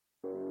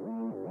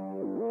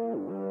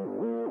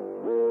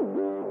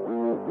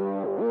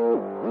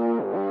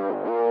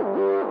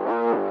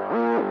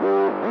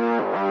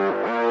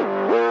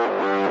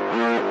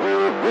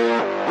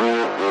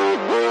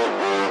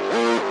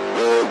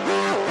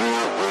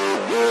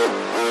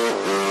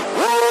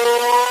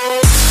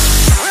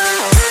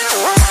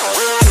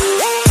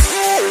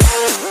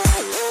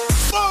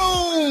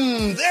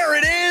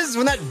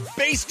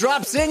bass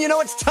drops in, you know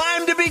it's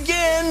time to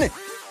begin.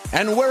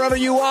 And wherever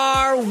you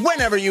are,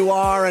 whenever you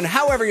are, and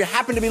however you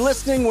happen to be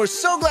listening, we're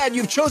so glad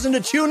you've chosen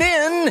to tune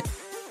in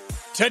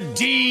to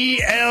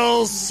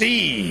DLC.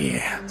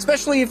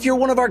 Especially if you're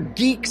one of our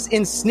geeks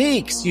in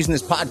sneaks using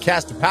this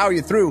podcast to power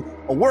you through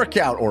a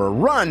workout or a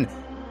run.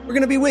 We're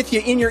going to be with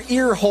you in your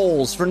ear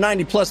holes for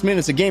 90 plus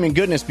minutes of gaming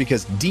goodness,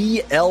 because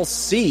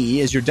DLC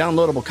is your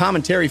downloadable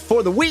commentary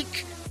for the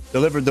week,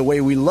 delivered the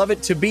way we love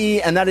it to be,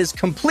 and that is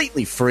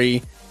completely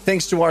free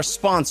thanks to our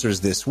sponsors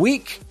this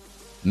week,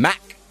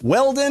 Mac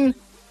Weldon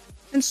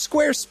and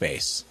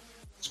Squarespace.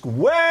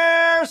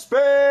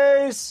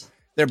 Squarespace!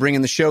 They're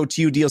bringing the show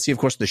to you. DLC, of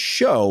course, the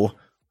show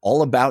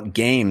all about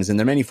games in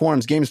their many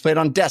forms. Games played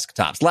on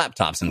desktops,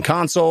 laptops, and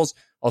consoles.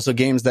 Also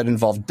games that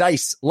involve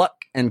dice,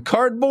 luck, and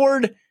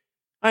cardboard.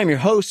 I am your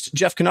host,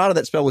 Jeff Cannata,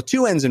 that's spelled with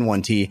two N's and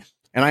one T.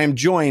 And I am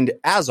joined,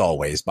 as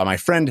always, by my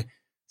friend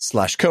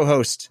 /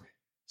 co-host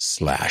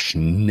 /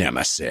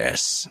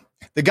 nemesis.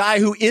 The guy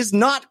who is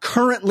not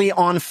currently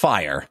on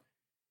fire,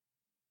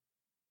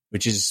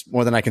 which is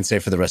more than I can say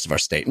for the rest of our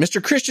state.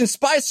 Mr. Christian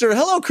Spicer.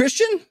 Hello,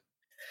 Christian.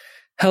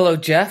 Hello,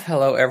 Jeff.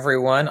 Hello,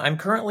 everyone. I'm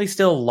currently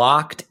still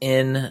locked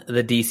in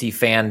the DC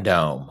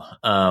fandom.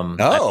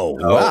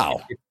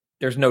 Wow.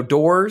 There's no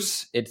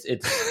doors. It's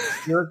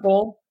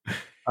spherical.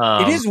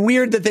 It is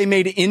weird that they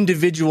made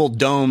individual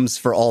domes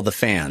for all the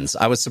fans.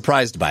 I was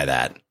surprised by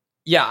that.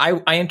 Yeah,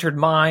 I entered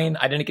mine.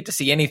 I didn't get to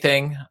see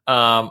anything.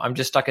 I'm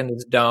just stuck in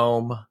this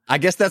dome. I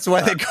guess that's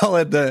why they call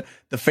it the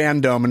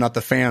fan dome and not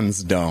the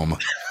fans dome.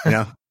 You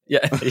know?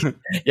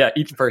 Yeah.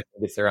 Each person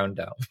gets their own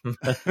dome.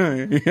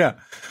 Yeah.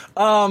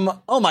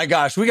 Oh my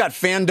gosh, we got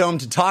fandom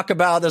to talk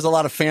about. There's a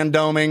lot of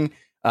fandoming,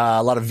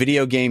 a lot of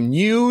video game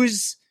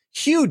news,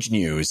 huge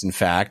news, in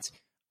fact,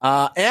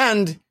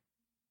 and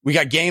we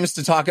got games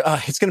to talk.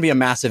 It's going to be a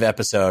massive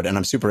episode, and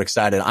I'm super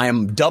excited. I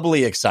am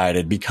doubly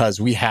excited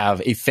because we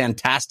have a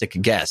fantastic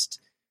guest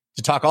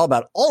to talk all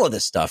about all of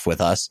this stuff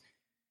with us.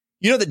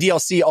 You know that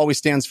DLC always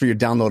stands for your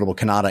downloadable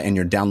Kanata and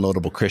your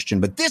downloadable Christian,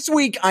 but this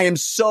week I am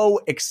so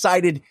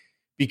excited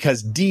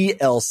because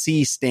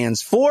DLC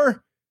stands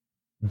for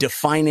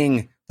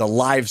defining the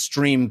live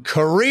stream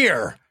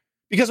career.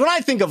 Because when I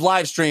think of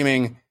live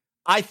streaming,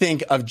 I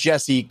think of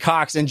Jesse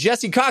Cox, and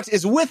Jesse Cox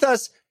is with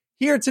us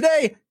here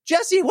today.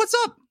 Jesse, what's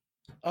up?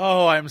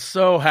 Oh, I'm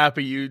so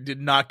happy you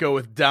did not go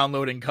with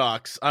downloading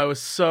Cox. I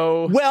was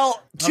so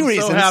two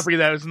reasons. So happy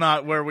that was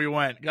not where we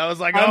went. I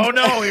was like, oh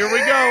no, here we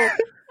go.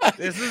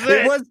 This is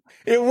it.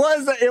 It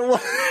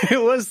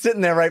was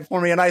sitting there right for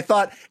me, and I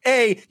thought,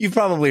 A, you've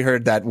probably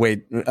heard that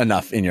way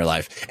enough in your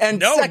life, and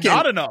no, second,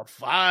 not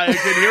enough. I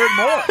could hear it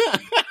more.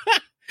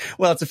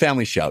 Well, it's a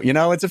family show, you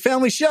know. It's a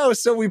family show,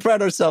 so we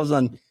pride ourselves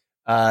on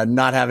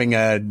not having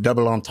a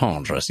double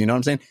entendre. You know what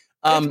I'm saying?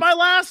 It's my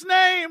last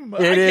name.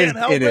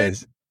 It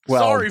is.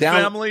 Well, sorry,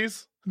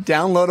 families.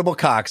 Downloadable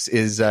Cox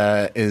is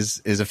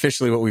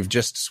officially what we've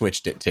just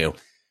switched it to.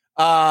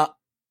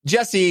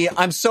 Jesse,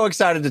 I'm so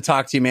excited to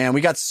talk to you, man.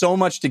 We got so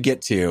much to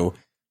get to.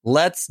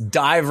 Let's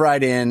dive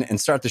right in and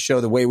start the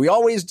show the way we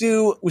always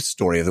do, with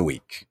Story of the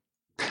Week.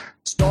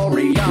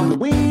 Story of the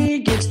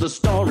week, it's the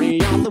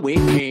story of the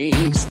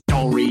week.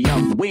 Story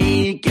of the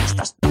week, it's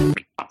the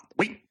story of the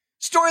week.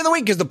 Story of the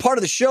Week is the part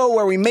of the show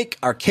where we make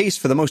our case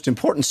for the most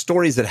important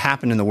stories that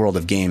happen in the world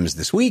of games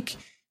this week.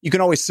 You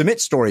can always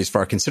submit stories for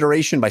our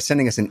consideration by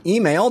sending us an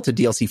email to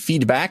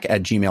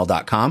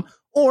dlcfeedback@gmail.com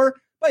or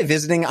by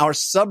visiting our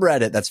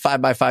subreddit. That's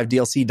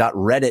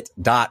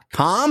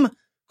 5x5dlc.reddit.com.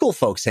 Cool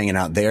folks hanging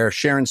out there,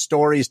 sharing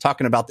stories,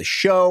 talking about the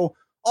show,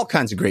 all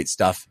kinds of great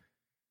stuff.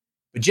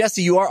 But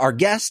Jesse, you are our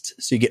guest,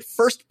 so you get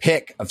first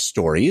pick of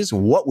stories.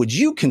 What would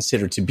you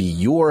consider to be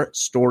your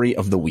story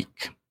of the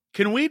week?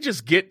 Can we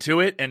just get to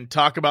it and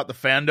talk about the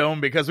fandom?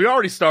 Because we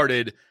already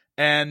started,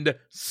 and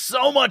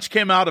so much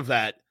came out of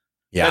that.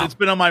 Yeah, that it's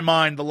been on my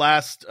mind the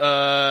last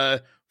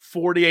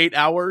 48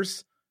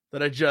 hours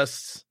that I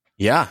just...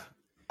 Yeah.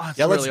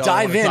 Let's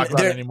dive in.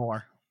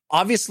 Anymore.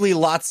 Obviously,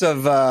 lots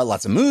of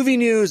movie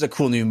news, a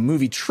cool new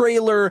movie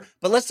trailer,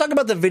 but let's talk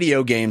about the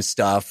video game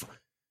stuff.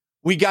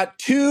 We got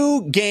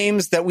two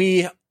games that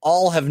we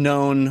all have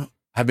known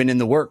have been in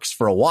the works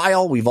for a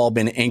while. We've all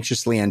been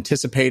anxiously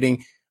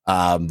anticipating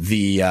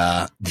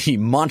the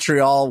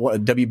Montreal,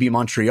 WB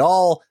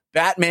Montreal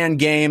Batman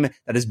game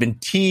that has been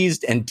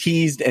teased and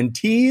teased and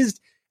teased.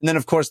 And then,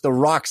 of course, the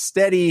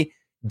Rocksteady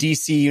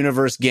DC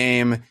Universe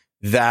game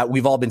that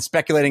we've all been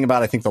speculating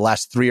about. I think the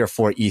last 3 or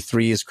 4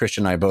 E3s,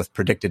 Christian and I both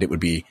predicted it would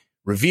be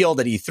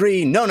revealed at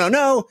E3.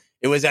 No.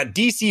 It was at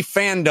DC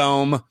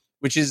Fandom,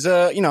 which is,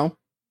 I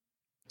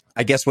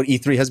guess what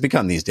E3 has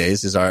become these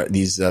days is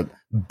these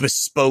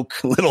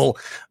bespoke little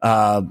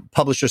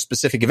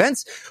publisher-specific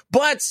events.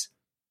 But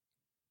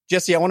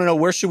Jesse, I want to know,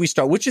 where should we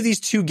start? Which of these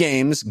two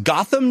games,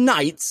 Gotham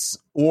Knights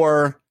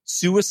or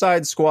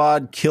Suicide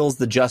Squad Kills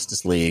the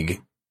Justice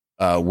League,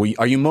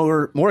 are you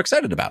more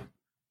excited about?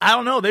 I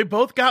don't know. They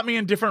both got me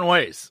in different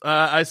ways.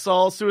 I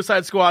saw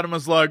Suicide Squad and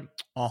was like,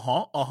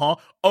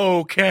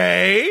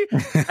 okay.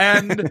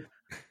 And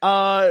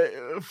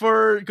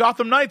for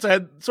Gotham Knights, I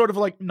had sort of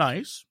like,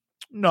 nice.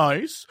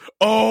 nice.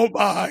 Oh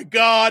my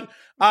God.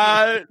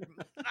 I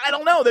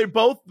don't know. They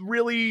both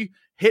really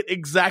hit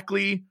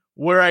exactly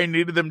where I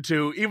needed them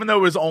to, even though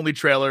it was only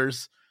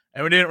trailers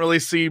and we didn't really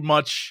see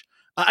much.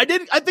 I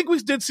think we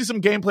did see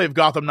some gameplay of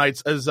Gotham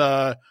Knights as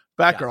Batgirl.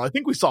 Yeah. I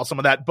think we saw some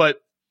of that,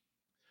 but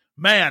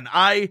man,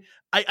 I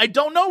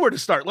don't know where to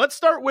start. Let's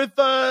start with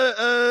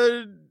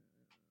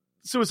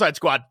Suicide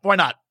Squad. Why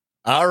not?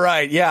 All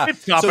right. Yeah.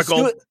 It's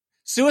topical. So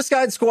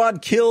Suicide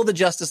Squad killed the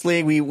Justice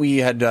League. We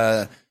had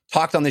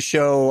talked on the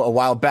show a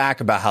while back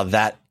about how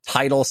that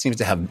title seems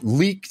to have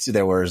leaked.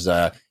 There was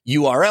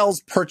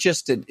URLs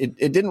purchased. It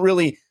didn't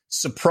really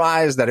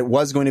surprise that it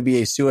was going to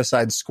be a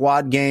Suicide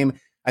Squad game.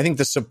 I think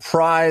the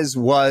surprise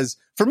was,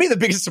 for me, the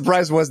biggest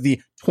surprise was the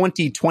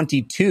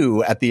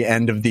 2022 at the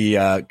end of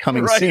the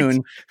coming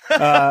soon.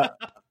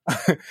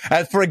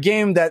 As for a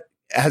game that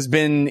has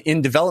been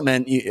in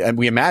development,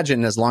 we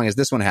imagine as long as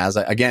this one has,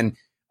 again,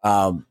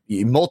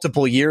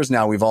 multiple years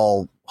now, we've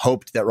all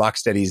hoped that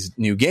Rocksteady's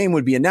new game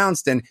would be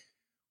announced. And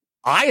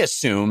I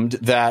assumed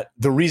that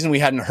the reason we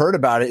hadn't heard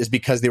about it is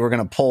because they were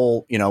going to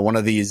pull, one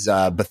of these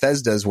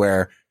Bethesdas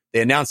where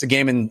they announce a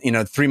game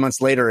and, 3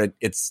 months later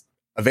it's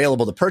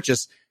available to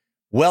purchase.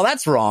 Well,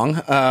 that's wrong.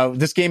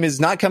 This game is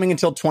not coming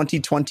until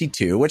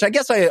 2022, which I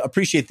guess I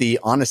appreciate the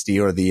honesty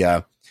or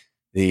the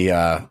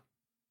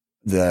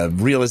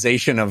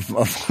realization of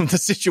the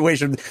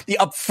situation, the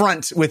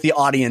upfront with the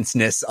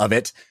audience-ness of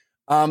it.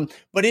 But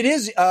it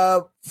is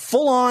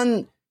full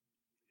on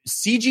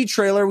CG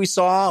trailer we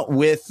saw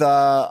with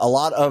a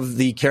lot of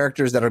the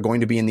characters that are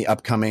going to be in the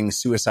upcoming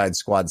Suicide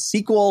Squad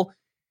sequel,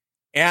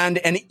 and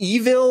an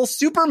evil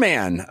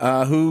Superman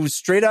who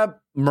straight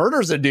up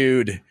murders a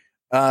dude.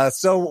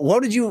 So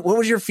what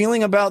was your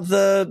feeling about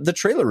the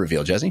trailer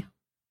reveal, Jesse?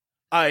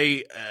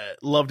 I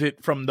loved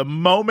it from the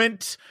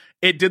moment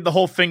it did the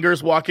whole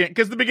fingers walking,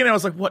 because the beginning I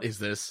was like, what is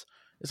this?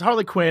 Is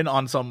Harley Quinn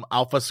on some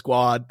Alpha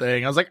Squad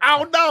thing? I was like,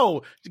 oh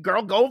no,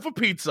 girl going for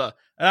pizza.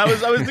 And I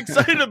was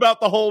excited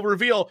about the whole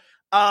reveal.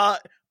 All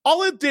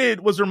it did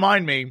was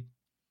remind me,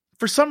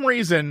 for some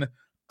reason,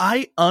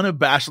 I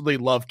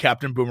unabashedly love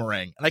Captain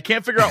Boomerang. And I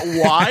can't figure out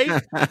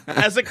why.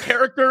 As a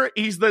character,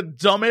 he's the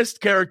dumbest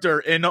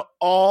character in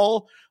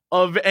all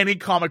of any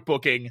comic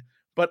booking.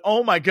 But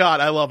oh my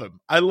God, I love him.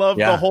 I love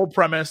the whole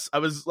premise. I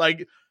was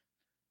like,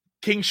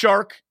 King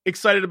Shark,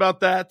 excited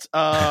about that.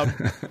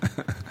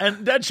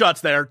 And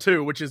Deadshot's there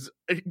too, which is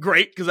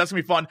great because that's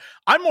gonna be fun.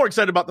 I'm more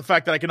excited about the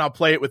fact that I can now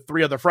play it with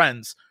 3 other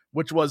friends,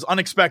 which was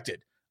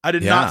unexpected. I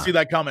did not see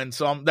that coming.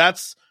 So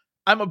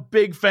I'm a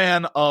big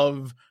fan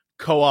of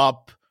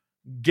co-op,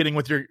 getting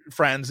with your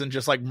friends and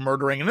just like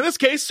murdering. And in this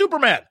case,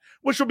 Superman,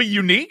 which will be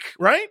unique,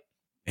 right?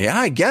 Yeah,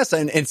 I guess.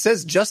 And it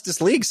says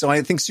Justice League, so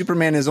I think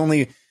Superman is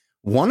only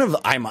one of,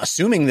 I'm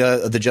assuming,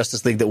 the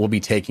Justice League that we'll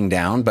be taking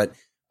down. But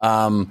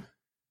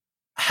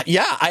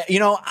yeah, I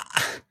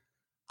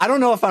don't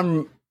know if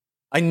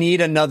I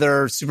need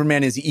another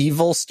Superman is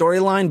evil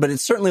storyline, but it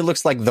certainly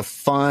looks like the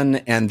fun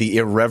and the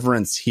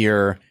irreverence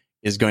here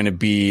is going to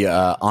be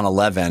on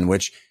 11,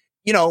 which,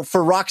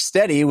 for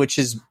Rocksteady, which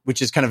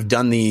is kind of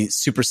done the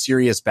super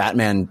serious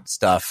Batman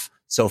stuff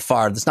so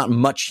far, there's not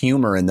much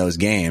humor in those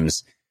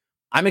games.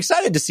 I'm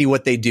excited to see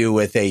what they do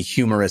with a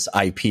humorous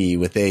IP,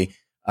 with an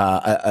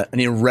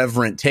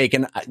irreverent take.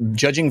 And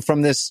judging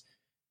from this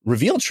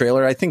reveal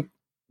trailer, I think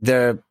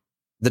the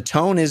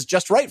tone is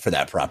just right for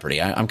that property.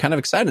 I'm kind of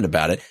excited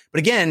about it. But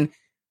again,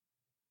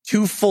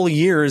 2 full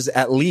years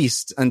at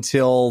least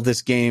until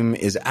this game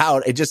is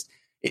out.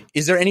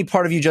 Is there any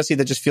part of you, Jesse,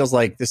 that just feels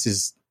like this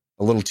is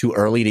a little too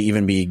early to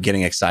even be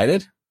getting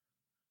excited?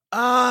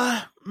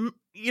 As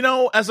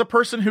a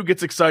person who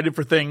gets excited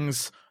for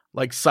things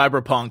like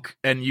Cyberpunk,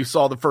 and you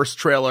saw the first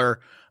trailer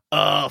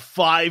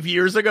 5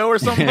 years ago or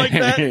something like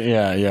that.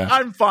 Yeah.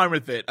 I'm fine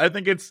with it. I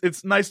think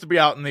it's nice to be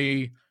out in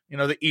the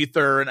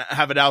ether and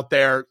have it out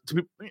there.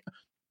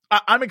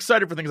 I'm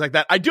excited for things like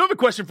that. I do have a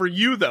question for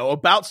you though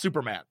about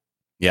Superman.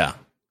 Yeah.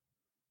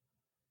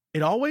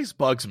 It always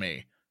bugs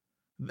me.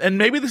 And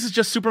maybe this is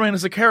just Superman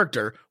as a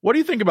character. What do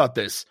you think about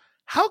this?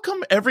 How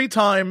come every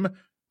time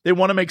they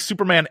want to make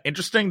Superman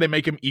interesting, they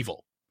make him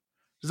evil?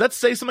 Does that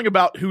say something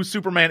about who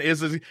Superman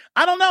is?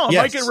 I don't know. I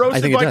might get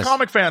roasted by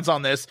comic fans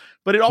on this,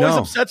 but it always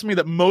upsets me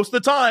that most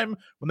of the time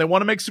when they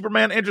want to make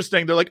Superman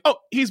interesting, they're like, oh,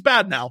 he's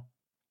bad now.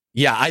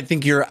 Yeah, I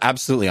think you're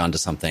absolutely onto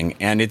something.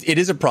 And it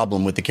is a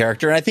problem with the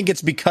character. And I think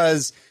it's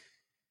because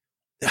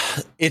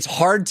it's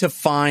hard to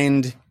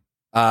find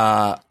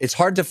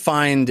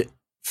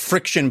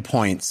friction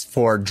points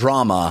for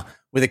drama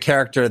with a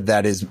character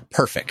that is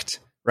perfect,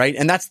 right?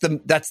 And that's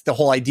the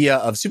whole idea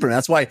of Superman.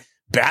 That's why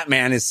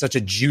Batman is such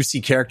a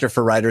juicy character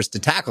for writers to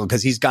tackle,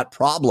 because he's got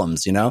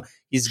problems,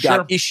 he's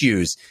got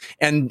issues,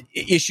 and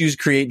issues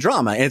create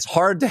drama. And it's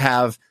hard to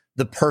have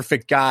the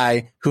perfect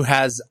guy who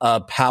has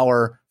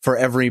power for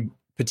every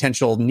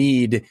potential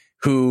need,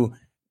 who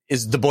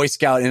is the Boy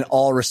Scout in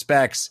all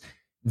respects.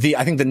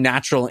 I think the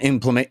natural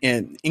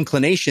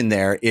inclination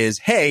there is,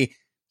 hey,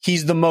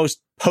 he's the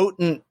most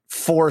potent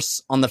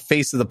force on the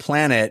face of the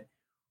planet.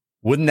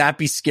 wouldn't that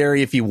be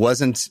scary if he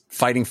wasn't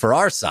fighting for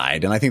our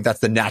side? And I think that's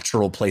the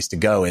natural place to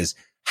go is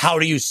how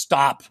do you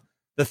stop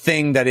the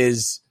thing that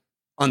is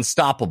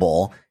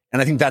unstoppable?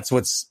 And I think that's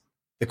what's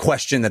the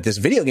question that this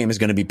video game is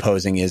going to be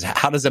posing is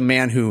how does a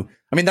man who,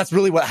 I mean, that's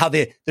really how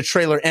the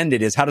trailer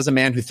ended is how does a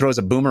man who throws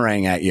a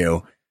boomerang at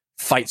you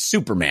fight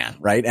Superman,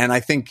 right? And I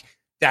think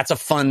that's a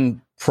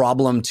fun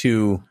problem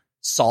to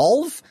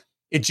solve.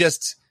 It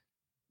just,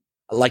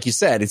 like you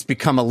said, it's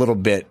become a little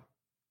bit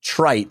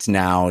trite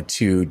now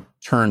to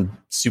turn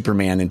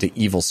Superman into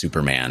evil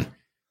Superman.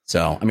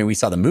 So, I mean, we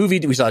saw the movie,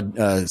 we saw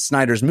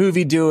Snyder's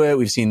movie do it.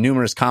 We've seen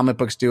numerous comic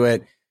books do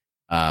it.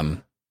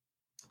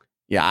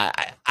 Yeah,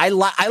 I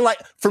like.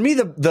 For me,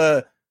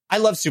 I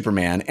love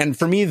Superman, and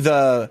for me,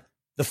 the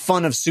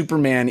fun of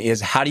Superman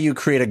is how do you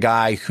create a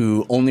guy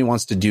who only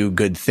wants to do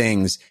good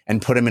things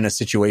and put him in a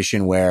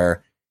situation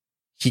where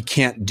he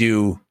can't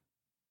do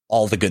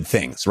all the good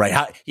things,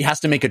 right? He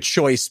has to make a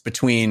choice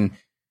between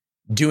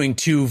doing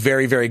two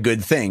very, very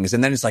good things,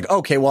 and then it's like,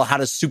 okay, well, how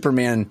does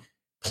Superman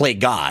play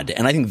God?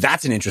 And I think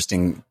that's an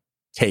interesting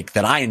take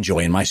that I enjoy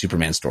in my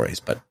Superman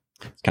stories, but.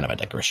 It's kind of a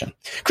digression.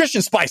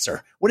 Christian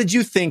Spicer, what did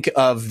you think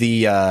of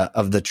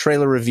the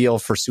trailer reveal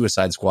for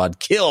Suicide Squad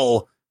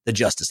Kill the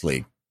Justice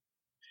League?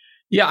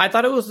 Yeah, I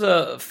thought it was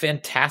a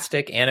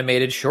fantastic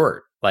animated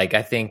short. Like,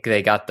 I think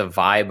they got the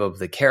vibe of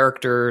the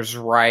characters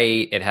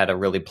right. It had a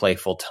really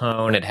playful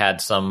tone. It had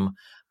some,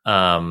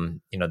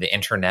 the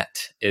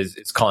internet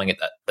is calling it,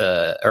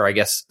 or I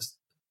guess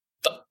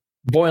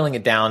boiling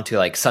it down to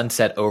like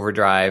Sunset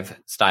Overdrive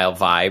style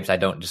vibes. I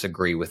don't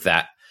disagree with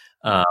that.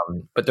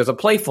 But there's a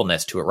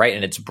playfulness to it, right?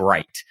 And it's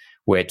bright,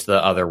 which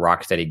the other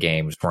Rocksteady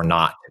games were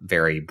not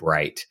very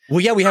bright. Well,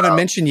 yeah, we haven't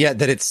mentioned yet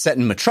that it's set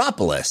in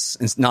Metropolis.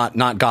 It's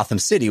not Gotham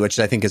City, which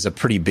I think is a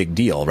pretty big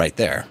deal right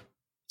there.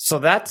 So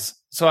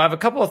I have a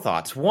couple of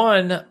thoughts.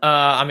 One,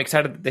 I'm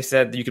excited that they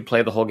said that you could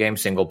play the whole game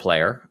single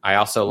player. I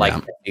also like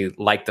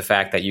the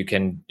fact that you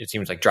can, it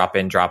seems like drop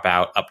in, drop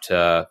out up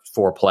to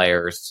 4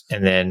 players.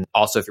 And then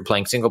also if you're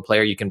playing single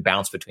player, you can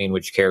bounce between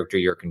which character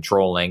you're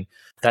controlling.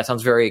 That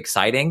sounds very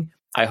exciting.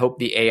 I hope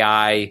the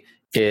AI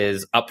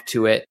is up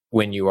to it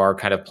when you are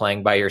kind of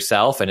playing by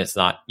yourself and it's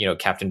not,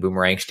 Captain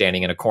Boomerang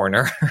standing in a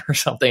corner or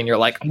something. You're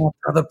like, I'm going to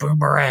throw the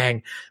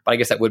boomerang. But I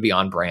guess that would be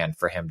on brand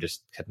for him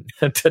just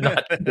to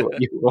not do what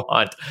you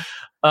want.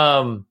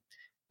 And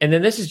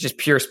then this is just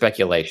pure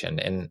speculation.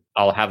 And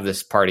I'll have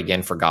this part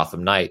again for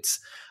Gotham Knights.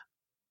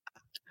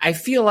 I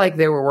feel like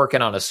they were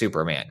working on a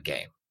Superman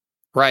game,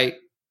 right?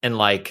 And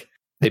like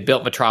they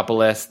built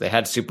Metropolis, they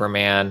had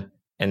Superman,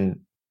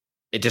 and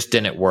it just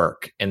didn't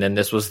work. And then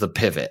this was the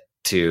pivot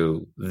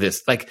to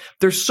this. Like,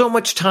 there's so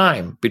much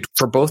time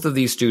for both of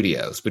these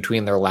studios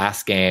between their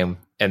last game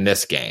and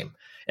this game,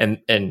 and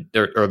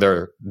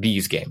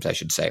these games, I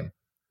should say.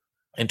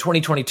 And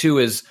 2022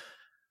 is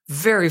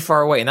very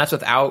far away, and that's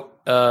without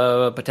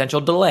a potential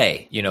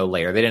delay.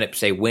 Later they didn't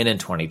say when in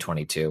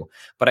 2022,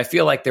 but I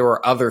feel like there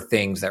were other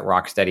things that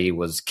Rocksteady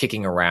was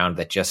kicking around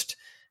that just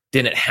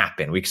didn't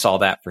happen. We saw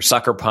that for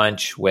Sucker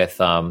Punch with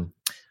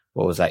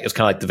what was that? It was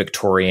kind of like the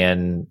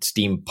Victorian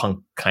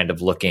steampunk kind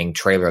of looking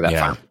trailer that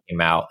finally came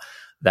out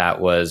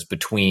that was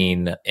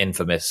between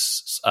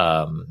infamous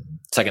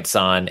Second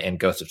Son and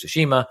Ghost of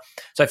Tsushima.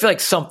 So I feel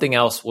like something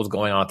else was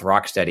going on with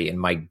Rocksteady, and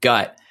my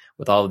gut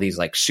with all of these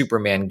like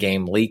Superman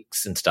game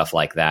leaks and stuff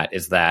like that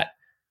is that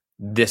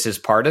this is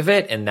part of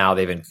it, and now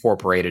they've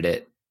incorporated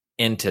it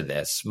into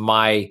this.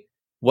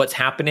 What's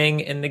happening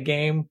in the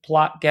game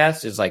plot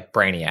guess is like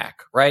Brainiac,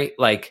 right?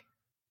 Like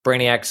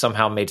Brainiac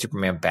somehow made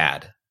Superman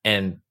bad,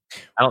 and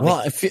I don't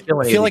I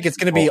feel like it's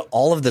going to be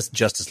all of this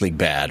Justice League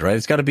bad, right?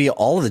 It's got to be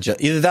all of the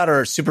either that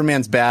or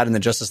Superman's bad and the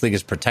Justice League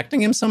is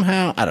protecting him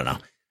somehow. I don't know.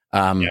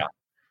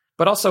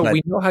 But also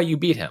we know how you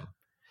beat him.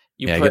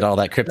 You get all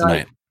that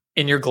kryptonite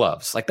in your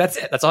gloves. Like that's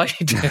it. That's all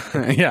you do.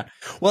 Yeah.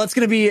 Well, it's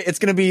going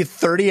to be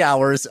 30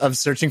 hours of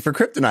searching for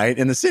kryptonite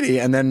in the city,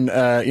 and then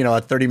a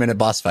 30-minute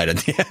boss fight at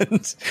the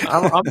end.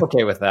 I'm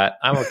okay with that.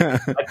 I'm okay.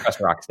 I trust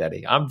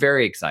Rocksteady. I'm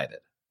very excited.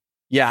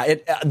 Yeah.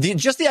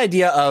 Just the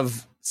idea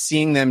of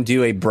seeing them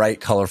do a bright,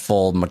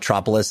 colorful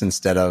Metropolis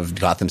instead of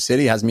Gotham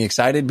City has me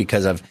excited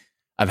because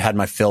I've had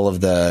my fill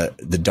of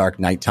the dark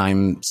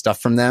nighttime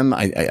stuff from them.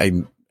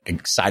 I'm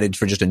excited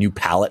for just a new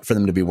palette for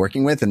them to be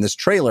working with, and this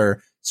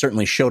trailer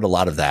certainly showed a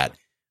lot of that.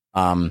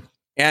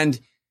 And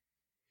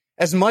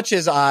as much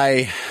as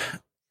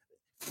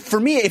for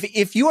me,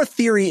 if your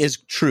theory is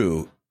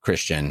true,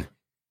 Christian,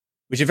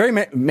 which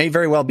it may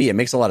very well be, it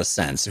makes a lot of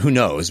sense. Who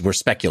knows? We're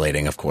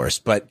speculating, of course,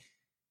 but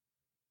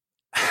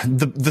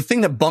the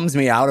thing that bums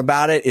me out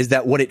about it is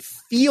that what it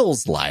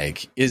feels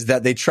like is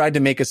that they tried to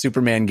make a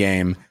Superman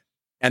game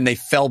and they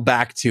fell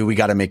back to, we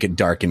got to make it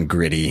dark and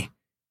gritty.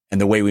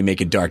 And the way we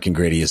make it dark and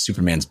gritty is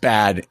Superman's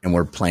bad and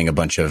we're playing a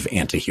bunch of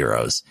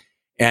anti-heroes.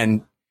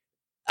 And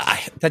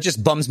that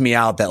just bums me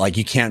out that like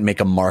you can't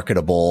make a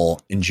marketable,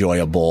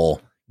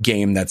 enjoyable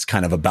game that's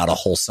kind of about a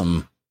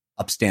wholesome,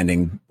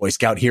 upstanding Boy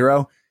Scout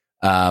hero.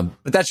 But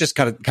that's just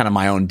kind of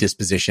my own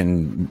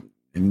disposition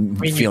and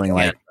feeling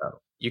like.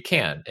 You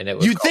can, and it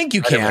was. You think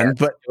you can,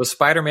 but it was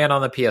Spider-Man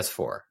on the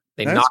PS4.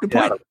 They That's a knocked good it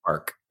out point. of the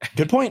park.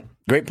 Good point.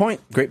 Great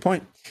point. Great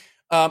point.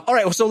 All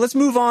right, so let's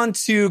move on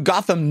to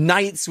Gotham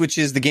Knights, which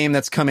is the game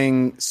that's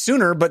coming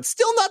sooner, but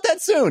still not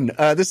that soon.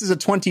 This is a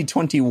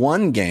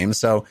 2021 game,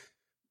 so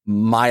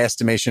my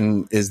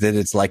estimation is that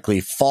it's likely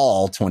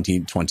fall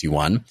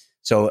 2021.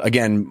 So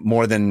again,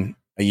 more than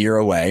a year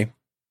away.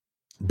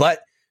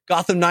 But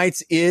Gotham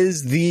Knights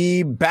is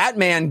the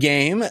Batman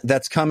game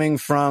that's coming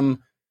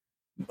from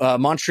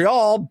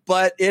Montreal,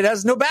 but it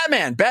has no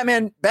Batman.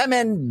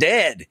 Batman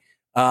dead.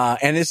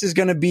 And this is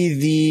going to be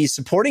the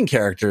supporting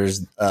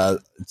characters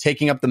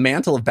taking up the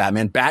mantle of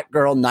Batman: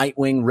 Batgirl,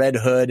 Nightwing, Red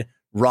Hood,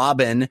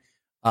 Robin,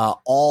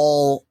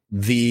 all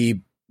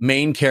the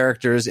main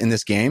characters in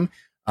this game,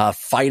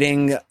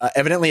 fighting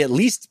evidently at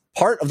least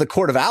part of the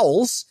Court of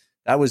Owls.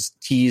 That was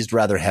teased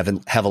rather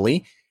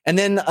heavily. And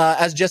then,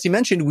 as Jesse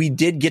mentioned, we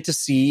did get to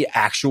see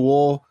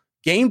actual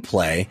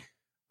gameplay.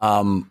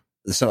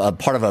 So a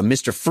part of a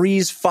Mr.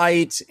 Freeze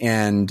fight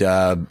and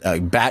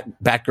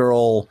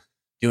Batgirl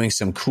doing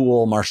some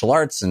cool martial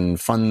arts and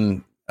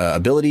fun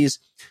abilities.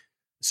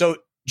 So,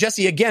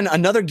 Jesse, again,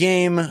 another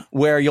game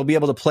where you'll be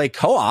able to play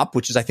co-op,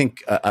 which is, I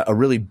think, a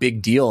really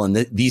big deal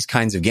in these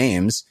kinds of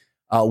games.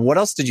 What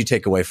else did you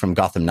take away from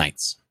Gotham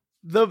Knights?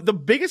 The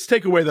biggest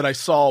takeaway that I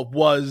saw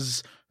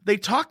was they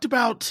talked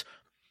about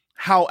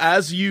how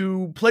as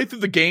you play through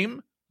the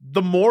game,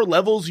 the more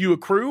levels you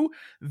accrue,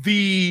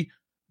 the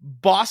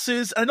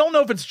bosses, I don't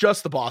know if it's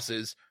just the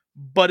bosses,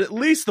 but at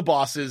least the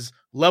bosses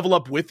level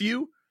up with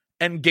you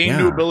and gain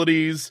new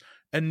abilities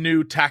and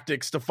new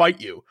tactics to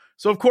fight you.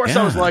 So, of course,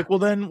 I was like, well,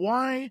 then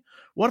why?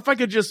 What if I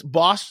could just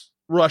boss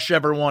rush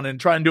everyone and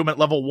try and do them at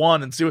level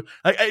 1 and see what...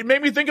 It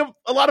made me think of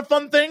a lot of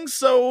fun things.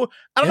 So,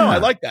 I don't know. I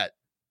like that.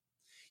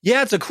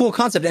 Yeah, it's a cool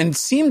concept. And it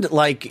seemed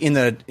like in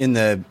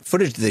the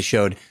footage that they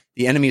showed,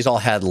 the enemies all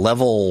had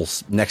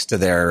levels next to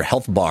their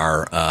health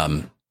bar,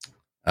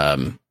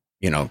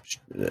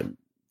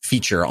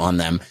 feature on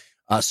them.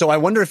 So I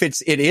wonder if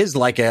it is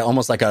like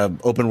almost like a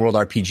open world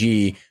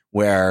RPG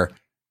where,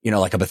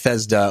 like a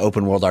Bethesda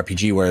open world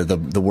RPG where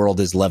the world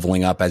is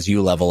leveling up as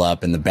you level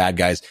up, and the bad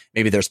guys,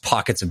 maybe there's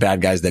pockets of bad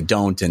guys that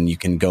don't, and you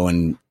can go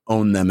and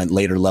own them at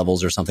later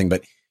levels or something.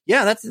 But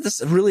yeah,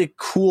 that's a really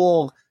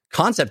cool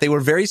concept. They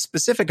were very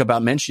specific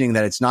about mentioning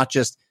that it's not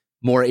just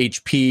more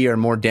HP or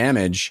more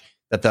damage,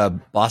 that the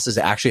bosses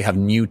actually have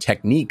new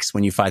techniques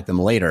when you fight them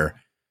later.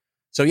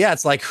 So yeah,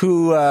 it's like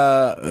who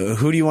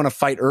do you want to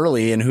fight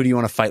early and who do you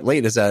want to fight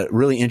late is a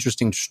really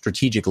interesting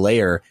strategic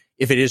layer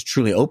if it is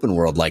truly open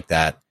world like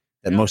that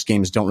most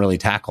games don't really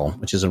tackle,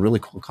 which is a really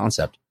cool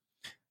concept.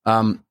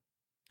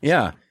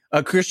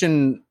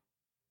 Christian,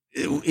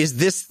 is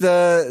this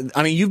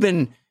you've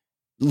been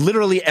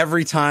literally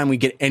every time we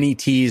get any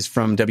tease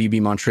from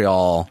WB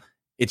Montreal,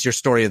 it's your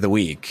story of the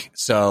week.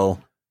 So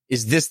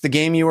is this the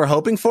game you were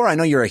hoping for? I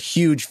know you're a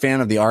huge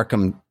fan of the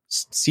Arkham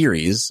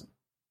series.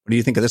 What do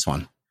you think of this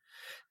one?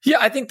 Yeah,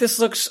 I think this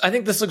looks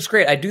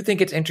great. I do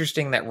think it's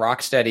interesting that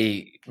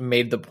Rocksteady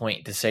made the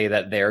point to say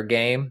that their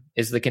game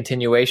is the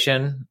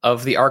continuation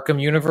of the Arkham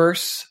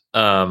universe.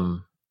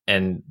 And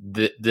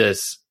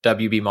this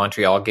WB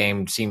Montreal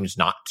game seems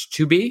not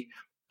to be.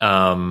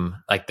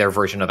 Like their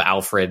version of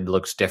Alfred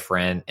looks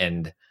different.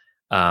 And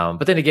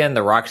but then again,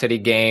 the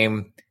Rocksteady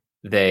game,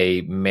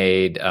 they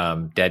made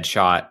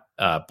Deadshot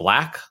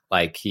black,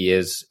 like he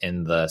is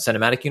in the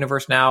cinematic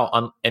universe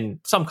now, in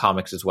some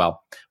comics as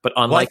well. But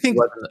unlike in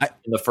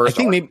the first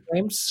Arkham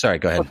games, sorry,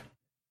 go ahead.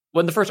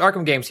 When the first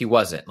Arkham games, he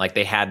wasn't. Like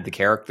they had the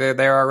character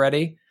there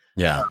already.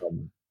 Yeah.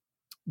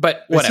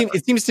 But whatever.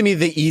 It seems to me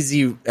the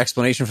easy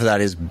explanation for that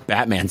is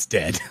Batman's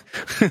dead.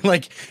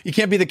 Like you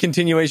can't be the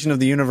continuation of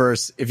the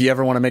universe if you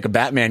ever want to make a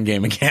Batman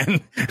game again.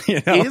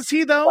 Is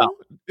he though? Well,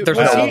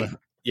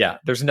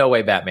 there's no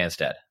way Batman's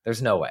dead.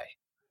 There's no way.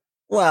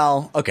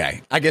 Well,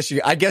 okay. I guess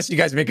you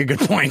guys make a good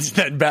point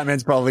that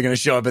Batman's probably going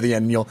to show up at the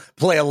end, and you'll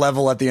play a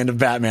level at the end of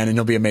Batman, and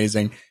he'll be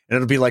amazing, and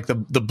it'll be like the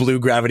blue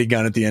gravity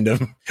gun at the end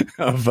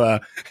of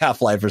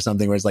Half-Life or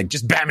something, where it's like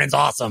just Batman's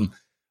awesome.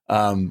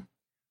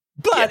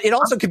 But it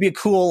also could be a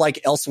cool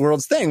like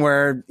Elseworlds thing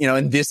where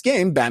in this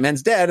game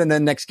Batman's dead, and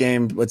then next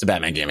game it's a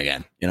Batman game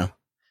again.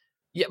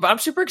 Yeah, but I'm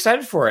super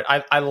excited for it.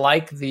 I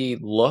like the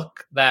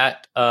look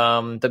that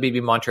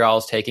WB Montreal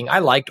is taking. I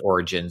liked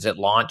Origins. It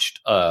launched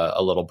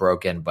a little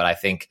broken, but I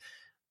think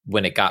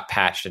when it got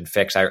patched and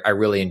fixed, I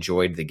really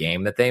enjoyed the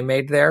game that they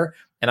made there.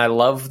 And I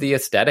love the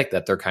aesthetic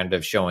that they're kind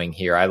of showing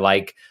here. I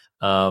like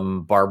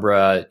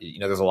Barbara.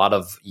 There's a lot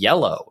of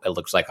yellow, it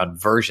looks like, on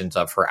versions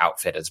of her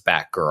outfit as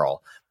Batgirl.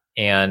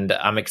 And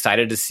I'm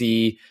excited to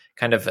see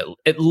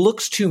it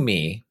looks to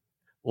me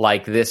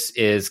like this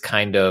is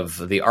kind of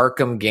the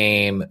Arkham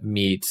game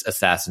meets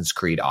Assassin's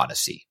Creed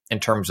Odyssey in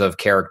terms of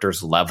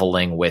characters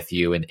leveling with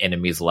you and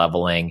enemies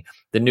leveling.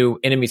 The new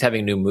enemies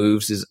having new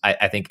moves is,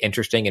 I think,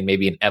 interesting and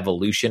maybe an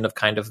evolution of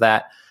kind of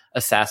that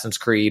Assassin's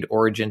Creed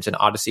Origins and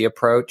Odyssey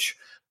approach.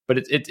 But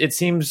it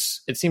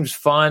seems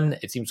fun.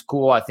 It seems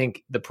cool. I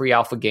think the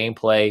pre-alpha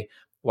gameplay,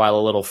 while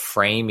a little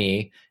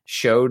framey,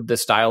 showed the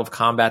style of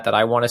combat that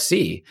I want to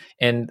see.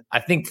 And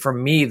I think for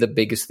me, the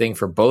biggest thing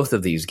for both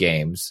of these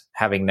games,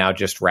 having now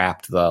just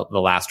wrapped the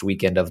last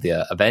weekend of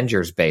the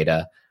Avengers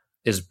beta,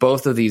 is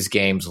both of these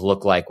games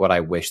look like what I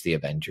wish the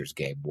Avengers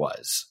game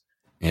was.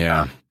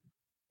 Yeah.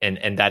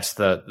 And that's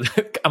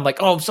I'm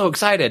like, oh, I'm so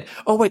excited.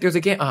 Oh, wait, there's a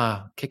game.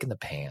 Kick in the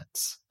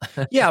pants.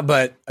 Yeah,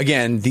 but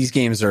again, these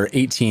games are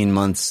 18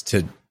 months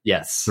to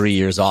 3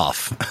 years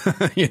off.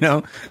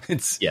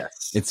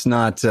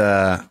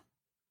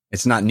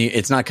 It's not new.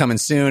 It's not coming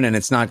soon, and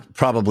it's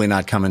probably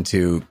not coming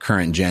to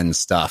current gen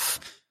stuff.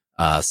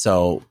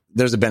 So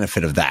there's a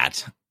benefit of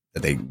that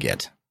they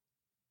get.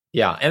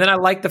 Yeah, and then I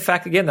like the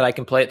fact again that I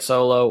can play it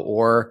solo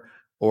or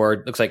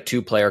it looks like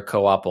 2-player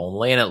co-op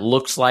only, and it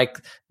looks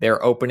like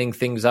they're opening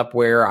things up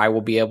where I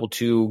will be able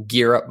to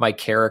gear up my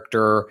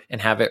character and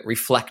have it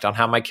reflect on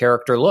how my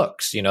character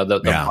looks. The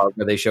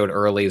hardware they showed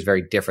early is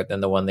very different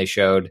than the one they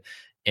showed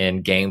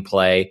in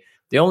gameplay.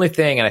 The only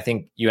thing, and I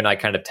think you and I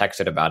kind of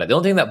texted about it, the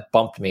only thing that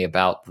bumped me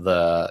about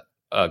the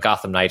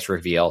Gotham Knights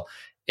reveal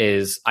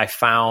is I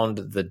found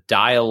the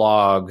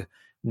dialogue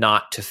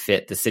not to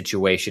fit the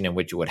situation in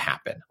which it would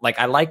happen. Like,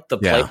 I like the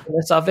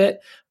playfulness of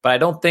it, but I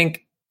don't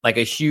think like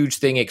a huge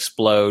thing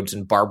explodes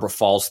and Barbara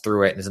falls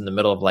through it and is in the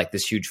middle of like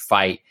this huge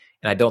fight.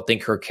 And I don't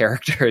think her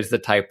character is the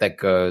type that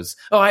goes,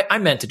 oh, I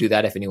meant to do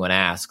that if anyone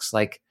asks.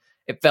 Like,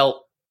 it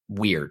felt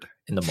weird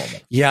in the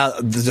moment. Yeah,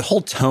 the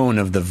whole tone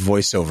of the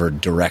voiceover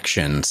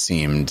direction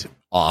seemed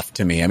off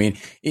to me. I mean,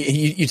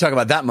 you talk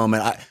about that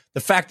moment.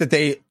 The fact that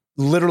they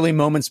literally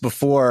moments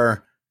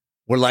before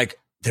were like,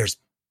 there's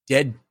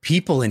dead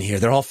people in here.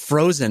 They're all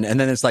frozen. And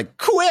then it's like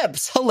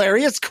quips,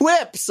 hilarious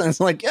quips. And it's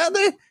like, yeah,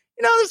 there's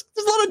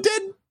a lot of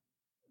dead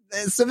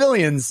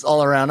civilians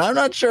all around. I'm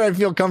not sure I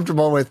feel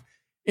comfortable with,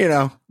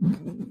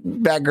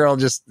 Batgirl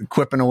just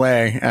quipping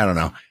away. I don't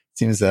know.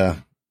 It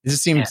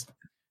just seems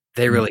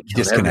they really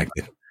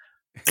disconnected.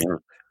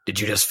 Did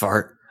you just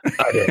fart?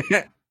 I did.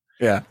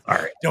 Yeah. All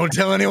right. Don't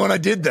tell anyone I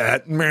did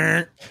that.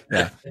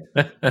 Yeah.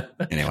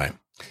 Anyway.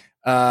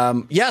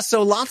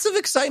 So lots of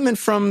excitement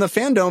from the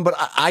fandom, but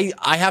I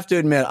have to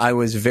admit, I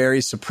was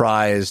very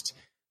surprised.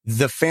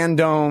 The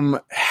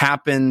fandom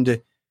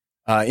happened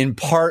in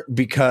part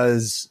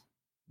because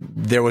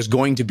there was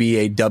going to be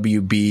a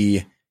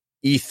WB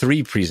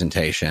E3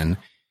 presentation.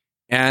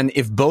 And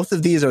if both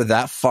of these are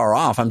that far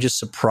off, I'm just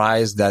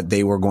surprised that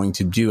they were going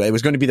to do it.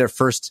 Was going to be their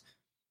first,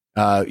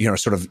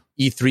 sort of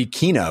E3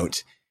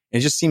 keynote. It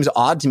just seems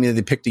odd to me that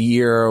they picked a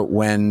year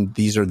when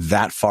these are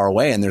that far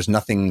away and there's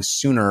nothing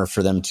sooner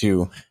for them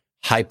to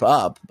hype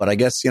up. But I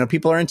guess,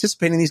 people are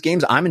anticipating these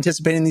games. I'm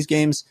anticipating these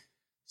games.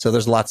 So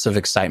there's lots of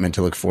excitement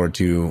to look forward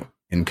to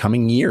in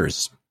coming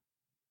years.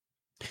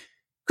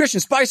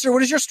 Christian Spicer,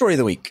 what is your story of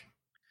the week?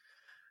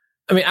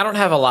 I mean, I don't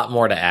have a lot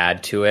more to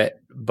add to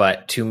it,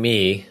 but to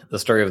me, the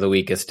story of the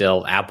week is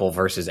still Apple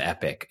versus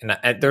Epic.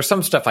 And there's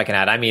some stuff I can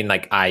add. I mean,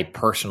 like, I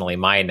personally,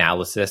 my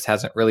analysis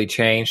hasn't really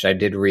changed. I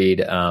did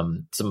read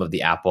some of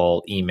the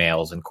Apple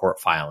emails and court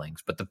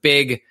filings, but the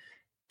big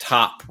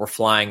top we're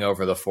flying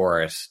over the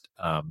forest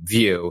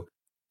view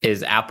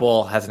is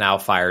Apple has now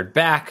fired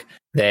back.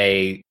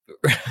 They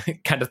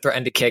kind of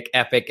threatened to kick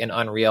Epic and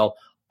Unreal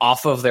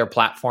off of their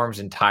platforms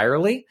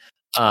entirely,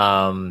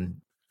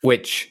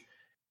 which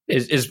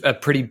is a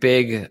pretty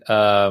big,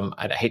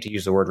 I hate to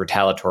use the word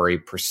retaliatory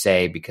per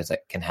se because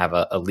it can have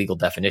a legal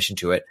definition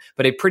to it,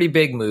 but a pretty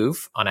big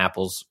move on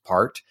Apple's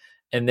part.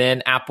 And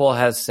then Apple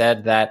has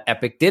said that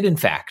Epic did in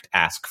fact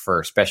ask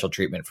for special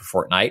treatment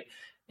for Fortnite.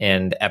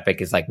 And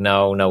Epic is like,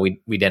 no,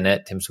 we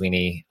didn't. Tim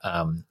Sweeney,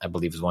 I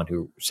believe, is one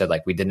who said,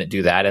 like, we didn't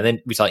do that. And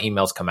then we saw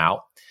emails come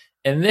out.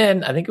 And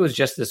then I think it was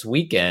just this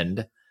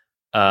weekend,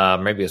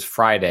 maybe it was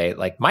Friday,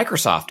 like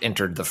Microsoft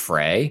entered the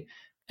fray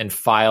and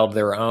filed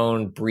their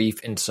own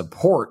brief in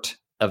support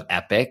of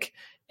Epic.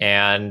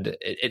 And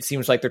it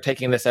seems like they're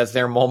taking this as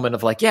their moment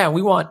of like, yeah,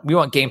 we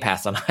want Game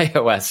Pass on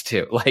iOS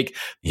too. Like,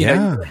 you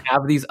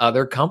have these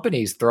other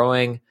companies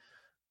throwing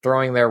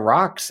their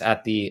rocks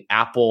at the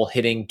Apple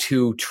hitting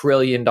 $2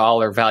 trillion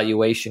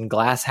valuation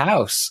glass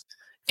house.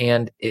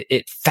 And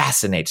it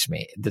fascinates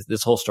me.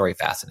 This whole story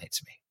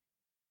fascinates me.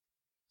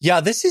 Yeah,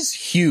 this is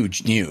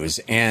huge news.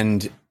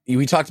 And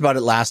we talked about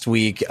it last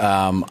week.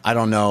 I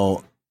don't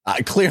know.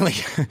 Clearly,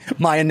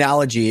 my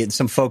analogy,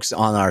 some folks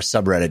on our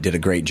subreddit did a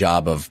great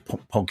job of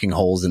poking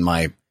holes in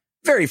my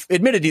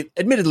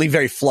admittedly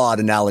very flawed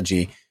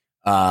analogy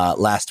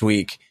last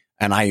week.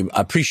 And I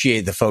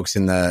appreciate the folks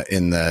in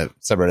the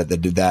subreddit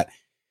that did that.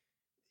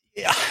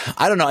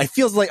 I don't know. It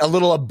feels like a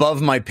little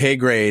above my pay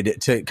grade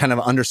to kind of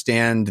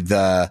understand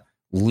the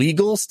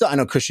legal stuff. I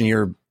know, Christian,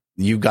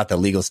 you got the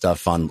legal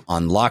stuff on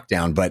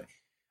lockdown, but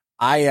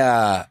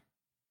I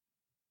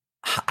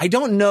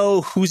don't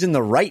know who's in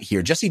the right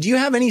here. Jesse, do you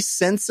have any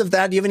sense of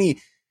that? Do you have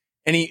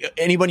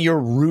anybody you're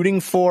rooting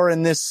for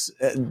in this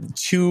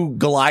two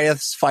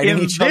Goliaths fighting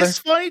each other? In this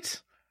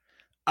fight,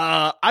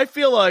 I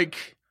feel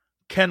like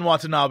Ken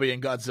Watanabe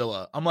and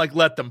Godzilla. I'm like,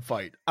 let them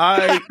fight.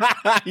 I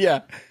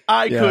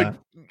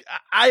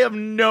have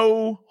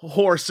no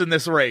horse in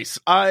this race.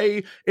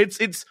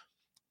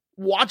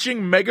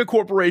 watching mega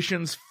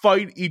corporations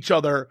fight each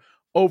other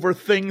over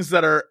things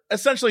that are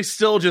essentially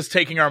still just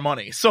taking our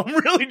money. So I'm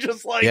really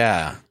just like,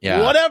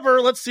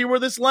 whatever, let's see where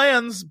this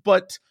lands.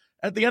 But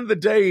at the end of the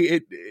day,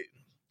 it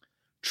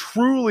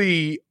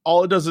truly,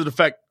 all it does is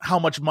affect how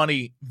much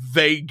money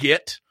they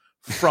get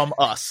from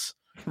us.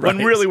 When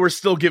really we're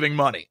still giving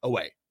money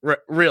away.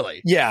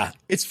 Really. Yeah.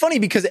 It's funny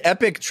because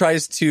Epic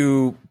tries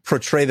to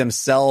portray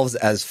themselves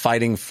as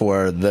fighting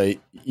for the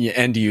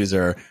end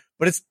user,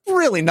 but it's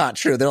really not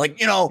true. They're like,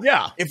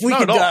 if we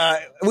could,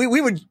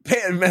 we would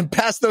pay and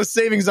pass those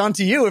savings on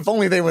to you if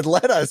only they would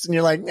let us. And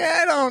you're like,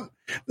 I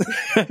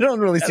don't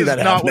really see that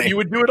happening. Not what you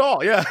would do at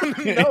all. Yeah.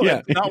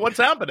 That's not what's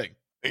happening.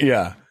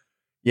 Yeah.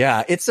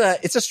 Yeah. It's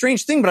a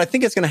strange thing, but I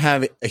think it's going to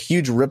have a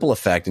huge ripple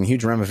effect and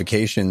huge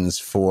ramifications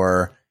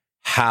for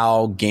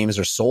how games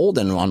are sold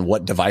and on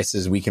what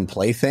devices we can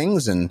play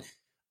things. And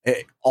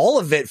all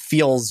of it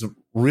feels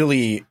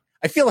really,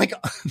 I feel like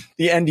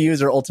the end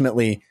user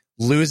ultimately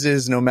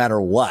loses no matter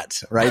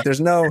what, right?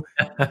 There's no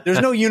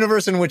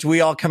universe in which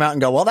we all come out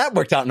and go, well, that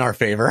worked out in our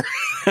favor.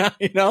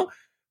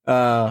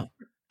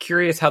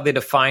 Curious how they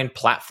define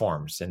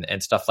platforms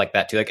and stuff like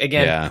that too. Like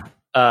again,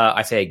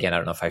 I say again, I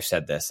don't know if I've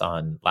said this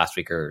on last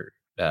week or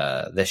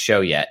this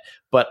show yet,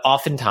 but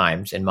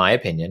oftentimes, in my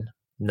opinion,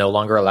 no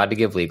longer allowed to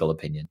give legal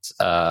opinions,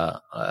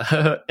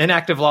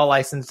 inactive law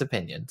licensed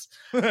opinions.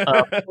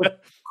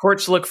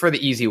 Courts look for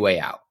the easy way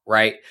out,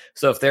 right?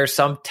 So if there's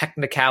some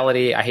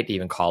technicality, I hate to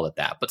even call it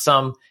that, but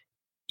some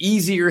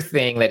easier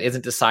thing that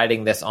isn't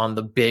deciding this on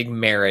the big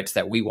merits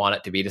that we want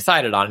it to be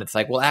decided on, it's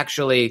like, well,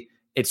 actually,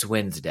 it's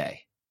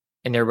Wednesday.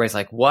 And everybody's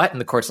like, what?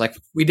 And the court's like,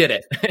 we did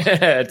it.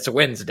 It's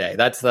Wednesday.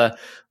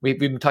 We've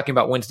been talking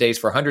about Wednesdays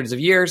for hundreds of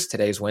years.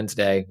 Today's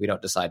Wednesday. We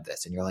don't decide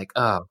this. And you're like,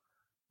 oh,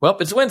 well,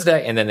 it's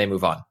Wednesday, and then they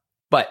move on.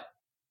 But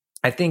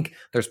I think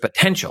there's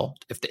potential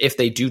if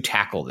they do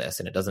tackle this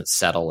and it doesn't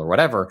settle or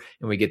whatever,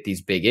 and we get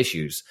these big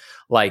issues.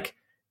 Like,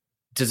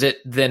 does it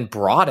then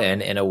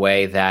broaden in a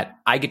way that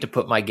I get to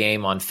put my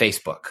game on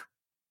Facebook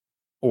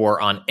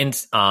or on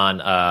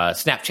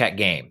Snapchat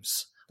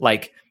games?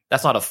 Like,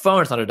 that's not a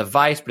phone, it's not a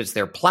device, but it's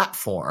their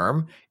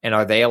platform. And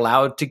are they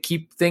allowed to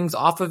keep things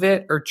off of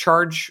it or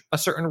charge a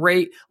certain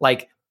rate?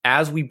 Like,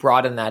 as we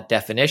broaden that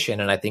definition,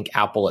 and I think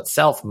Apple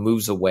itself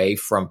moves away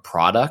from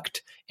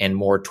product and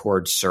more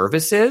towards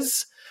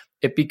services,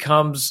 it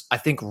becomes, I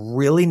think,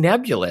 really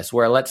nebulous.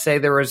 Where let's say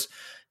they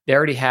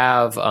already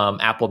have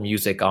Apple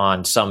Music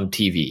on some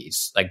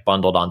TVs, like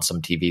bundled on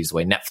some TVs, the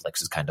way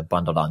Netflix is kind of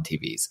bundled on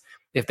TVs.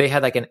 If they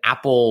had like an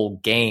Apple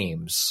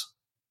Games,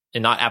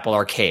 and not Apple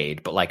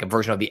Arcade, but like a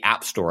version of the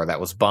App Store that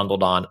was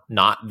bundled on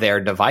not their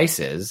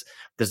devices,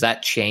 does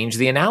that change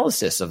the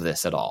analysis of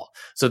this at all?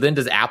 So then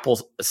does Apple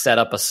set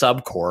up a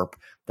subcorp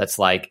that's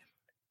like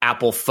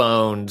Apple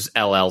Phones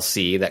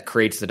LLC that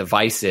creates the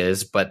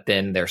devices, but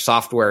then their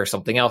software or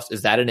something else?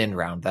 Is that an end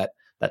round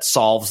that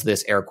solves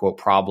this air quote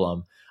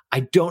problem? I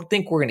don't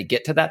think we're going to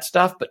get to that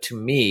stuff, but to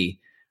me,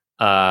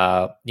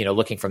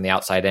 looking from the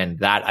outside in,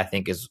 that I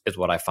think is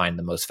what I find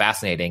the most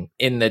fascinating.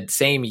 In the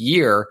same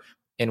year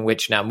in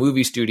which now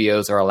movie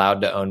studios are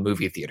allowed to own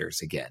movie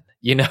theaters again,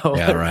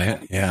 Yeah,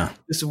 right. Yeah.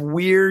 This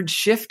weird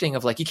shifting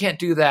of like, you can't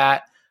do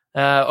that.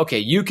 Okay,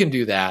 you can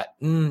do that.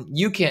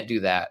 You can't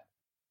do that.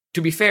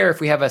 To be fair, if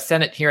we have a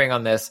Senate hearing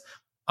on this,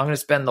 I'm going to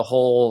spend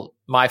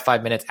my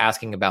 5 minutes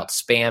asking about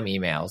spam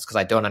emails because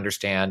I don't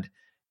understand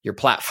your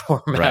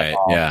platform at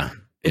all. Yeah.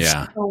 It's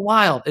so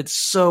wild. It's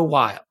so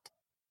wild.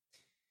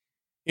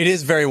 It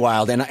is very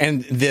wild.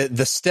 And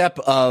the step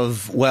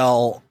of,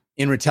 well,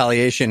 in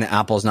retaliation,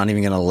 Apple's not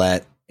even going to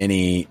let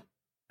any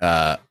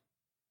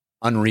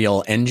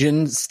Unreal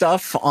Engine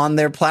stuff on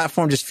their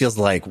platform just feels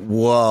like,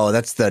 whoa,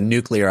 that's the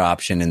nuclear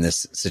option in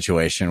this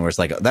situation, where it's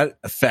like that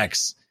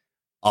affects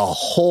a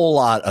whole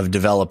lot of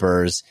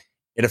developers.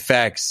 It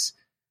affects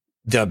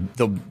the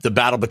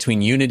battle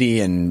between Unity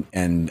and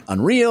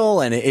Unreal,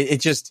 and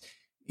it just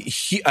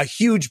a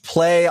huge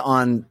play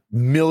on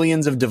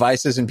millions of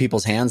devices in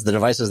people's hands, the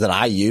devices that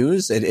I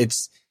use.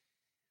 It's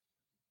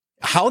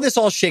how this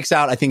all shakes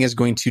out, I think, is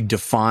going to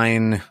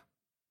define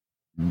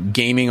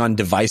gaming on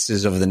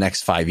devices over the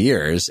next 5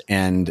 years.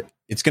 And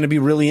it's going to be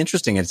really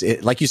interesting.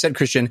 Like you said,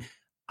 Christian,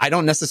 I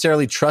don't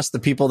necessarily trust the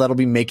people that'll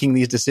be making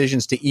these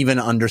decisions to even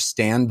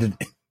understand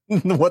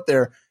what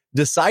they're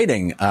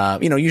deciding.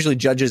 Usually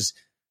judges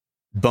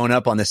bone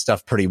up on this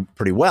stuff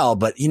pretty well,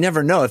 but you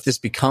never know if this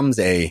becomes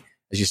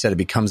as you said, it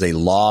becomes a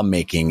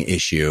lawmaking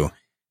issue,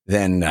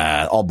 then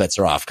all bets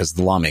are off because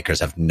the lawmakers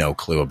have no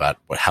clue about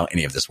how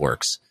any of this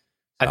works.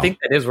 I think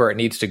that is where it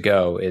needs to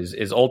go,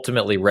 is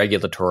ultimately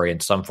regulatory in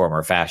some form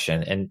or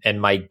fashion.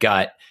 And my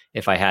gut,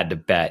 if I had to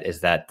bet,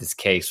 is that this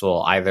case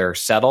will either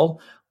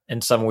settle in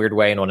some weird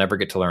way and we'll never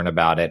get to learn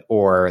about it,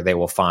 or they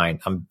will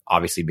find, I'm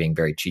obviously being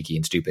very cheeky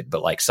and stupid,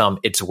 but like some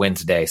It's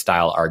Wednesday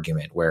style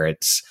argument where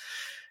it's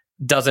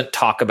doesn't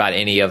talk about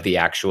any of the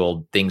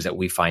actual things that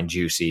we find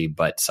juicy,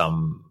 but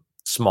some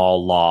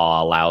small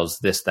law allows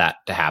that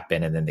to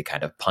happen, and then they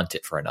kind of punt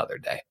it for another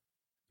day.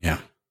 Yeah.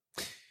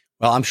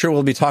 Well, I'm sure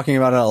we'll be talking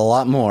about it a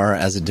lot more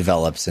as it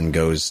develops and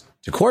goes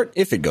to court,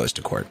 if it goes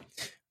to court.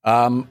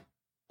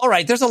 All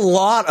right, there's a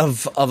lot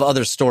of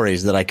other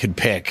stories that I could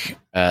pick.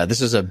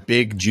 This is a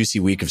big, juicy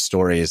week of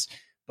stories.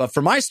 But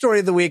for my story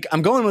of the week,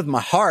 I'm going with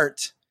my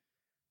heart.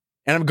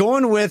 And I'm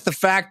going with the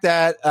fact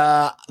that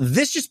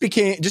this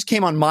just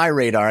came on my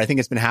radar. I think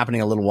it's been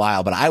happening a little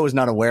while, but I was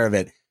not aware of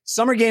it.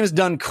 Summer Games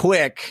Done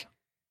Quick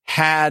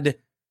had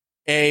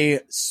a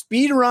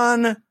speed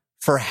run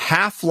for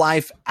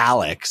Half-Life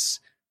Alyx,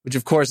 which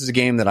of course is a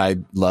game that I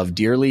love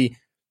dearly,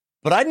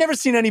 but I'd never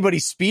seen anybody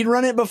speed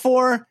run it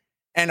before.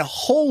 And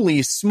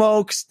holy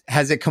smokes,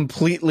 has it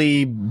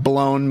completely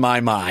blown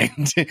my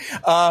mind.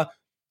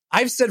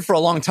 I've said for a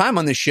long time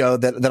on this show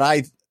that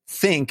I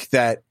think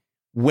that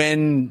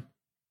when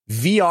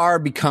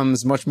VR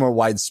becomes much more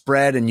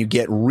widespread and you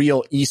get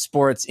real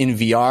esports in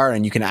VR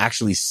and you can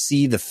actually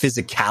see the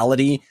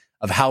physicality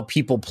of how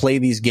people play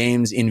these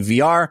games in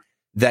VR,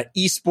 that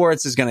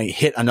esports is going to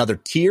hit another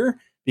tier,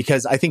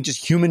 because I think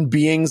just human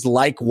beings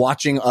like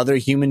watching other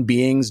human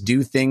beings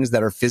do things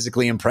that are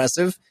physically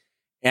impressive.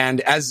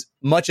 And as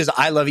much as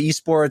I love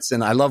esports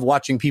and I love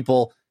watching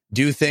people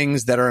do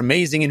things that are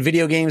amazing in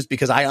video games,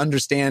 because I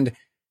understand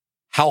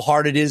how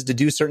hard it is to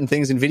do certain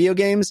things in video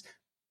games,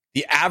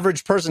 the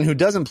average person who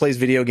doesn't play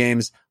video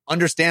games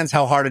understands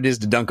how hard it is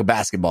to dunk a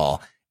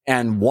basketball.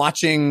 And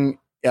watching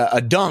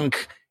a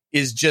dunk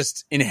is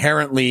just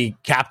inherently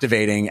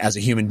captivating as a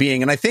human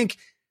being. And I think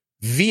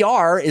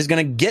VR is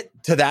going to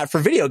get to that for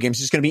video games.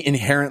 It's just going to be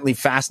inherently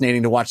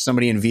fascinating to watch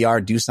somebody in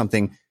VR do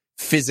something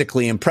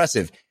physically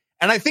impressive.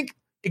 And I think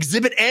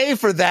Exhibit A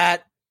for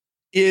that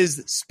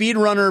is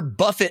speedrunner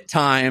Buffett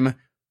Time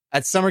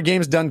at Summer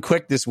Games Done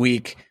Quick this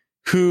week,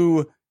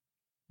 who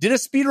did a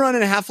speedrun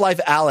in Half-Life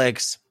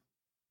Alyx.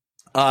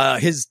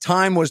 His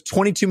time was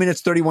 22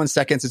 minutes, 31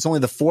 seconds. It's only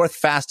the fourth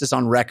fastest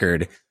on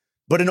record.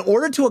 But in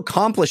order to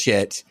accomplish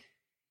it,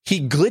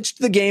 he glitched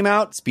the game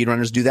out.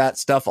 Speedrunners do that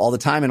stuff all the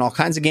time in all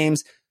kinds of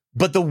games.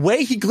 But the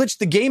way he glitched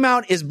the game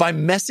out is by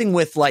messing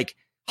with like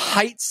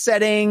height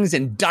settings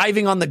and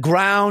diving on the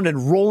ground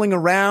and rolling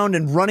around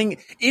and running.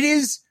 It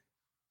is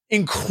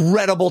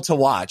incredible to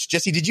watch.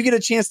 Jesse, did you get a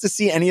chance to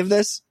see any of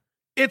this?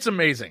 It's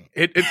amazing.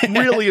 It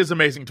really is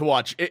amazing to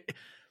watch.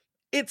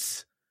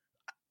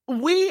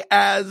 We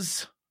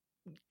as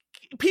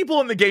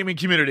people in the gaming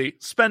community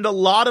spend a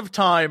lot of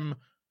time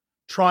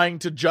trying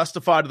to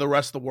justify to the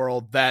rest of the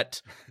world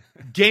that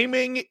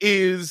gaming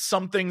is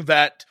something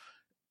that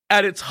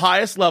at its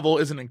highest level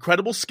is an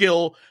incredible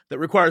skill that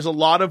requires a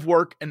lot of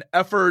work and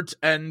effort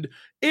and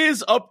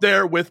is up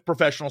there with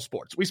professional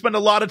sports. We spend a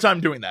lot of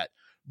time doing that.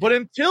 But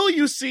until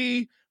you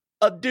see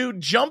a dude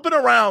jumping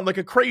around like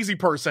a crazy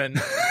person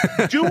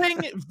doing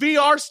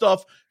VR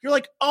stuff, you're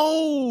like,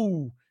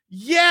 oh,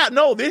 yeah,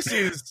 no, this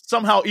is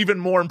somehow even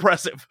more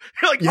impressive.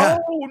 You're like, yeah.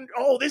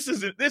 oh, this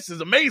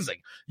is amazing.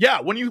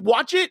 Yeah, when you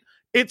watch it,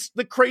 it's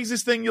the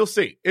craziest thing you'll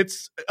see.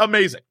 It's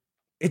amazing.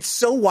 It's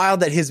so wild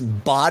that his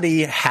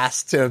body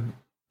has to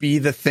be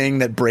the thing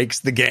that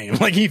breaks the game.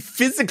 Like, he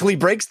physically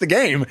breaks the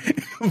game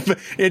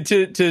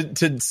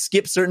to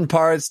skip certain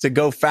parts, to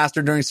go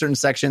faster during certain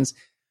sections.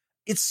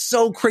 It's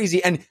so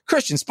crazy. And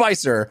Christian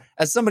Spicer,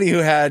 as somebody who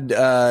had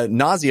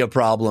nausea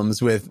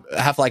problems with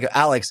Half-Life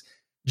Alyx,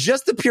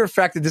 just the pure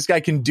fact that this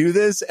guy can do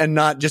this and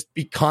not just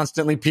be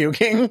constantly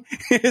puking,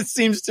 it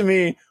seems to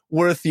me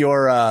worth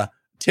your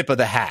tip of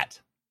the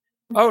hat.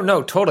 Oh,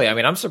 no, totally. I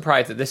mean, I'm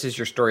surprised that this is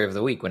your story of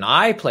the week. When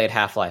I played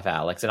Half-Life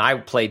Alyx, and I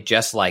played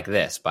just like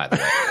this, by the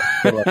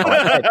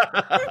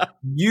way,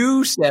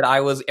 you said I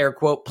was, air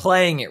quote,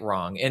 playing it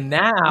wrong. And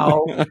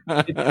now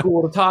it's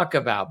cool to talk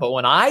about. But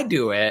when I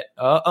do it,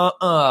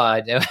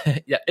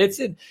 yeah,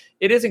 it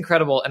is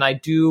incredible. And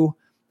I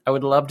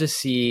would love to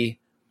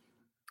see,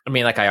 I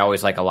mean, like, I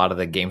always like a lot of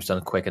the games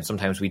done quick, and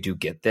sometimes we do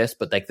get this,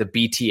 but like the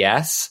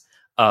BTS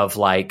of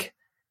like,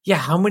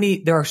 yeah,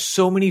 there are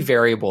so many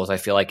variables, I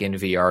feel like, in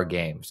VR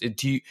games.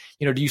 Do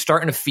you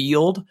start in a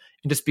field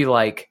and just be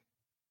like,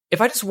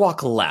 if I just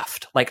walk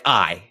left, like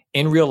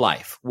in real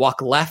life,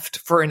 walk left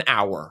for an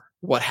hour,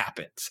 what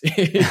happens?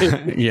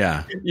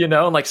 Yeah.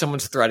 Like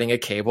someone's threading a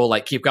cable,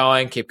 like keep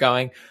going.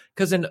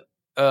 Because in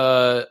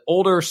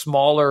older,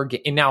 smaller,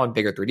 and now in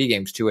bigger 3D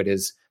games too, it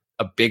is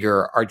a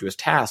bigger, arduous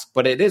task.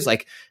 But it is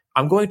like,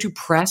 I'm going to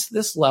press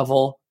this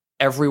level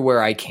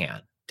everywhere I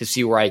can to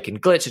see where I can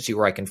glitch, to see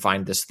where I can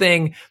find this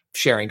thing,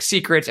 sharing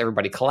secrets,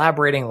 everybody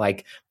collaborating.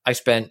 Like, I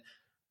spent,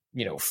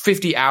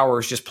 50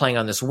 hours just playing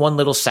on this one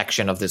little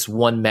section of this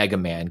one Mega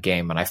Man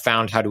game, and I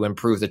found how to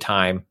improve the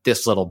time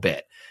this little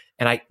bit.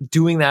 And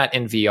doing that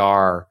in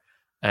VR,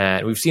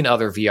 and we've seen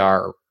other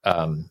VR,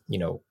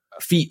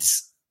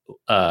 feats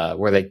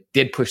where they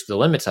did push the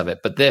limits of it.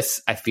 But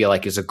this, I feel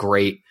like, is a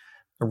great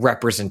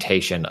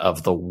representation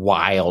of the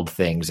wild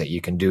things that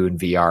you can do in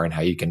VR and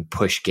how you can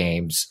push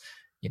games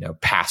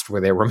past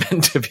where they were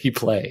meant to be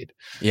played.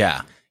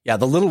 Yeah. Yeah.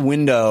 The little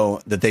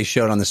window that they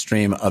showed on the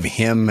stream of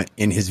him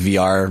in his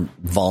VR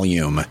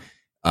volume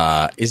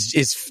is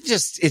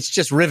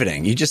just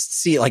riveting. You just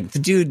see, like, the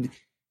dude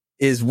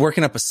is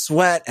working up a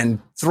sweat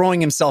and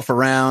throwing himself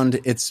around.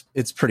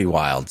 It's pretty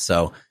wild.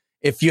 So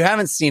if you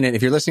haven't seen it,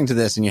 if you're listening to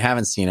this and you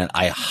haven't seen it,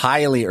 I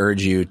highly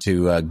urge you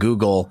to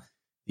Google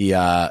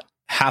the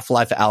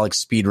Half-Life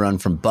Alyx speedrun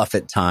from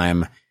Buffett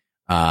Time,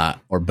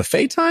 or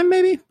Buffet Time,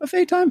 maybe?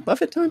 Buffet Time?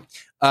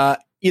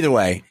 Either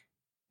way,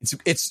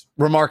 it's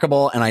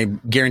remarkable, and I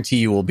guarantee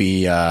you will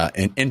be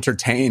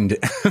entertained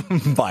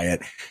by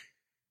it.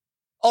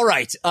 All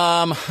right.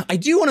 I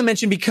do want to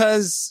mention,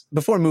 because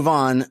before we move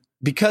on,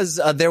 because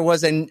there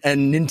was a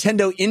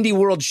Nintendo Indie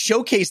World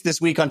Showcase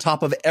this week on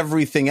top of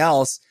everything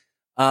else.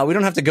 We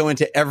don't have to go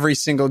into every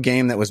single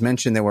game that was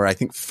mentioned. There were, I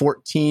think,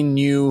 14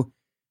 new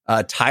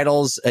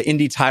titles,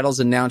 indie titles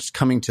announced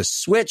coming to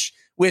Switch,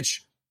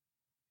 which,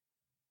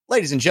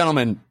 ladies and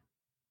gentlemen,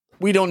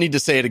 we don't need to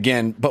say it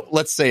again, but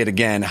let's say it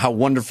again, how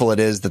wonderful it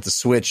is that the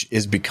Switch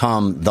is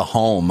become the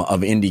home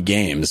of indie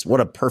games.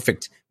 What a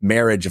perfect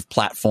marriage of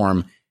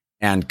platform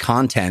and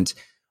content.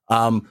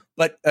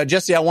 But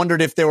Jesse, I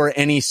wondered if there were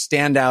any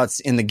standouts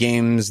in the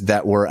games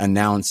that were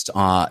announced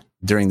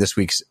during this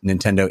week's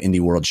Nintendo Indie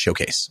World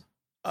Showcase.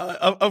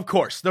 Of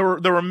course, there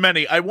were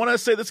many. I want to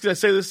say this because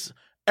I say this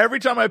every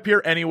time I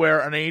appear anywhere,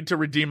 and I need to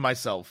redeem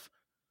myself.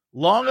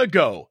 Long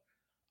ago,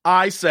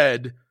 I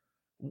said,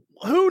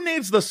 who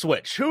needs the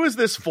Switch? Who is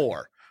this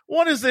for?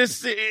 What is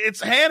this?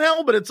 It's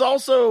handheld, but it's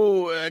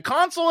also a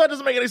console? That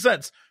doesn't make any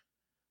sense.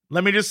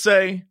 Let me just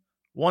say,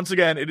 once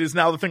again, it is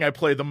now the thing I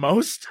play the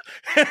most,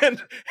 and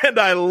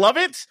I love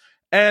it.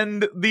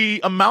 And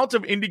the amount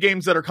of indie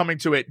games that are coming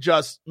to it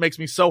just makes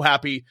me so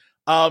happy.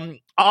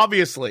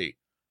 Obviously,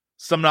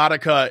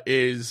 Subnautica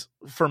is,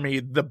 for me,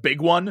 the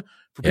big one.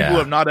 For people who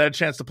have not had a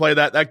chance to play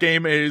that, that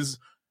game is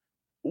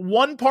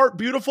one part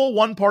beautiful,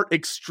 one part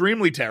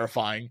extremely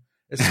terrifying,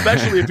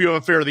 especially if you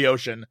have a fear of the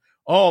ocean.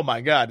 Oh my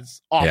God,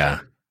 it's awful.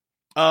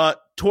 Yeah.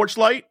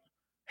 Torchlight,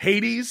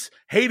 Hades.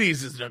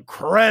 Hades is an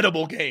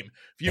incredible game.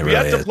 If you've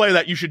yet to play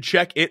that, you should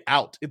check it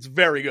out. It's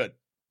very good.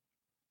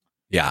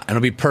 Yeah, and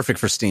it'll be perfect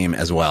for Steam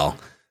as well.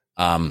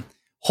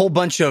 Whole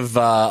bunch of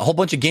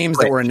games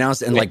that were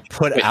announced and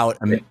put out.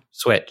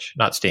 Switch,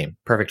 not Steam.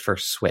 Perfect for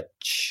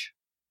Switch.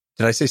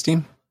 Did I say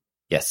Steam?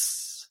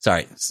 Yes.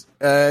 Sorry.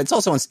 It's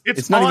also on.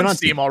 It's not even on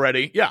Steam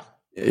already. Yeah.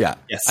 Yeah.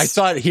 Yes. I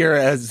saw it here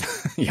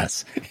as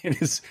yes.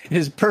 It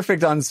is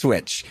perfect on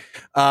Switch.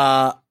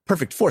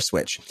 Perfect for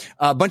Switch.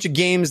 A bunch of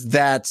games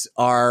that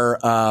are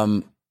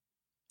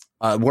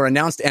were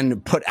announced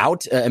and put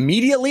out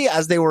immediately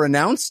as they were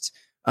announced.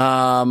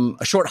 A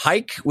Short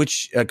Hike,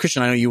 which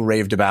Christian, I know you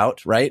raved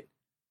about, right?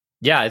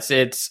 Yeah,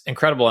 it's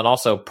incredible and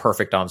also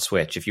perfect on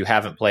Switch. If you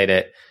haven't played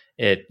it,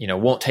 it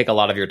won't take a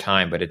lot of your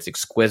time, but it's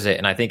exquisite.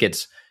 And I think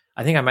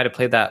I might have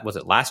played that. Was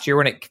it last year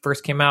when it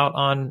first came out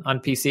on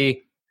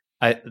PC?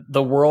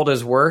 The world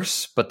is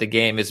worse, but the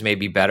game is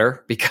maybe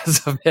better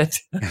because of it.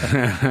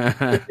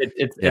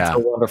 It's a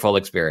wonderful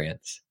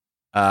experience.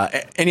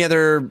 Any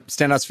other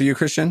standouts for you,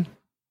 Christian?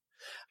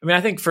 I mean,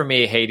 I think for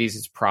me, Hades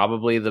is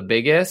probably the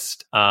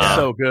biggest.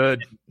 So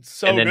good.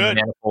 So good.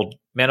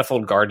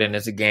 Manifold Garden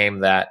is a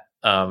game that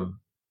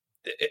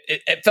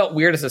it felt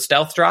weird as a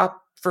stealth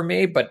drop for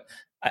me, but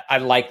I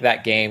like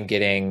that game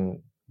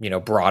getting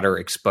broader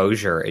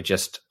exposure.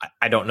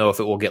 I don't know if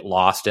it will get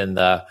lost in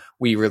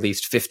we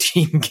released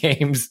 15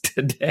 games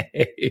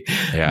today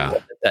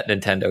that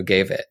Nintendo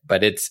gave it,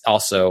 but it's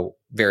also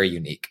very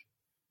unique.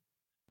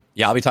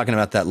 Yeah, I'll be talking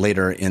about that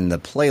later in the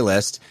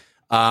playlist.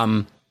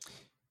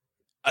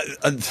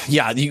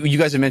 You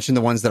guys have mentioned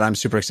the ones that I'm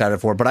super excited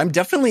for, but I'm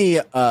definitely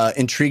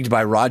intrigued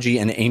by Raji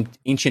and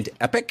Ancient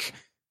Epic,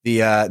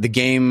 the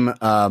game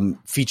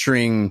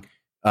featuring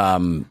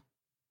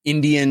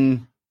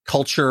Indian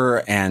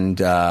culture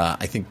and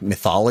I think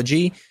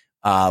mythology.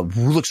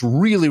 Looks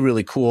really,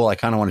 really cool. I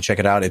kind of want to check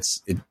it out. It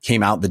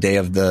came out the day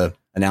of the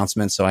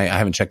announcement, so I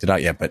haven't checked it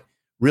out yet, but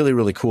really,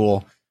 really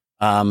cool.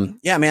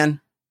 Yeah,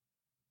 man,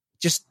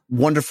 just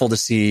wonderful to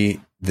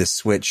see this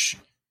Switch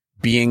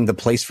being the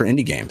place for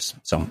indie games.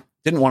 So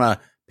didn't want to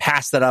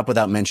pass that up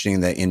without mentioning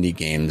the Indie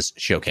Games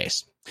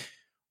Showcase.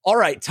 All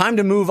right, time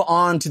to move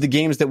on to the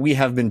games that we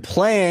have been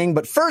playing.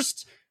 But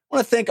first, I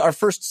want to thank our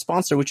first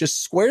sponsor, which is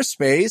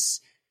Squarespace.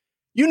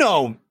 You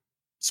know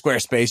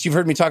Squarespace. You've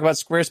heard me talk about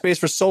Squarespace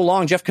for so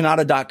long.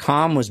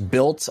 JeffCanada.com was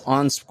built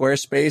on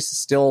Squarespace,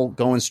 still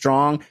going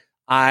strong.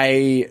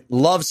 I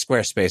love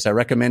Squarespace. I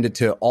recommend it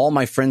to all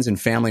my friends and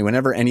family.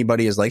 Whenever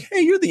anybody is like,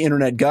 hey, you're the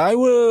internet guy,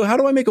 well, how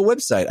do I make a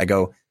website? I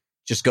go,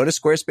 just go to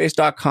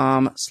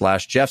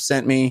squarespace.com/Jeff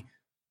sent me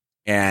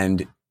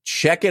and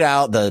check it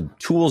out. The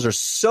tools are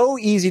so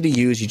easy to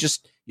use.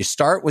 You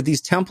start with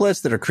these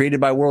templates that are created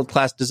by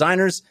world-class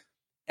designers,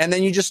 and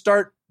then you just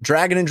start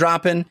dragging and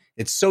dropping.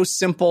 It's so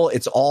simple.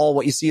 It's all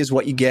what you see is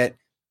what you get.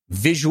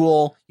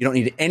 Visual. You don't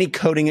need any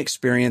coding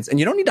experience, and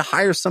you don't need to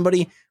hire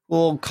somebody who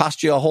will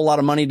cost you a whole lot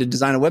of money to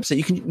design a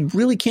website. You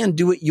really can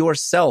do it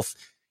yourself.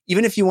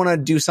 Even if you want to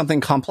do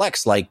something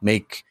complex like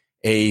make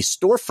a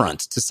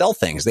storefront to sell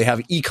things. They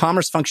have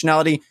e-commerce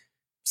functionality.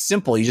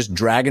 Simple. You just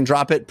drag and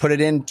drop it, put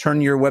it in,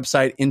 turn your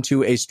website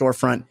into a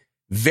storefront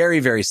very,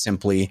 very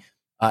simply.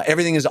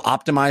 Everything is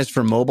optimized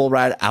for mobile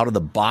right out of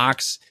the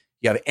box.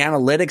 You have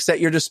analytics at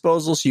your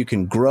disposal so you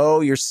can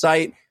grow your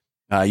site.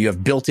 You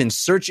have built-in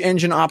search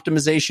engine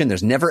optimization.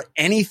 There's never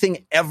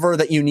anything ever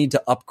that you need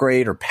to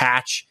upgrade or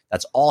patch.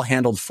 That's all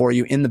handled for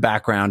you in the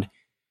background.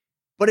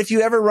 But if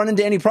you ever run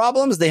into any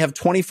problems, they have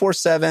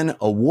 24/7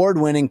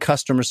 award-winning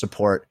customer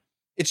support.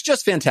 It's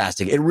just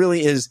fantastic. It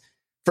really is.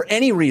 For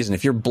any reason,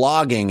 if you're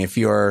blogging, if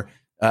you're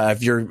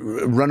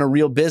run a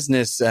real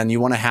business and you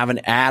want to have an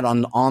ad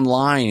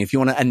online, if you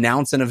want to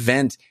announce an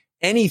event,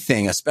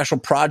 anything, a special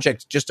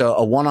project, just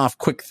a one-off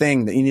quick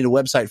thing that you need a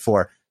website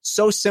for.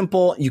 So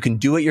simple. You can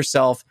do it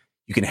yourself.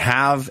 You can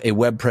have a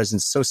web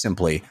presence so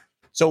simply.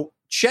 So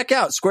check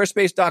out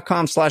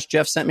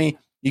squarespace.com/Jeff sent me.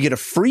 You get a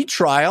free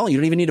trial. You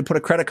don't even need to put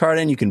a credit card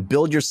in. You can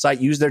build your site,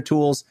 use their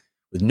tools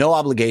with no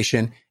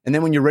obligation. And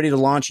then when you're ready to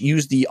launch,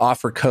 use the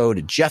offer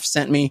code Jeff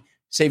sent me.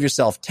 Save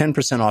yourself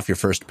 10% off your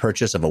first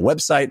purchase of a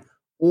website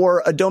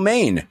or a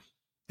domain.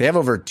 They have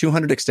over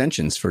 200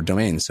 extensions for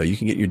domains, so you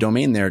can get your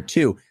domain there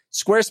too.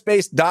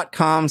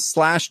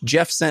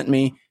 Squarespace.com/Jeff sent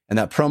me, and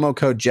that promo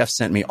code Jeff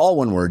sent me, all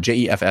one word,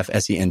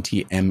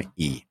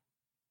 JEFFSENTME.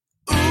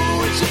 Ooh,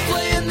 what you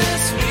playing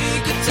this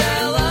week?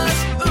 Tell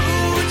us.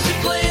 Ooh, what you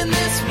playing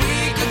this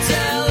week?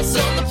 Tell us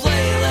on the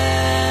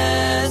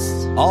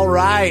playlist. All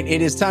right,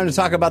 it is time to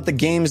talk about the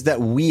games that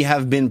we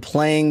have been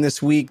playing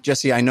this week.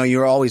 Jesse, I know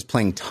you're always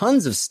playing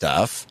tons of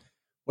stuff.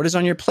 What is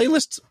on your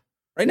playlist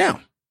right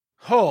now?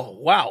 Oh,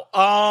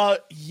 wow.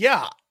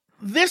 Yeah.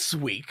 This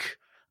week,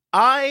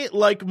 I,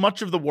 like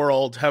much of the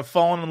world, have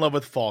fallen in love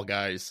with Fall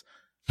Guys.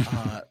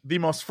 The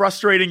most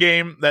frustrating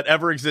game that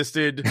ever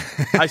existed.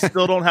 I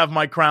still don't have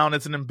my crown.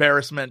 It's an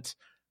embarrassment.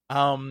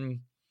 I'm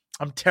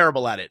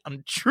terrible at it.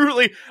 I'm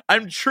truly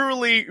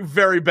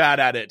very bad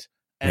at it.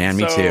 And Man,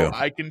 me too.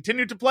 I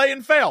continue to play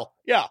and fail.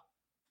 Yeah.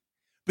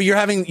 But you're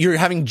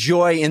having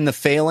joy in the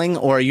failing,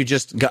 or you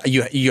just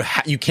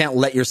you can't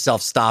let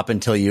yourself stop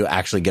until you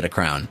actually get a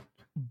crown.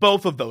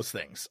 Both of those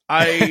things.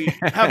 I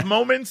have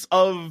moments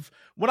of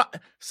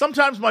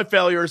sometimes my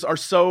failures are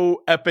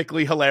so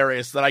epically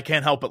hilarious that I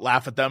can't help but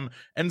laugh at them.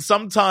 And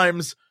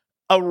sometimes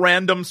a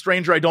random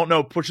stranger I don't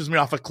know pushes me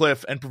off a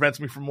cliff and prevents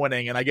me from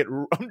winning. And I get,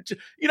 a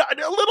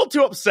little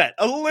too upset,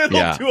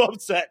 too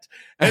upset.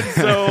 And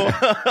so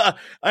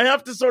I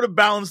have to sort of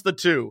balance the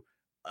two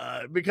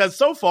because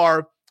so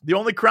far the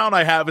only crown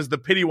I have is the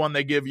pity one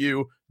they give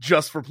you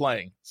just for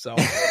playing. So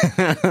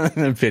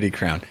the pity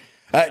crown.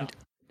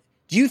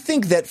 Do you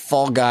think that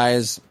Fall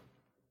Guys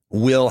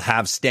will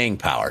have staying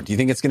power? Do you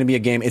think it's going to be a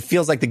game? It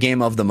feels like the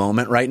game of the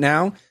moment right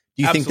now.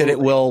 Do you think that it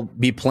will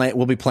be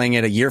we'll be playing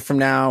it a year from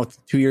now,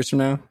 2 years from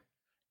now?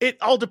 It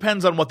all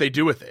depends on what they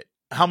do with it.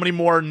 How many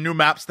more new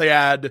maps they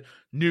add,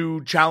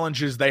 new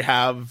challenges they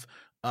have.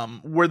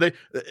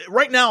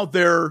 Right now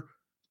their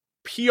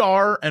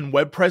PR and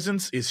web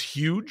presence is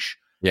huge.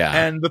 Yeah.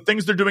 And the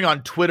things they're doing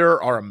on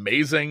Twitter are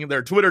amazing.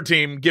 Their Twitter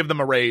team, give them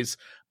a raise.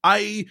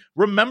 I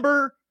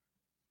remember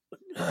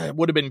it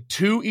would have been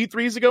 2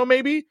 E3s ago,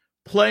 maybe,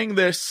 playing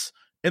this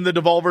in the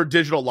Devolver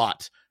Digital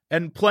lot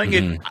and playing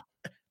it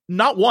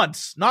not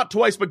once, not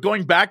twice, but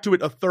going back to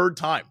it a third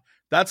time.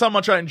 That's how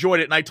much I enjoyed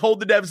it. And I told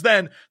the devs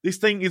then, this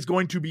thing is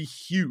going to be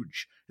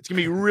huge. It's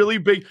going to be really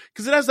big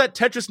because it has that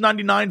Tetris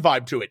 99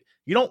 vibe to it.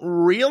 You don't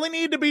really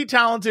need to be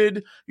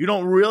talented. You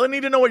don't really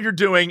need to know what you're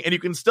doing, and you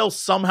can still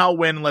somehow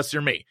win unless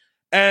you're me.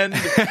 And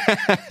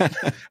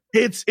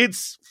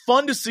it's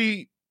fun to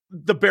see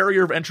the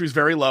barrier of entry is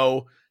very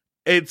low.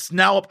 It's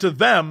now up to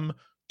them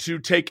to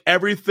take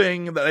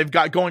everything that they've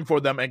got going for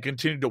them and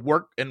continue to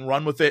work and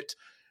run with it.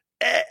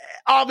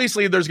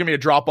 Obviously, there's going to be a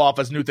drop-off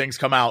as new things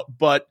come out,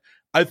 but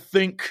I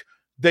think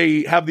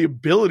they have the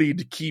ability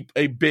to keep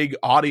a big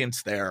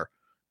audience there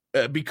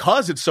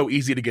because it's so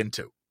easy to get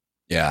into.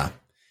 Yeah.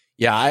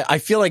 Yeah, I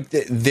feel like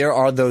there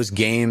are those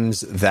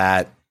games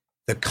that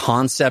the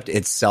concept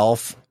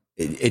itself,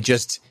 it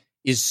just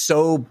is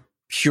so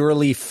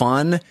purely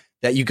fun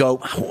that you go,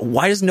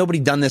 why has nobody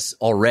done this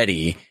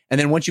already? And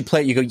then once you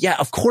play it, you go, yeah,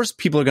 of course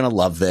people are going to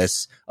love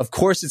this. Of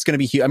course it's going to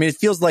be huge. I mean, it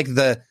feels like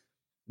the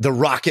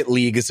Rocket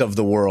Leagues of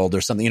the world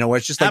or something, where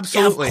it's just like,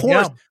 absolutely, yeah,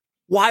 of course.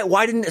 Yeah.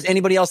 Why didn't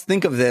anybody else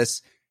think of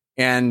this?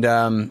 And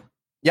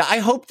I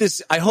hope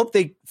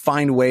they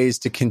find ways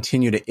to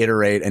continue to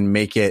iterate and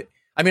make it.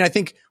 I mean, I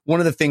think one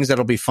of the things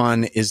that'll be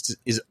fun is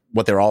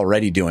what they're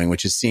already doing,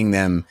 which is seeing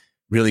them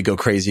really go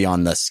crazy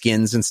on the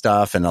skins and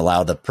stuff and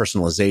allow the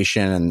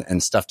personalization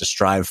and stuff to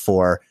strive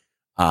for.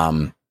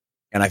 And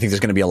I think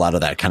there's going to be a lot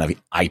of that kind of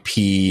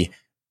IP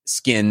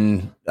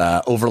skin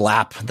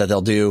overlap that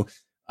they'll do.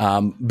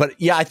 But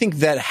yeah, I think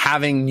that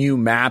having new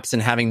maps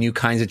and having new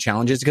kinds of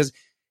challenges, because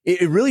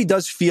it really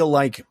does feel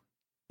like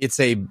it's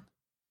a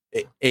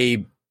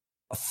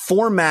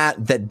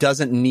format that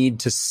doesn't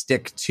need to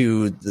stick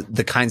to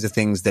the kinds of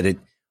things that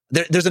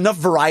there's enough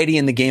variety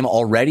in the game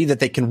already that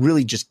they can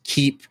really just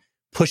keep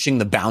pushing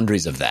the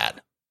boundaries of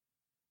that.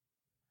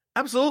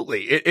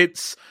 Absolutely.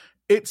 It's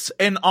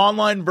an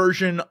online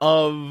version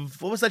of,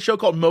 what was that show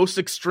called? Most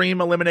Extreme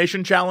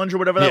Elimination Challenge or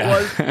whatever that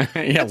was.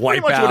 Yeah,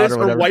 Wipeout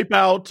or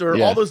Wipeout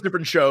or all those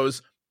different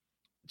shows.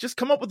 Just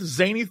come up with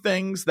zany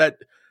things that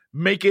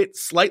make it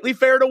slightly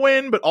fair to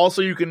win, but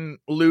also you can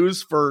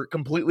lose for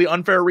completely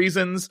unfair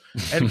reasons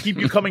and keep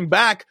you coming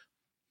back.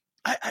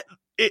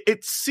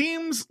 It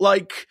seems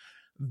like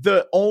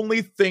the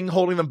only thing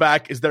holding them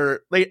back is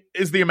the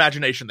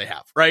imagination they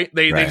have, right?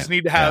 They just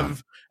need to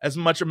have as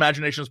much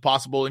imagination as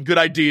possible and good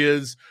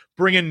ideas,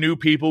 bring in new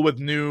people with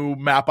new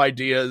map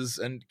ideas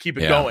and keep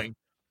it going.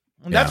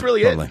 And that's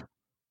really it.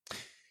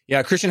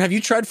 Yeah. Christian, have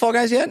you tried Fall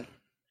Guys yet?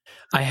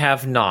 I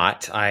have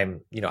not.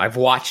 I've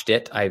watched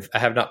it. I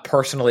have not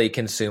personally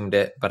consumed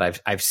it, but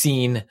I've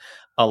seen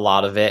a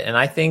lot of it. And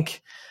I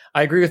think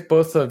I agree with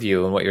both of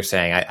you in what you're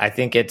saying. I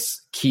think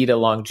it's key to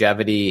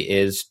longevity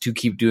is to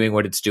keep doing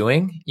what it's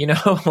doing.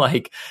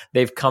 Like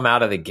they've come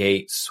out of the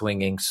gate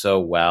swinging so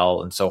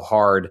well and so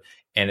hard,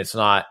 and it's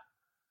not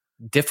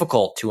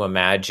difficult to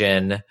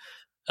imagine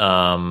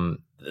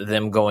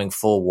them going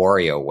full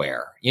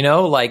WarioWare.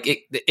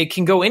 Like it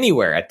can go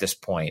anywhere at this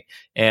point.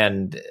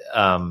 And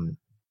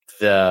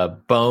the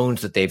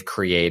bones that they've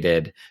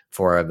created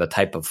for the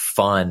type of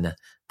fun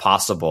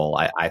possible.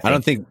 I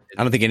don't think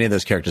any of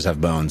those characters have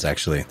bones.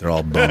 Actually, they're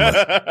all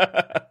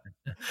boneless.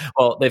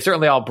 Well, they've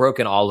certainly all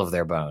broken all of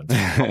their bones.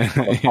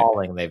 The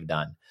falling they've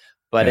done,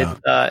 but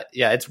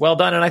it's well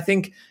done, and I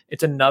think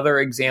it's another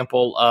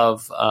example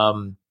of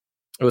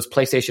it was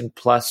PlayStation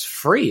Plus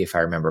free, if I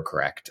remember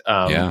correct.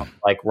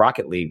 Like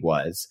Rocket League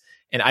was,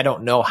 and I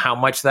don't know how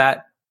much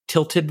that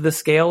tilted the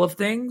scale of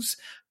things,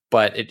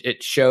 but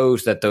it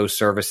shows that those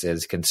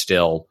services can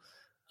still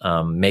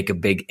make a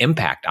big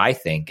impact, I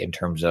think, in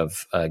terms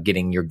of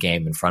getting your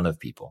game in front of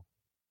people.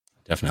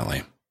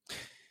 Definitely.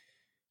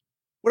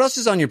 What else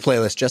is on your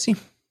playlist, Jesse?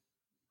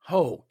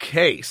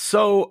 Okay,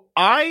 so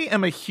I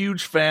am a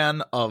huge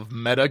fan of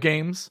meta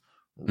games.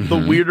 The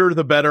weirder,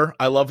 the better.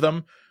 I love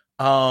them.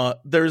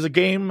 There's a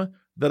game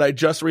that I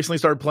just recently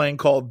started playing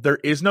called There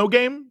Is No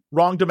Game,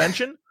 Wrong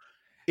Dimension.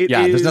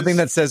 There's nothing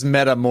that says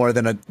meta more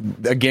than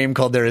a game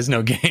called There Is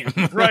No Game.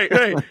 Right.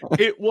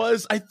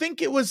 I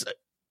think it was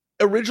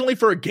originally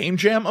for a game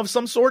jam of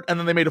some sort, and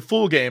then they made a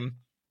full game.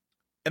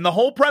 And the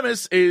whole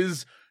premise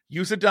is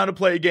you sit down to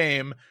play a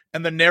game,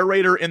 and the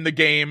narrator in the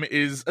game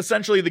is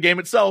essentially the game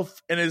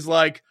itself, and is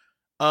like,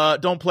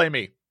 don't play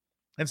me.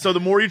 And so the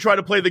more you try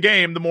to play the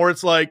game, the more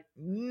it's like,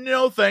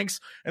 no thanks.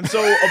 And so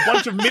a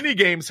bunch of mini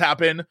games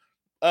happen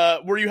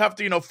where you have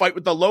to, fight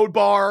with the load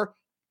bar,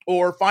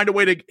 or find a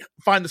way to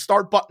find the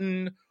start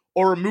button,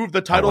 or remove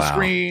the title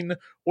screen,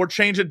 or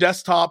change a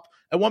desktop.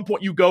 At one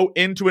point, you go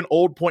into an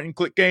old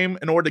point-and-click game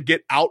in order to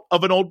get out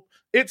of an old...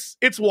 It's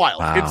wild.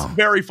 Wow. It's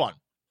very fun.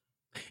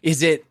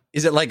 Is it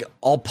like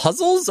all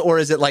puzzles, or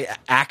is it like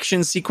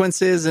action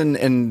sequences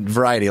and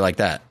variety like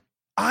that?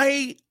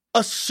 I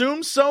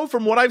assume so.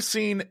 From what I've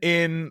seen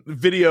in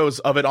videos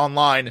of it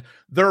online,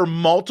 there are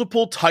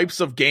multiple types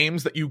of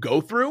games that you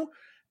go through.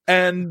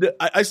 And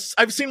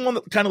I've seen one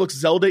that kind of looks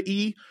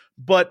Zelda-y,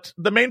 but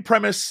the main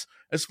premise,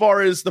 as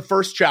far as the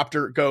first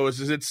chapter goes,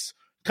 is it's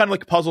kind of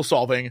like puzzle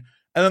solving.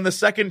 And then the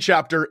second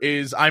chapter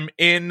is I'm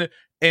in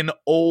an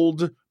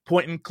old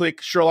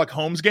point-and-click Sherlock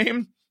Holmes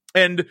game,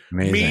 and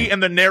me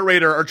and the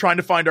narrator are trying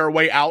to find our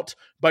way out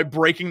by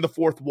breaking the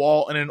fourth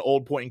wall in an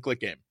old point-and-click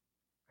game.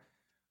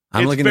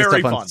 I'm looking this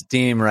up on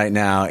Steam right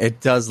now. It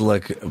does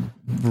look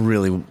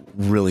really,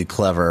 really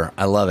clever.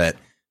 I love it.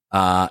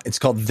 It's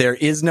called There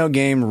Is No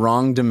Game,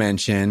 Wrong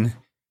Dimension,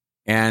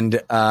 and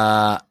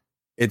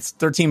it's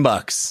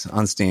 $13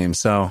 on Steam,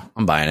 so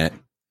I'm buying it.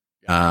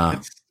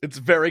 It's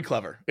very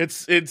clever.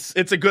 It's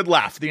a good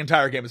laugh. The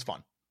entire game is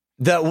fun.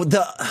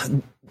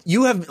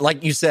 You have,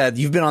 like you said,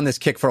 you've been on this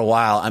kick for a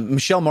while.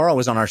 Michelle Morrow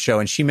was on our show,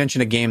 and she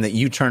mentioned a game that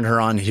you turned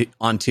her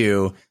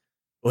onto.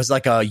 It was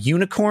like a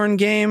unicorn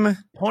game.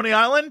 Pony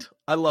Island?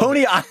 I love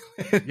Pony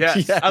Island.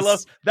 Yes. I love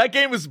that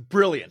game. Is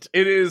brilliant.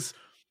 It is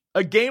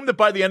a game that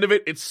by the end of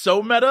it, it's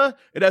so meta,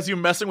 it has you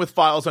messing with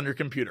files on your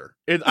computer.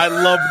 I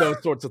love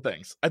those sorts of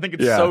things. I think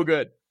it's so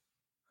good.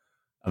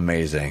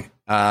 Amazing.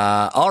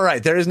 All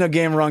right. There Is No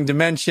Game, Wrong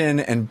Dimension,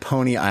 and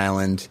Pony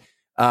Island.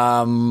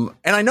 And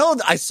I know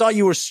I saw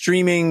you were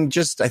streaming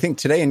just, I think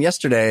today and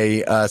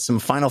yesterday, some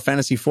Final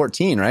Fantasy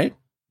 14, right?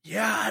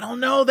 Yeah, I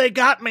don't know. They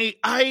got me.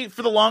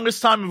 For the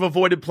longest time, have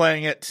avoided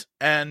playing it.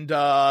 And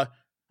I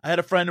had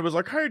a friend who was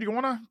like, hey, do you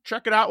want to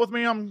check it out with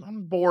me?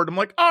 I'm bored. I'm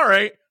like, all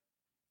right.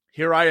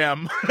 Here I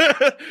am.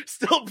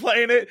 Still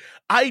playing it.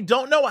 I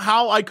don't know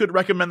how I could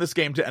recommend this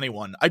game to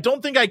anyone. I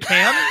don't think I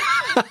can.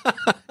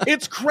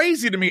 It's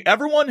crazy to me.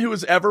 Everyone who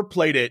has ever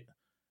played it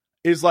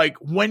is like,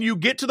 when you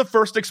get to the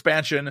first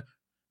expansion,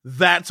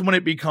 that's when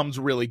it becomes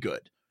really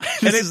good.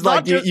 And it's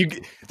like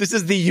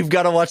you've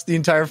got to watch the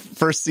entire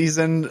first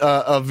season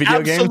of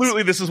video games.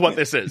 Absolutely, this is what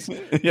this is.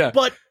 Yeah,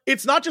 but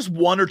it's not just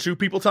one or two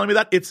people telling me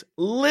that. It's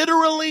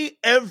literally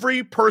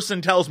every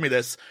person tells me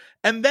this,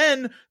 and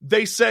then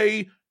they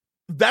say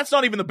that's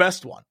not even the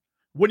best one.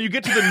 When you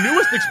get to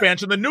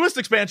the newest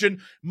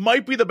expansion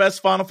might be the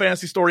best Final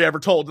Fantasy story ever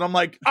told, and I'm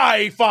like,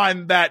 I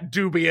find that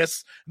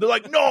dubious. They're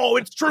like, no,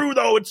 it's true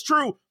though. It's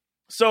true.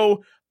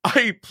 So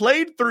I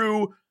played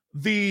through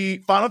the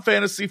Final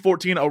Fantasy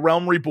 14 A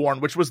Realm Reborn,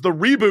 which was the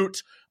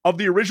reboot of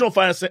the original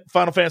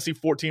Final Fantasy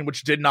 14,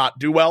 which did not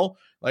do well.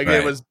 Like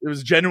Right. it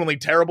was genuinely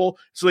terrible.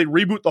 So they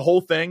reboot the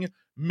whole thing,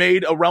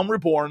 made A Realm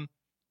Reborn,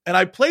 and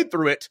I played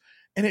through it,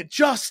 and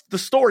the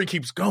story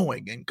keeps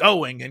going and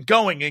going and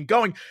going and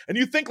going. And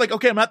you think like,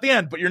 okay, I'm at the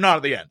end, but you're not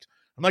at the end.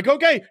 I'm like,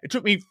 okay, it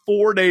took me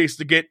 4 days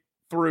to get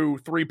through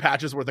 3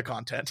 patches worth of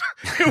content.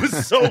 It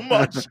was so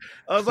much.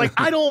 I was like,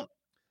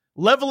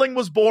 leveling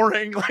was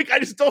boring. Like, I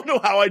just don't know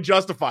how I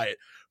justify it.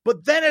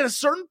 But then at a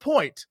certain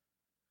point,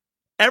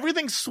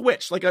 everything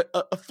switched, like a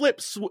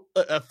switch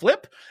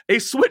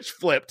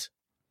flipped,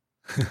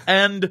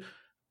 and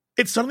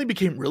it suddenly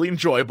became really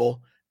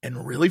enjoyable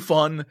and really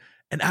fun.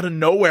 And out of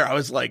nowhere, I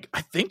was like,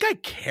 I think I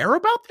care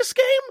about this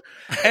game.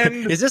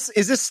 And Is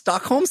this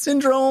Stockholm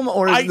syndrome,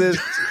 or is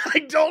this? I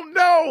don't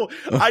know.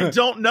 I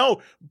don't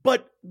know.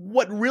 But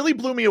what really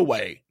blew me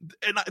away,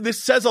 and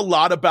this says a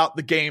lot about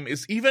the game,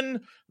 is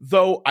even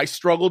though I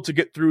struggled to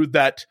get through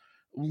that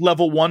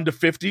level 1 to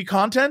 50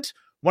 content,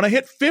 when I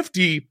hit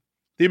 50,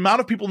 the amount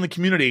of people in the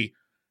community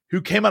who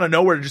came out of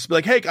nowhere to just be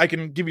like, hey, I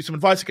can give you some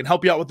advice. I can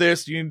help you out with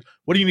this.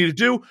 What do you need to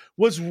do?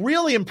 Was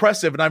really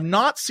impressive. And I've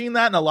not seen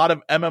that in a lot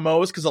of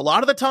MMOs, because a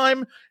lot of the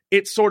time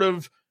it's sort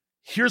of,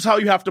 here's how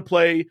you have to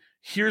play.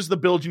 Here's the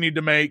build you need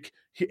to make.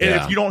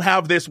 And if you don't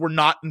have this, we're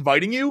not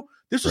inviting you.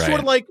 This was sort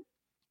of like,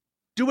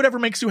 do whatever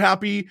makes you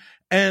happy,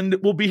 and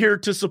we'll be here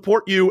to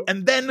support you.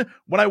 And then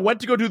when I went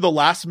to go do the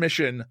last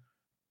mission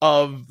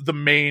of the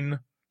main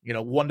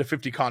 1 to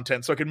 50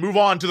 content, so I can move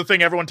on to the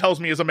thing everyone tells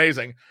me is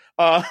amazing.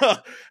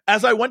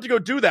 As I went to go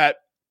do that,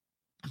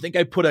 I think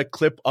I put a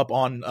clip up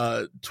on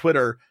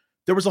Twitter.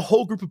 There was a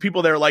whole group of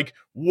people there, like,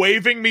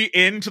 waving me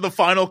into the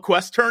final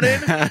quest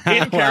turn-in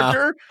in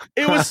character.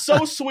 It was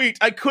so sweet.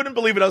 I couldn't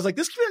believe it. I was like,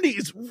 this community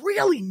is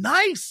really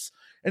nice.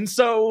 And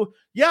so,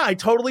 yeah, I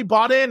totally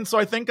bought in. So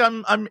I think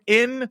I'm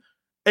in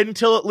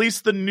until at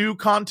least the new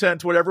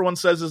content, what everyone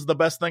says is the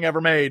best thing ever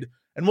made.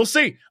 And we'll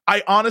see.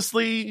 I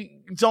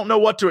honestly don't know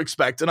what to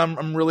expect, and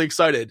I'm really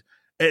excited.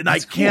 And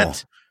that's I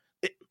can't.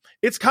 Cool.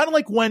 It's kind of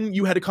like when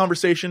you had a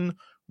conversation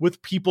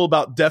with people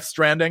about Death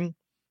Stranding,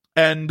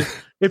 and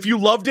if you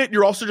loved it,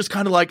 you're also just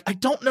kind of like, I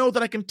don't know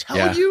that I can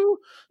tell you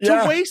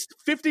to waste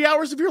 50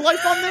 hours of your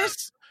life on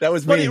this. That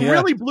was me. But it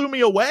really blew me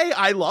away.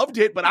 I loved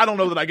it, but I don't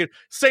know that I could.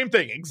 Same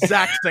thing,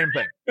 exact same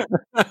thing.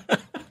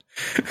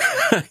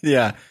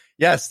 Yeah.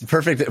 Yes,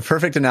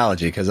 perfect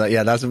analogy, because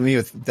that's what me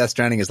with Death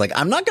Stranding is like.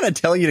 I'm not going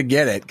to tell you to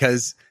get it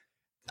because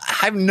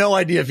I have no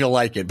idea if you'll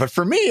like it. But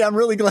for me, I'm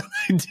really glad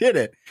I did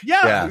it.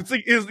 Yeah. It's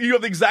like, you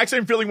have the exact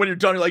same feeling when you're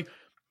done. You're like,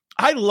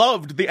 I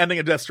loved the ending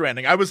of Death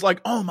Stranding. I was like,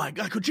 oh my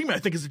God, Kojima, I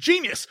think is a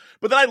genius.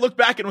 But then I looked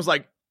back and was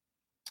like,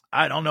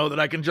 I don't know that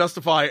I can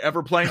justify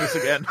ever playing this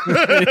again.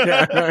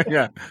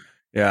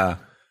 Yeah.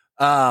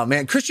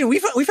 Man, Christian,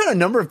 we've had a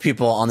number of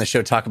people on the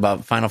show talk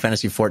about Final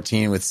Fantasy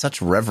 14 with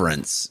such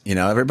reverence.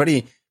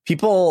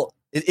 People,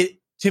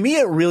 to me,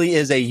 it really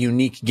is a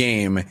unique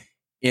game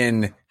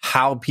in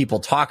how people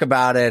talk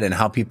about it and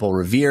how people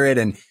revere it,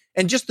 and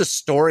just the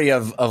story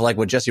of like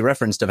what Jesse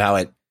referenced of how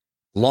it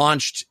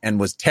launched and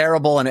was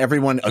terrible, and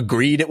everyone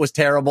agreed it was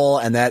terrible,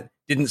 and that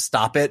didn't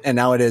stop it, and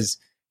now it is,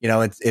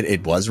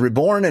 it was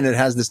reborn and it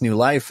has this new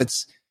life.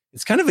 It's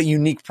kind of a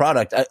unique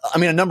product. I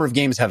mean, a number of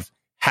games have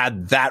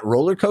had that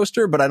roller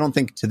coaster, but I don't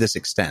think to this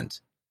extent.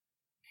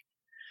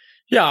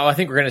 Yeah, I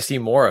think we're going to see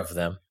more of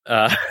them.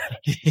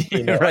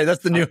 Right,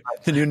 that's the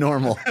new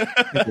normal.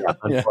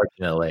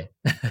 Unfortunately.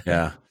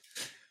 Yeah.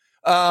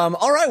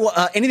 All right.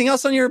 Well, anything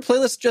else on your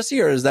playlist,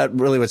 Jesse, or is that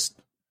really what's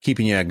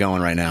keeping you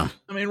going right now?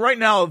 I mean, right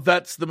now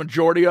that's the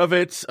majority of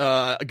it.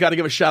 I got to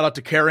give a shout out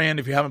to Carrion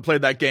if you haven't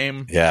played that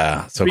game.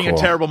 Yeah, so being cool.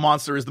 a terrible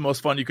monster is the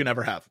most fun you can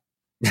ever have.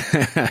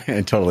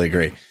 I totally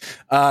agree.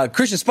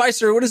 Christian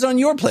Spicer, what is on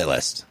your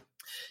playlist?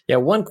 Yeah,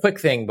 one quick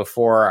thing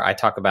before I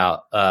talk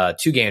about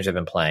 2 games I've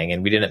been playing,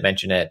 and we didn't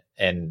mention it,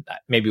 and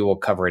maybe we'll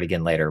cover it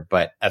again later.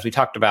 But as we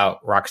talked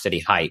about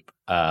Rocksteady hype,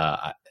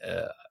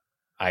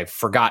 I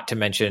forgot to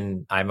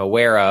mention I'm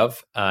aware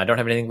of, I don't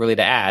have anything really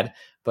to add,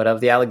 but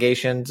of the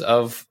allegations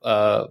of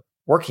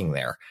working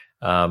there.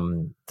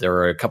 There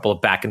were a couple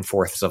of back and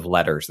forths of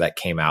letters that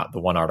came out.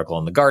 The one article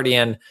in The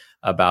Guardian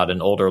about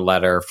an older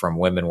letter from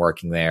women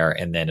working there,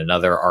 and then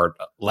another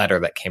letter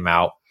that came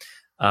out.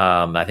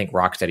 I think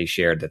Rocksteady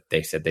shared that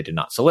they said they did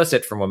not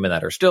solicit from women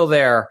that are still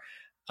there.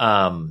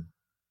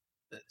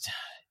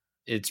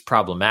 It's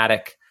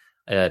problematic.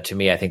 To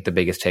me, I think the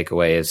biggest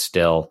takeaway is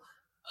still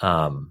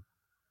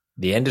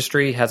the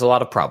industry has a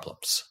lot of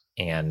problems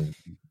and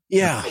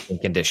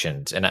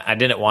conditions. And I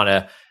didn't want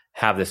to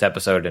have this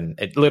episode, and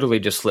it literally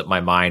just slipped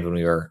my mind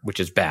which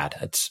is bad.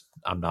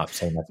 I'm not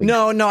saying that.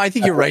 No, I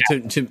think you're right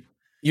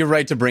you're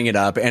right to bring it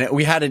up. And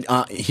we had it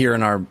here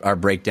in our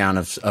breakdown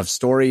of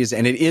stories.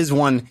 And it is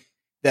one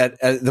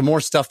that the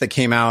more stuff that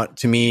came out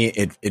to me,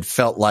 it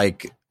felt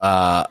like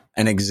an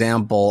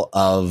example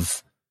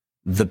of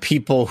the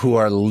people who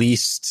are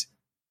least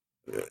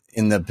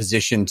in the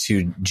position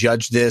to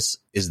judge this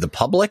is the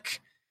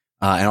public,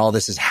 and all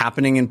this is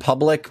happening in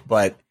public.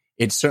 But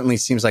it certainly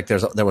seems like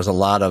there was a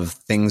lot of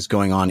things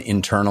going on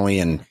internally,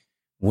 and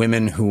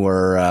women who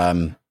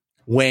were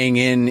weighing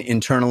in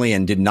internally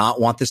and did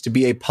not want this to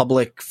be a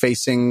public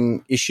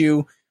facing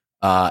issue.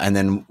 And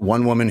then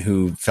one woman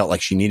who felt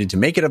like she needed to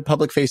make it a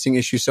public facing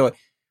issue. So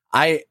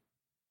I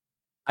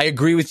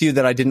agree with you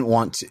that I didn't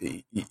want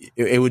to,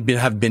 it would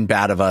have been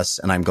bad of us.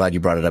 And I'm glad you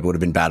brought it up. It would have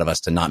been bad of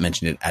us to not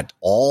mention it at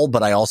all.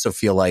 But I also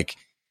feel like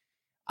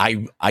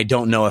I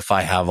don't know if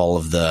I have all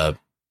of the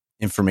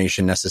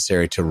information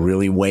necessary to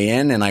really weigh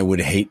in. And I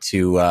would hate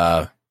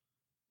to,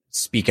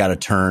 speak out of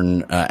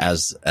turn,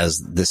 as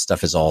this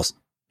stuff is all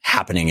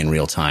happening in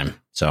real time.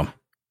 So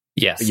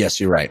yes,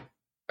 you're right.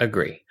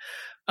 Agree.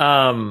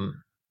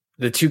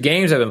 The two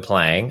games I've been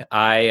playing,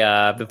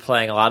 I've been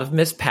playing a lot of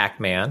Miss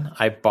Pac-Man.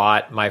 I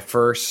bought my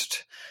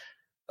first,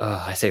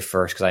 I say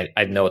first because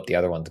I know what the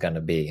other one's going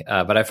to be.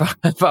 But I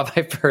bought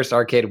my first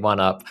arcade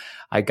 1-up.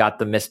 I got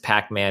the Miss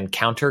Pac-Man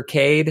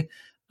Countercade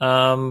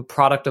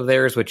product of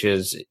theirs, which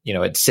is,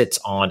 it sits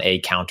on a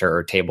counter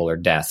or table or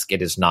desk.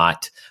 It is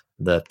not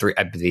the three,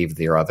 I believe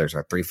the others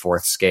are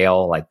 3/4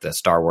 scale, like the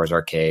Star Wars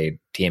arcade,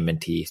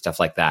 TMNT, stuff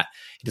like that.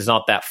 It is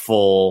not that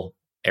full,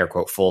 air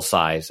quote, full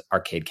size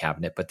arcade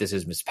cabinet, but this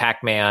is Miss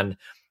Pac-Man,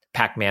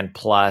 Pac-Man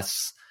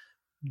Plus,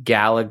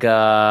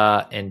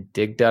 Galaga, and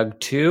Dig Dug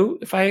 2,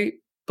 if I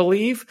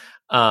believe.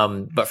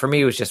 But for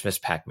me, it was just Miss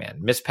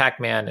Pac-Man. Miss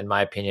Pac-Man, in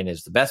my opinion,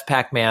 is the best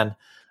Pac-Man.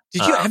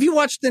 Have you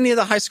watched any of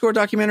the High Score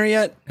documentary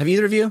yet? Have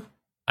either of you?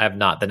 I have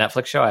not. The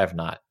Netflix show, I have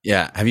not.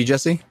 Yeah. Have you,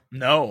 Jesse?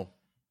 No.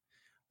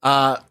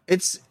 Tonally,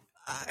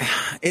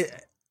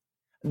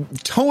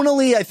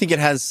 I think it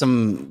has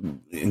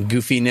some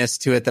goofiness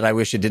to it that I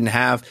wish it didn't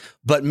have.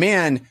 But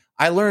man,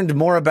 I learned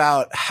more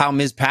about how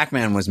Ms.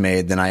 Pac-Man was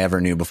made than I ever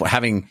knew before,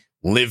 having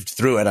lived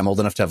through it. I'm old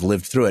enough to have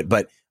lived through it,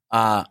 but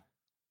I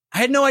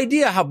had no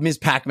idea how Ms.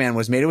 Pac-Man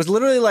was made. It was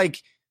literally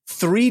like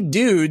three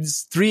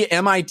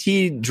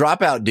MIT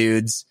dropout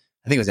dudes.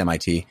 I think it was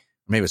MIT,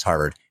 maybe it was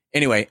Harvard.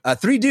 Anyway,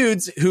 three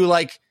dudes who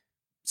like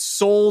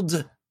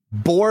sold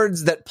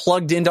boards that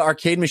plugged into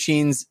arcade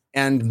machines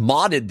and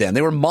modded them.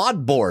 They were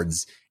mod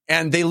boards,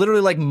 and they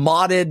literally like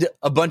modded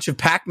a bunch of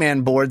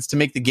Pac-Man boards to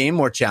make the game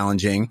more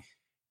challenging.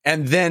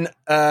 And then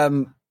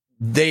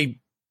they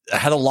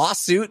had a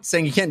lawsuit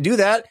saying you can't do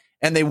that,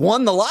 and they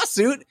won the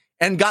lawsuit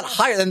and got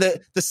hired. And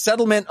the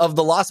settlement of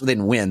the lawsuit, they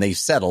didn't win, they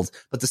settled,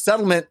 but the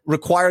settlement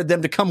required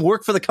them to come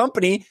work for the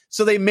company.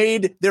 So they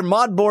made their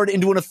mod board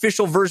into an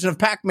official version of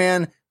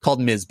Pac-Man called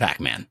Ms.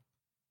 Pac-Man.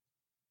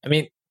 I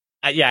mean,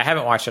 I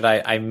haven't watched it.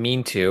 I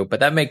mean to, but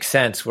that makes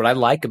sense. What I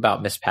like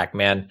about Miss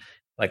Pac-Man,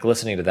 like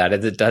listening to that,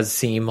 is it does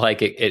seem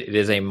like it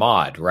is a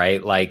mod,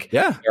 right? Like,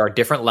 there are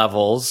different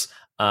levels.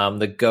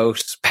 The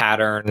ghost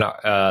pattern,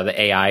 the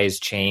AI is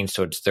changed,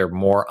 so they're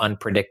more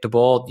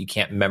unpredictable. You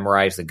can't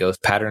memorize the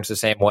ghost patterns the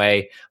same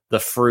way. The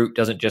fruit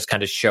doesn't just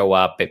kind of show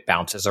up; it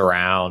bounces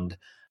around,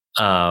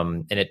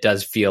 and it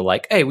does feel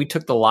like, hey, we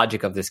took the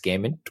logic of this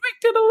game and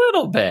tweaked it a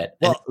little bit.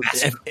 Well,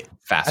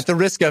 fast. At the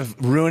risk of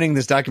ruining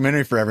this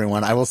documentary for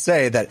everyone, I will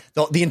say that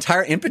the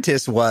entire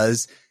impetus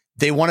was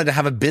they wanted to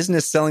have a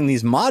business selling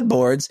these mod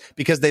boards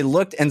because they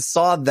looked and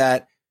saw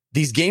that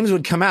these games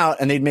would come out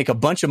and they'd make a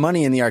bunch of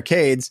money in the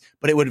arcades,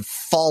 but it would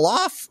fall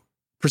off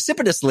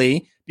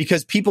precipitously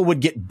because people would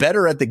get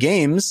better at the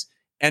games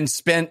and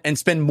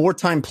spend more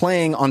time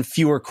playing on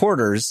fewer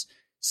quarters.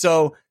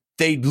 So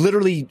they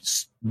literally,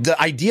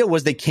 the idea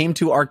was they came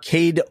to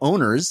arcade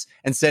owners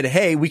and said,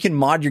 hey, we can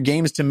mod your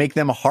games to make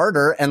them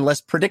harder and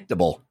less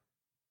predictable.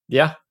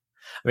 Yeah.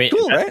 I mean,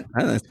 cool, right?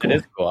 That's cool. It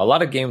is cool. A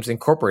lot of games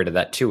incorporated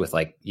that too with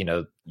like,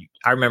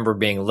 I remember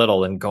being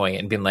little and going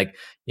and being like,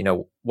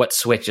 what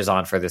switch is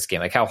on for this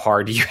game? Like, how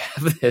hard do you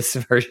have this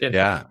version of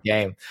the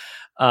game?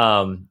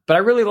 But I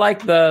really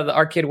like the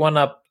arcade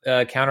 1-up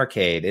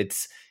countercade.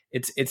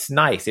 It's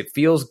nice. It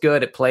feels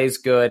good. It plays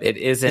good.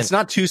 It's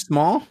not too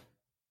small.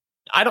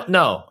 I don't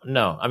know.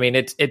 No, I mean,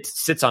 it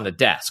sits on a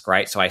desk,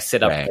 right? So I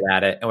sit up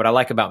at it. And what I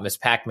like about Miss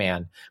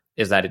Pac-Man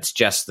is that it's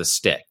just the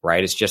stick,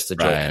 right? It's just the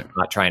joystick. I'm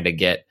not trying to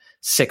get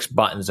 6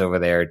 buttons over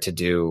there to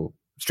do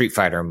Street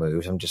Fighter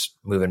moves. I'm just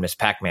moving Miss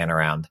Pac-Man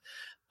around.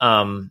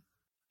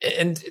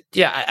 And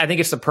yeah, I think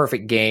it's the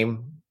perfect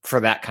game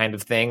for that kind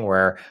of thing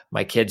where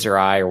my kids or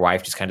I or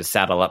wife just kind of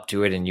saddle up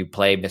to it and you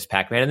play Miss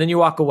Pac-Man and then you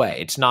walk away.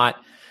 It's not,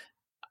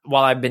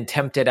 while I've been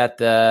tempted at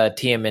the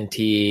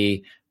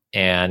TMNT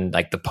and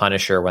like the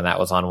Punisher when that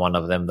was on one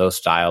of them, those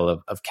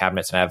style of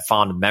cabinets, and I have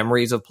fond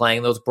memories of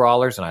playing those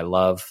brawlers, and I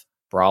love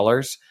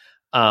brawlers.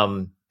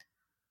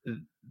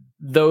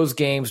 Those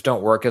games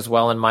don't work as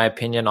well, in my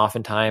opinion,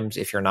 oftentimes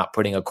if you're not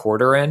putting a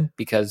quarter in,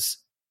 because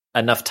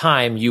enough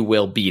time you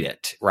will beat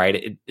it,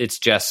 right? It's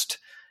just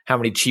how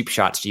many cheap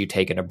shots do you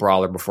take in a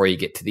brawler before you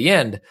get to the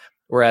end?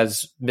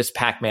 Whereas Miss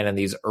Pac-Man and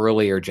these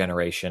earlier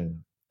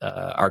generation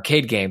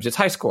arcade games, it's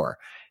high score.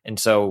 And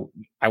so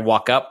I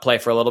walk up, play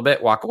for a little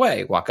bit, walk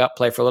away, walk up,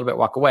 play for a little bit,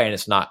 walk away. And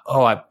it's not,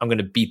 I'm going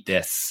to beat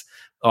this.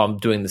 I'm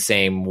doing the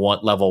same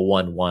level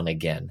 1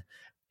 again.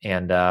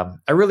 And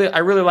I really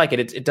like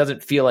it. It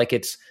doesn't feel like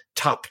it's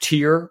top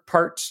tier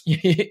parts,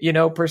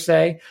 per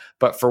se,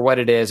 but for what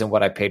it is and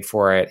what I paid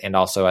for it, and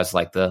also as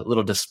like the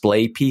little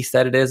display piece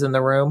that it is in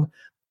the room,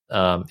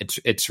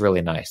 it's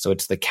really nice. So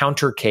it's the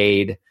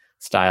Countercade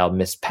style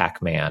Miss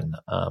Pac-Man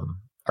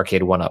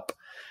arcade 1-up.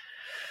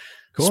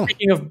 Cool.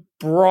 Speaking of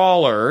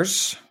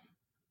brawlers,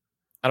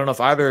 I don't know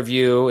if either of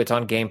you, it's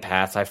on Game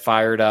Pass. I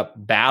fired up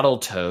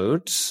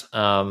Battletoads,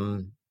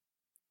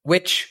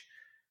 which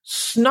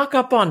snuck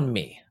up on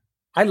me.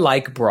 I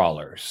like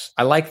brawlers.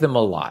 I like them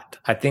a lot.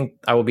 I think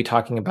I will be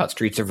talking about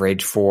Streets of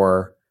Rage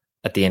 4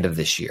 at the end of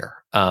this year.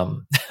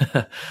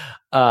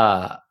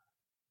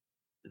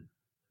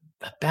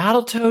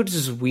 Battletoads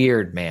is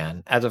weird,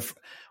 man. I feel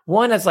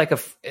like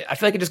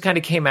it just kind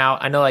of came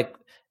out. I know like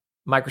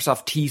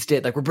Microsoft teased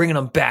it, like we're bringing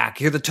them back.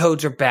 Here the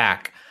Toads are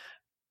back.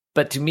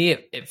 But to me,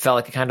 it felt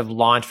like it kind of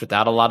launched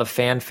without a lot of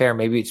fanfare.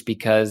 Maybe it's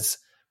because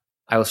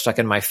I was stuck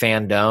in my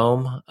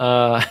fandom.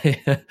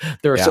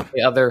 There were so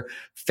many other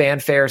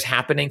fanfares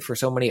happening for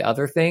so many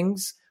other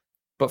things.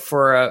 But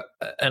for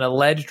an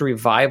alleged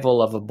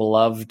revival of a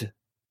beloved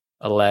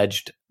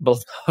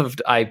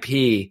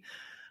IP,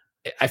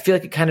 I feel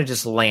like it kind of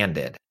just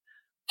landed.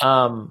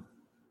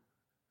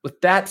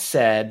 With that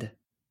said,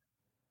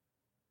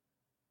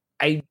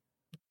 I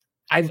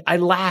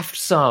laughed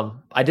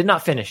some. I did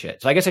not finish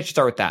it. So I guess I should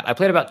start with that. I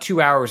played about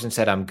 2 hours and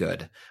said I'm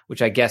good,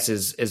 which I guess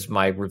is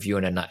my review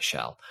in a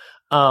nutshell.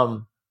 But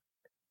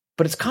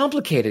it's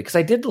complicated because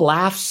I did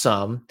laugh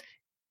some.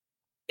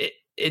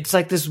 It's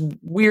like this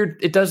weird,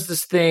 it does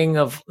this thing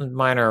of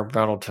minor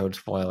Battletoads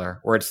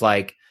spoiler where it's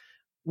like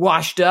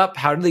washed up.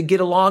 How do they get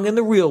along in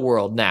the real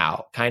world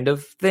now? Kind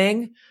of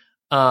thing.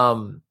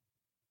 But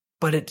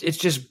it's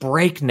just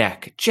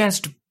breakneck,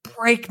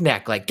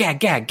 like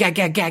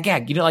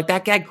gag. You know, like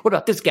that gag? What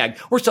about this gag?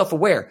 We're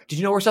self-aware. Did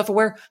you know we're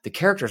self-aware? The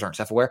characters aren't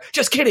self-aware.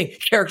 Just kidding.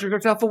 Characters are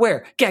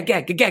self-aware. Gag.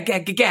 Are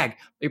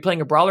you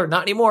playing a brawler?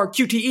 Not anymore.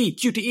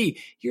 QTE.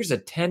 Here's a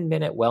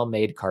 10-minute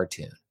well-made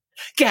cartoon.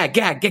 Gag.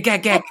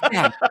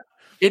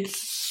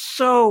 It's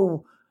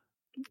so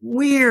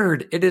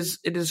weird. It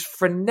is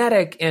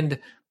frenetic, and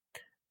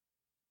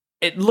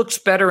it looks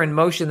better in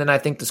motion than I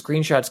think the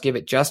screenshots give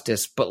it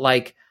justice. But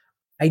like,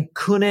 I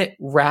couldn't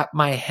wrap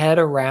my head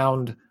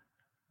around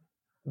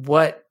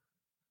what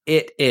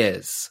it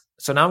is.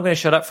 So now I'm going to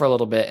shut up for a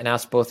little bit and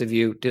ask both of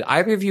you, did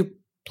either of you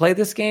play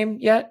this game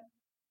yet?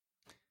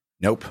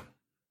 Nope.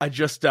 I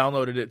just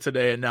downloaded it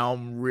today, and now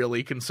I'm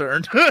really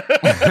concerned.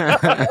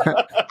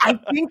 I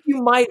think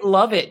you might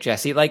love it,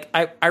 Jesse. Like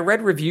I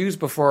read reviews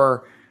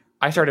before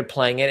I started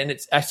playing it, and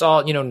I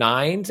saw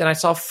 9s and I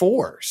saw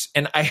 4s,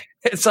 and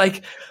it's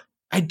like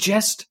I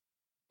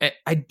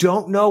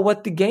don't know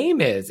what the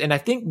game is, and I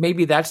think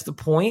maybe that's the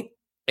point.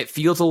 It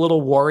feels a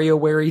little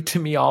WarioWare to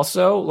me,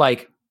 also.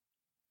 Like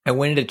I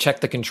went in to check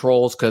the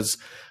controls because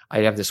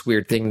I have this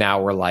weird thing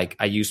now where like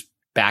I use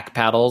back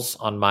paddles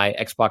on my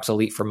Xbox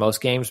Elite for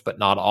most games, but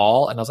not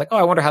all. And I was like,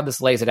 I wonder how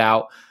this lays it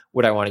out.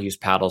 Would I want to use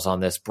paddles on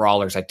this?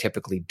 Brawlers, I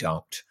typically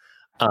don't.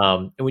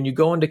 And when you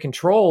go into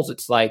controls,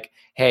 it's like,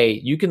 hey,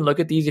 you can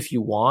look at these if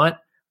you want,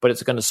 but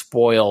it's going to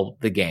spoil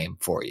the game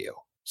for you.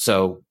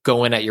 So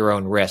go in at your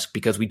own risk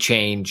because we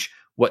change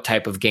what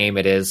type of game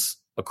it is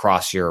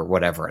across your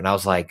whatever. And I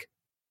was like,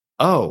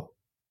 oh,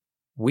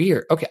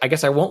 weird. Okay, I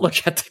guess I won't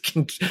look at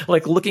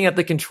looking at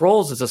the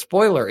controls is a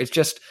spoiler. It's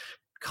just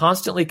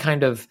constantly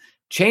kind of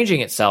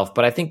changing itself.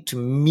 But I think to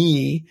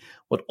me,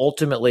 what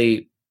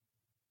ultimately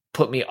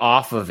put me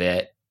off of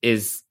it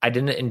is I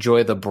didn't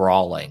enjoy the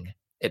brawling.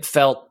 It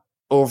felt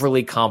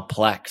overly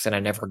complex, and I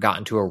never got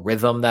into a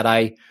rhythm that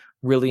I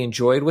really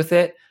enjoyed with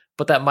it.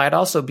 But that might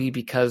also be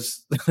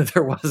because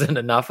there wasn't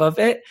enough of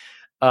it.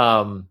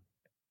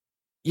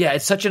 Yeah,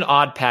 it's such an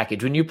odd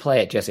package. When you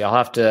play it, Jesse, I'll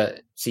have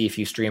to see if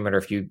you stream it or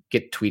if you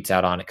get tweets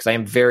out on it, because I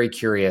am very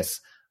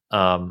curious.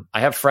 I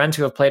have friends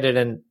who have played it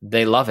and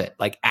they love it,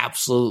 like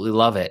absolutely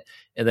love it.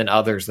 And then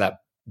others that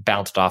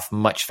bounced off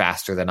much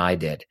faster than I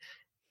did.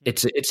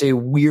 It's a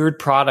weird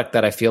product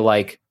that I feel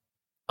like,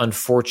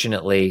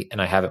 unfortunately,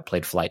 and I haven't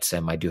played Flight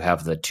Sim. I do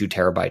have the 2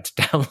 terabytes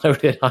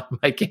downloaded on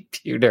my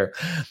computer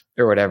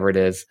or whatever it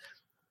is.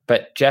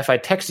 But Jeff, I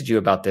texted you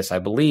about this, I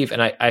believe.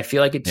 And I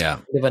feel like it's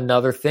kind of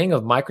another thing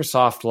of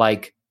Microsoft.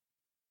 Like,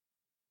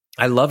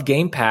 I love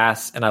Game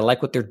Pass and I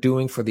like what they're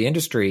doing for the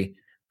industry,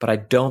 but I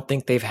don't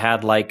think they've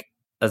had like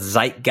a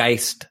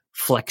zeitgeist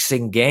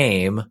flexing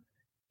game.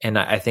 And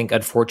I think,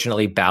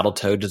 unfortunately,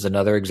 Battletoads is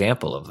another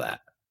example of that.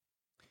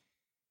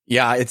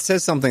 Yeah, it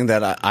says something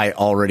that I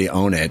already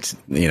own it,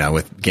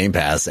 with Game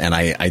Pass, and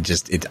I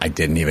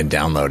didn't even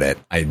download it.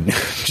 I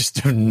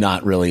just am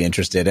not really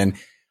interested. And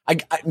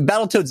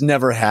Battletoads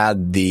never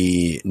had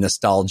the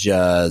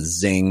nostalgia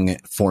zing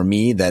for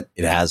me that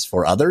it has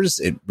for others.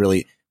 It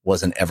really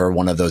wasn't ever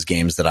one of those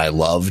games that I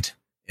loved,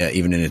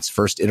 even in its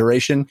first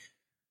iteration.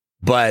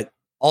 But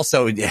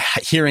also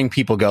hearing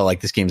people go like,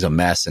 this game's a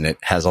mess and it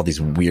has all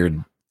these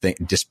weird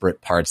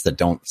disparate parts that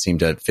don't seem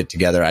to fit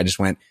together. I just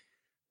went,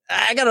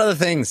 I got other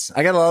things.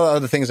 I got a lot of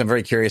other things I'm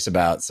very curious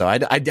about. So I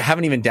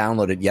haven't even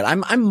downloaded it yet.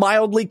 I'm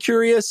mildly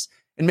curious,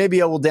 and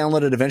maybe I will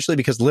download it eventually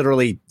because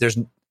literally there's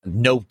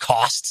no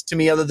cost to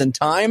me other than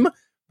time.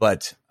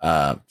 But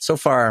so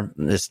far,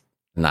 just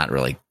not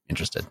really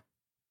interested.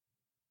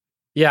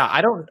 Yeah,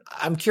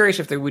 I'm curious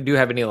if they would do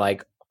have any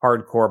like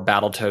hardcore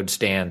Battletoad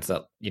stands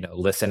that,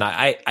 listen.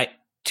 I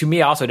to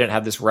me, I also didn't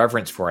have this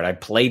reverence for it. I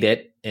played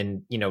it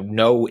and,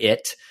 know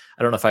it.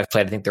 I don't know if I've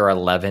played, I think there are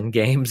 11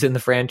 games in the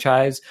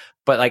franchise,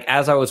 but like,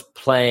 as I was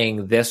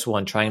playing this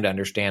one, trying to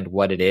understand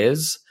what it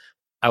is,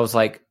 I was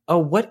like, oh,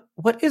 what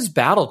is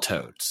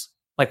Battletoads?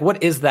 Like,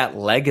 what is that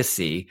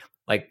legacy?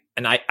 Like,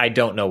 and I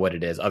don't know what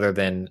it is other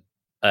than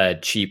a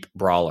cheap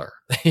brawler.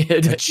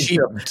 A cheap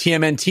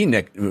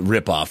TMNT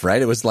ripoff,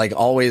 right? It was like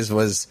always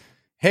was,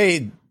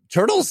 hey,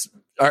 turtles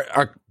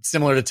are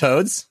similar to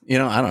toads. I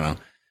don't know.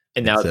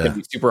 And now it's going to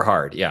be super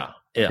hard. Yeah.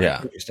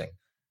 Interesting.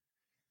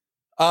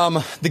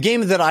 The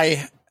game that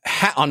I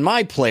had on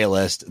my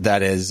playlist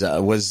that is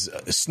was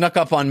snuck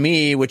up on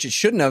me, which it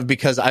shouldn't have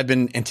because I've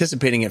been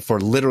anticipating it for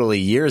literally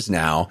years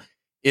now,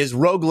 is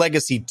Rogue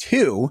Legacy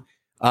 2.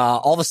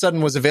 All of a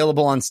sudden was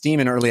available on Steam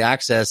in early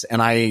access,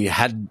 and I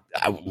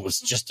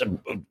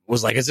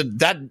was like, is it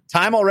that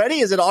time already?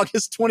 Is it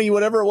August 20,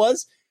 whatever it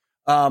was?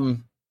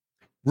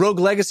 Rogue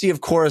Legacy,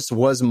 of course,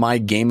 was my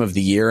game of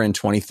the year in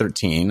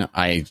 2013.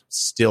 I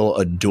still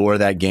adore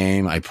that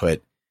game. I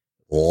put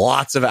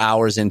lots of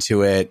hours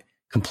into it,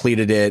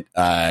 completed it.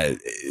 I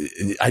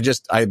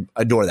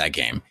adore that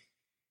game.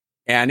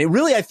 And it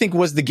really, I think,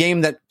 was the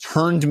game that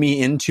turned me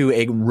into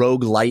a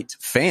roguelite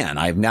fan.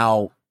 I've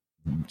now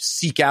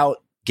seek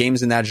out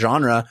games in that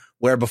genre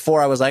where before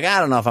I was like,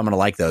 I don't know if I'm going to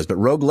like those. But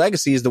Rogue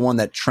Legacy is the one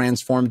that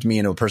transformed me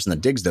into a person that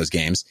digs those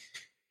games.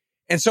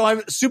 And so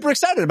I'm super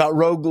excited about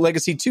Rogue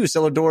Legacy 2,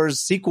 Cellar Doors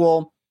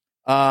sequel,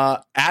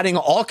 adding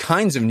all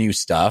kinds of new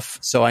stuff.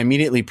 So I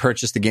immediately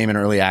purchased the game in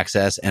early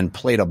access and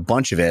played a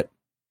bunch of it.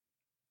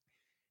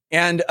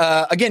 And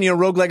again,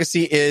 Rogue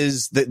Legacy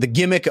is the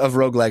gimmick of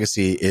Rogue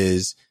Legacy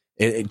is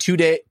a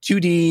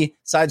 2D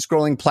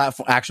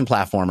side-scrolling action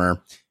platformer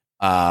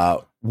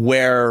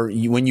where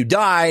when you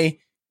die,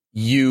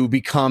 you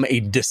become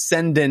a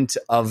descendant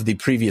of the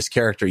previous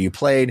character you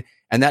played,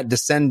 and that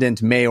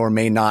descendant may or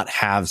may not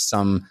have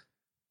some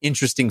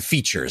interesting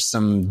features,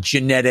 some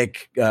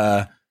genetic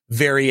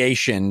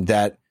variation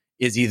that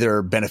is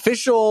either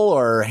beneficial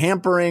or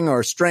hampering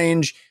or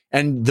strange.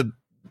 And the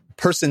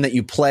person that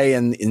you play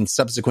in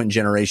subsequent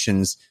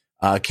generations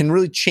can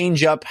really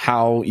change up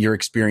how you're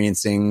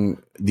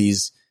experiencing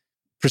these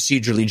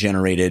procedurally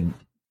generated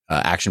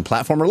action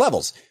platformer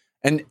levels.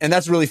 And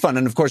that's really fun.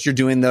 And of course, you're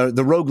doing the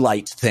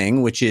roguelite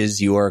thing, which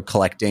is you're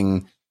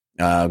collecting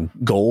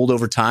gold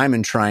over time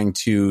and trying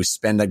to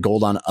spend that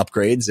gold on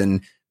upgrades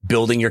and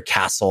building your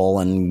castle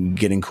and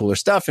getting cooler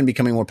stuff and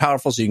becoming more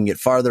powerful so you can get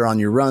farther on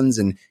your runs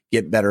and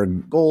get better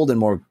gold and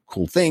more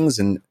cool things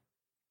and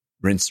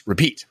rinse,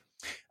 repeat.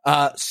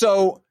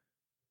 So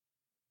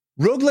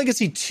Rogue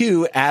Legacy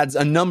 2 adds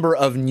a number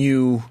of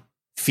new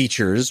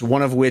features,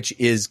 one of which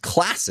is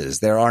classes.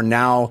 There are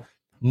now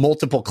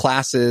multiple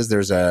classes.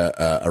 There's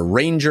a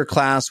ranger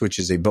class, which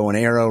is a bow and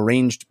arrow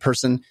ranged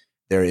person.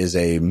 There is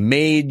a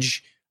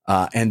mage,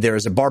 and there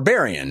is a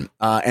barbarian.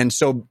 And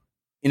so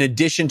in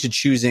addition to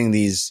choosing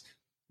these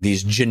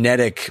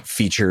genetic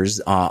features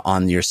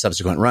on your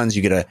subsequent runs,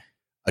 you get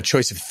a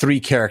choice of 3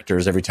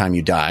 characters every time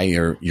you die.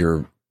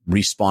 You're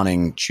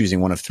respawning,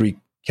 choosing one of 3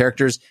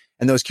 characters,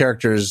 and those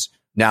characters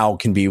now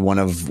can be one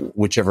of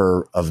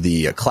whichever of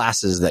the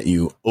classes that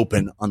you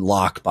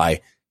unlock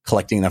by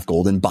collecting enough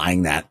gold and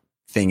buying that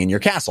thing in your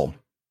castle.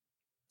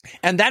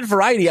 And that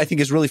variety, I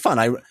think, is really fun.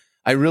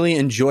 I really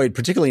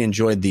particularly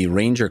enjoyed the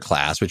ranger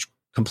class, which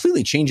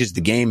completely changes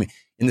the game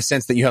in the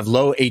sense that you have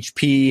low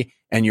HP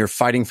and you're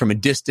fighting from a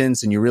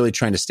distance and you're really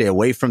trying to stay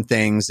away from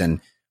things and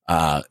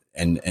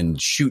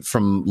shoot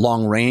from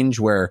long range,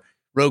 where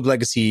Rogue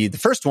Legacy, the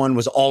first one,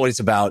 was always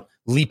about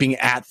leaping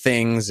at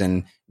things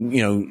and,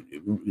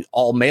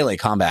 all melee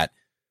combat.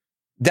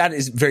 That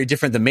is very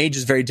different. The mage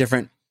is very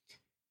different.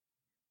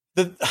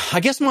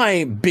 I guess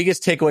my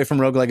biggest takeaway from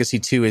Rogue Legacy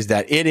 2 is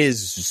that it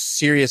is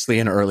seriously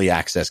an early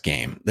access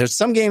game. There's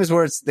some games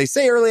where they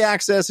say early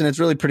access and it's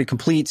really pretty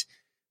complete.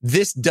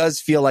 This does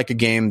feel like a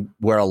game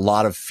where a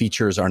lot of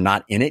features are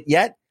not in it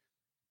yet.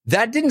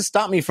 That didn't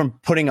stop me from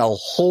putting a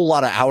whole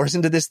lot of hours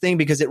into this thing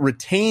because it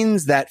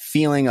retains that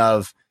feeling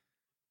of,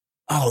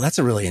 oh, that's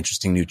a really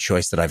interesting new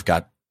choice that I've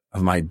got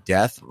of my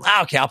death.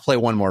 Okay, I'll play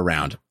one more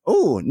round.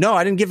 Oh, no,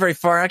 I didn't get very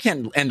far. I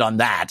can't end on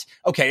that.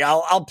 Okay,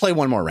 I'll play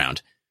one more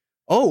round.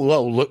 Oh,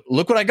 well,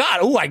 look what I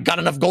got. Oh, I got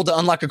enough gold to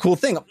unlock a cool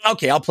thing.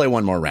 Okay, I'll play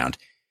one more round.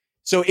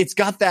 So it's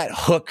got that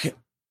hook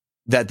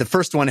that the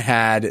first one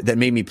had that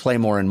made me play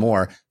more and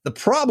more. The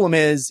problem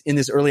is, in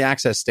this early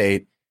access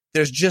state,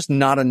 there's just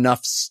not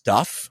enough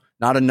stuff,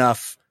 not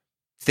enough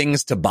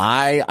things to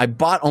buy. I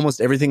bought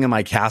almost everything in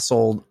my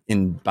castle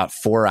in about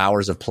 4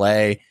 hours of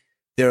play.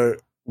 There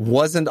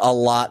wasn't a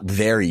lot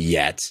there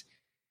yet.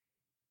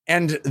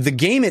 And the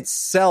game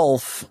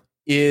itself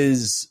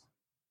is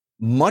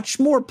much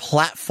more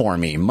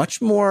platformy,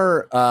 much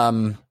more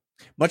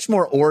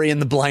Ori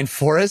and the Blind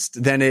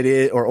Forest than it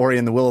is, or Ori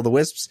and the Will of the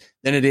Wisps,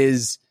 than it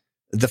is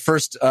the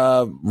first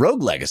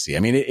Rogue Legacy. I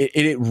mean,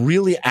 it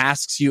really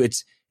asks you.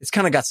 It's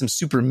kind of got some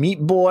Super Meat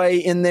Boy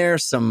in there,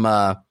 some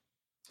N+.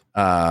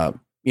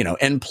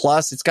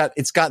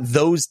 It's got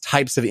those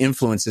types of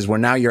influences where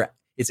now you're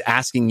it's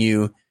asking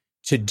you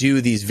to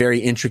do these very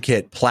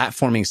intricate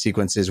platforming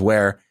sequences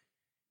where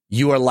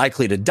you are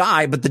likely to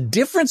die. But the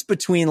difference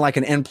between like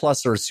an N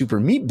Plus or a Super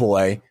Meat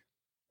Boy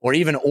or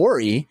even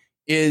Ori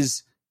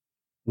is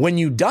when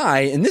you die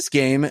in this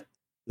game,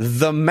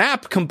 the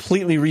map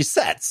completely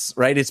resets,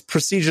 right? It's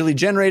procedurally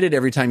generated.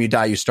 Every time you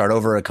die, you start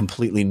over a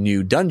completely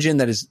new dungeon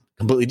that is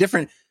completely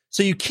different.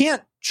 So you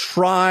can't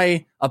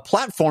try a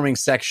platforming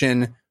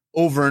section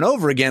over and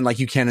over again like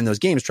you can in those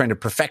games, trying to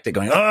perfect it,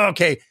 going, oh,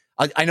 okay,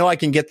 I know I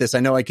can get this. I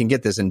know I can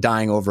get this, and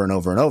dying over and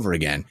over and over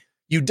again.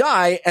 You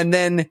die, and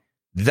then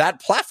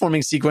that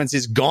platforming sequence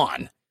is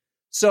gone.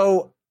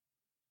 So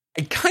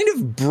it kind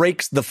of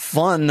breaks the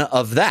fun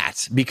of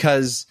that,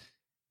 because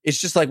it's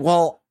just like,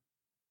 well,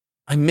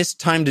 I missed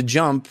time to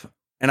jump,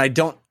 and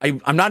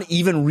I'm not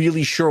even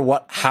really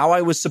sure how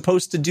I was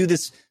supposed to do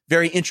this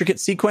very intricate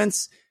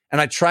sequence. And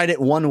I tried it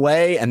one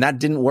way and that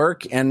didn't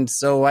work. And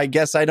so I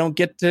guess I don't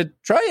get to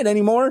try it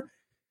anymore.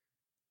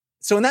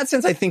 So in that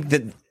sense, I think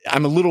that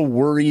I'm a little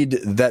worried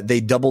that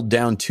they doubled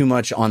down too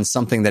much on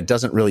something that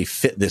doesn't really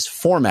fit this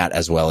format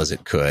as well as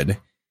it could.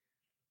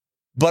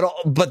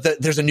 But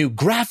there's a new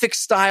graphic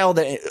style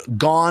that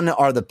gone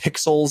are the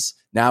pixels.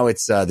 Now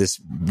it's this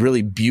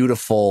really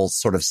beautiful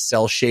sort of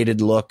cell shaded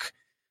look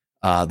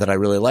that I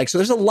really like. So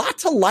there's a lot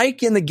to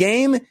like in the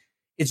game.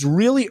 It's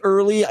really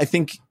early. I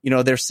think,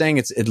 they're saying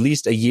it's at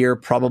least a year,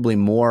 probably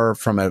more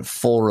from a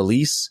full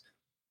release.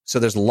 So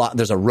there's a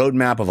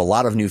roadmap of a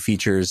lot of new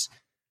features.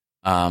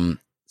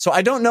 So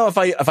I don't know if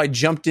I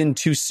jumped in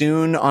too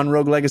soon on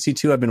Rogue Legacy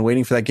 2. I've been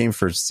waiting for that game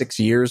for 6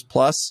 years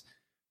plus,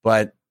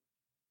 but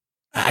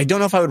I don't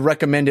know if I would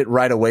recommend it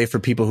right away for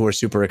people who are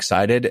super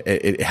excited.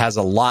 It has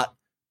a lot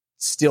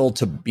still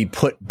to be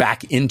put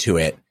back into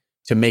it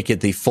to make it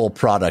the full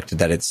product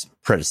that its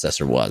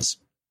predecessor was.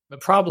 The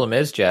problem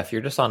is, Jeff,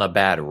 you're just on a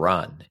bad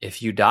run.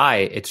 If you die,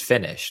 it's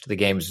finished. The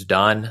game's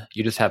done.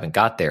 You just haven't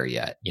got there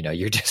yet.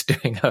 You're just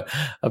doing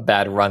a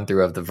bad run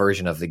through of the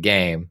version of the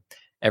game.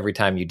 Every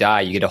time you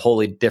die, you get a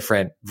wholly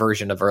different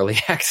version of early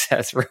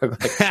access.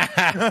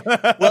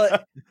 Well,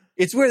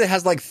 it's weird. It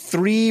has like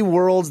 3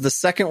 worlds. The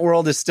second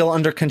world is still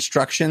under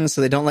construction, so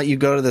they don't let you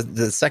go to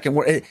the second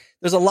world.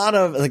 There's a lot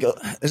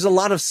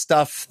of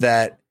stuff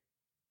that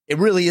it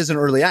really is an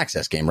early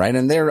access game, right?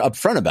 And they're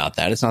upfront about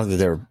that. It's not that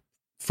they're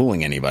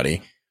fooling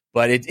anybody,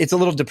 but it's a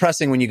little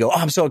depressing when you go, oh,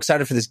 I'm so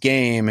excited for this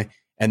game,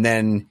 and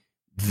then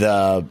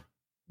the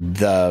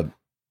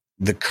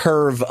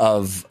curve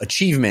of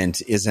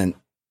achievement isn't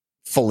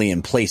fully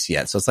in place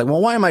yet. So it's like,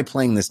 well, why am I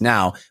playing this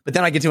now? But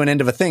then I get to an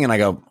end of a thing and I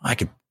go, I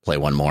could play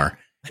one more.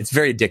 It's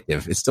very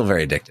addictive. It's still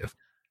very addictive.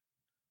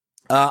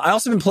 I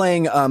also been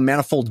playing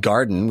Manifold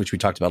Garden, which we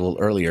talked about a little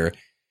earlier.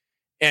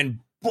 And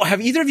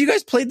have either of you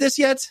guys played this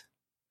yet?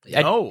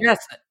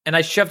 Yes, and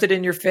I shoved it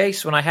in your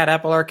face when I had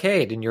Apple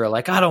Arcade, and you were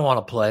like, I don't want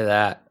to play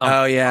that.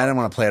 Oh, yeah, I don't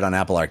want to play it on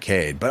Apple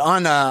Arcade. But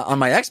on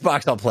my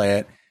Xbox, I'll play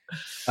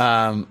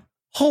it.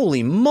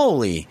 Holy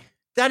moly.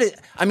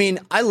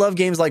 I love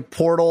games like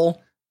Portal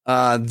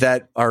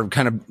that are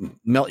kind of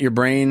melt your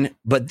brain,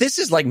 but this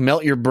is like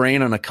melt your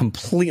brain on a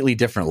completely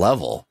different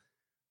level.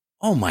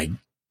 Oh, my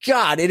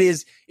God.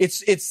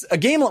 It's a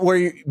game where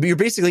you're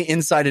basically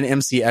inside an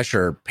MC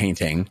Escher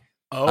painting.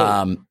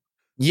 Oh.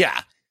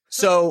 Yeah.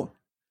 So...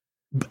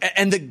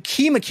 And the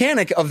key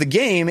mechanic of the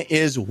game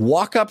is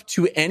walk up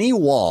to any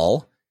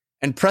wall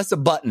and press a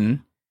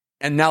button,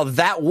 and now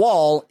that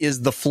wall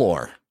is the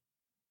floor.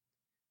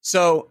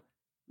 So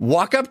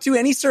walk up to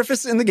any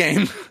surface in the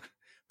game,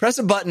 press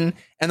a button,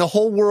 and the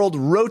whole world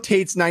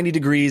rotates 90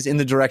 degrees in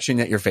the direction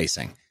that you're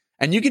facing.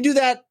 And you can do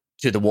that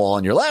to the wall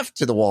on your left,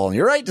 to the wall on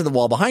your right, to the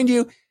wall behind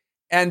you.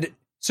 And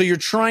so you're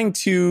trying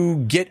to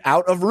get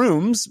out of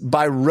rooms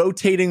by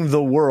rotating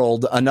the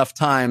world enough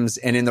times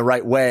and in the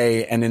right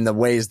way and in the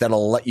ways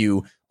that'll let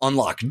you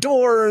unlock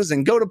doors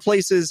and go to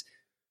places.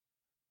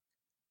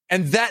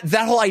 And that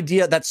whole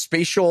idea, that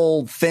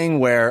spatial thing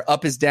where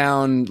up is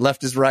down,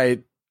 left is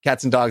right,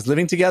 cats and dogs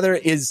living together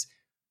is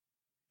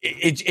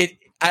at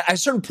a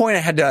certain point I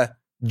had to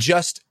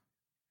just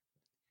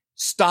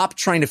stop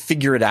trying to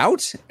figure it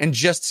out and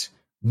just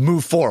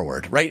move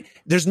forward, right?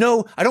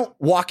 I don't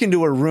walk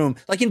into a room.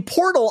 Like in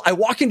Portal, I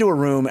walk into a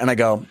room and I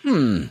go,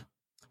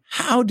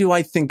 how do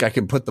I think I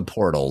can put the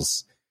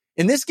portals?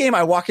 In this game,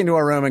 I walk into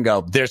a room and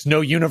go, there's no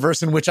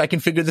universe in which I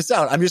can figure this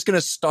out. I'm just going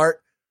to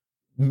start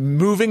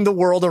moving the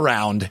world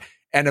around,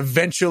 and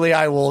eventually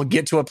I will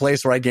get to a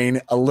place where I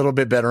gain a little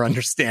bit better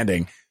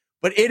understanding.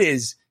 But it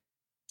is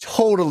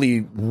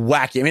totally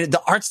wacky. I mean,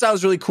 the art style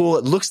is really cool.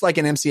 It looks like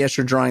an MC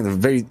Escher drawing. They're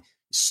very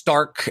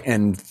stark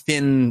and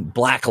thin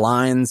black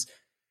lines.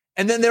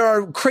 And then there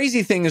are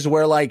crazy things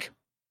where, like,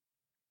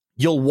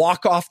 you'll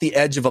walk off the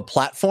edge of a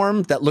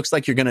platform that looks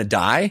like you're going to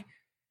die,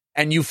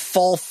 and you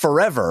fall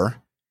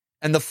forever,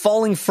 and the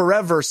falling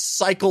forever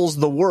cycles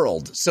the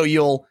world. So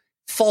you'll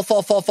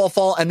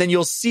fall, and then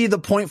you'll see the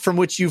point from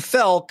which you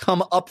fell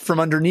come up from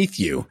underneath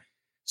you.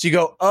 So you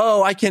go,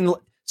 oh, I can,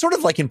 sort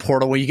of like in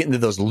Portal where you get into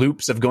those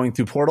loops of going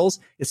through portals.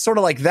 It's sort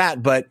of like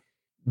that, but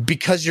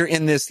because you're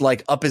in this,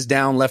 like, up is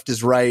down, left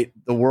is right,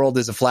 the world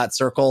is a flat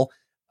circle,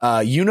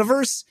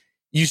 universe,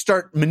 you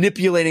start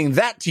manipulating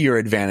that to your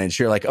advantage.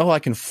 You're like, oh, I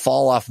can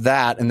fall off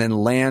that and then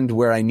land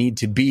where I need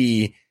to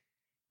be.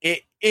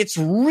 It's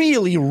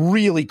really,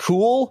 really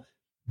cool,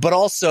 but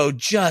also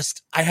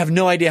just, I have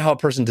no idea how a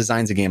person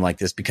designs a game like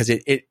this because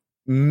it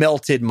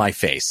melted my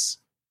face.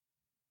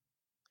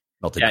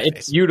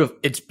 It's beautiful.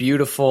 It's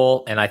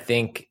beautiful, and I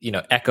think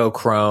Echo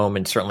Chrome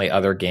and certainly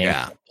other games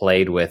have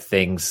played with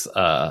things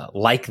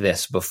like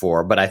this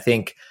before. But I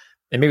think,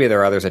 and maybe there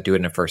are others that do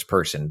it in first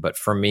person, but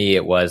for me,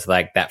 it was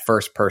like that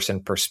first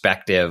person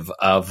perspective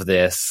of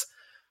this.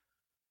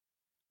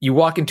 You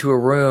walk into a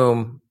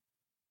room.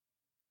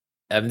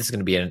 And this is going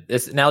to be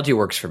this analogy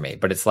works for me,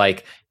 but it's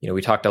like,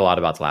 we talked a lot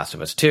about The Last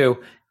of Us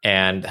 2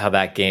 and how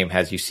that game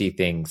has you see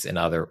things in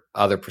other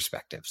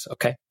perspectives.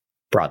 Okay.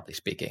 Broadly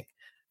speaking,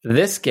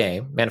 this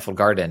game, Manifold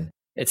Garden,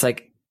 it's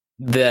like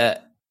the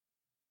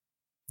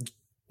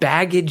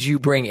baggage you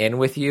bring in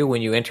with you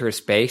when you enter a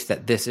space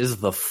that this is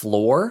the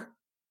floor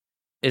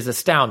is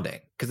astounding.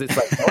 Cause it's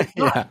like, no, it's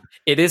not.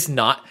 It is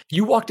not.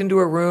 You walked into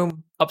a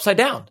room upside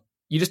down.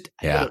 You just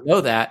don't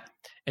know that.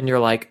 And you're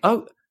like,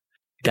 oh,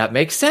 that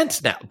makes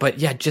sense now. But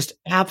yeah, just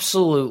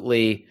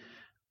absolutely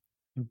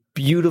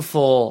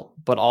beautiful,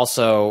 but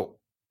also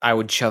I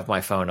would shove my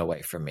phone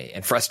away from me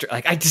and frustrate.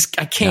 Like I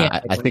can't.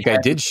 I think I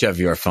did shove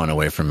your phone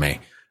away from me.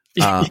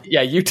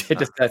 Yeah, you did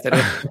just that at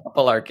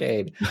Apple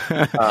Arcade.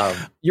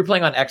 You're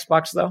playing on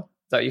Xbox though?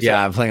 Is that what you said?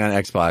 Yeah, I'm playing on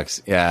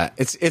Xbox. Yeah,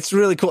 it's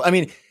really cool. I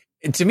mean,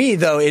 to me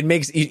though, it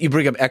makes you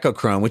bring up Echo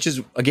Chrome, which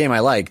is a game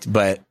I liked,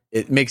 but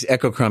it makes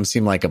Echo Chrome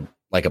seem like a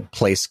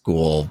play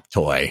school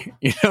toy.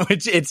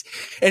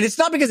 It's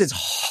not because it's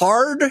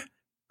harder.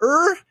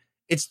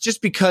 It's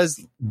just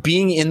because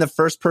being in the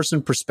first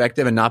person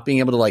perspective and not being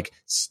able to like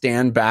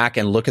stand back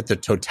and look at the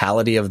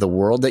totality of the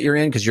world that you're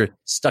in, because you're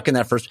stuck in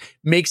that first,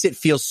 makes it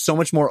feel so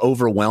much more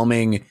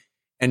overwhelming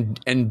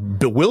and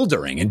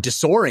bewildering and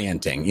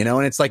disorienting,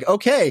 and it's like,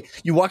 okay,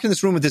 you walk in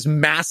this room with this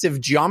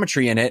massive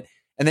geometry in it,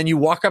 and then you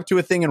walk up to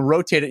a thing and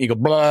rotate it and you go,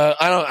 blah,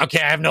 I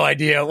have no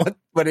idea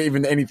what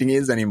even anything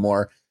is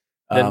anymore.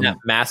 Then that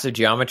massive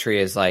geometry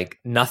is like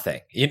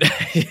nothing.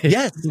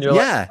 Yes. You're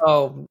like,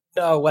 oh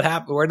no, what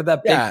happened? Where did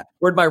that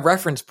where'd my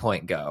reference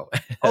point go?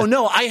 Oh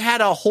no, I had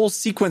a whole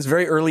sequence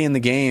very early in the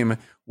game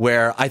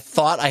where I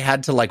thought I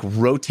had to like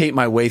rotate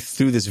my way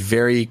through this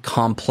very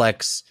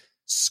complex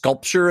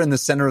sculpture in the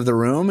center of the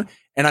room.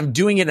 And I'm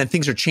doing it and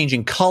things are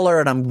changing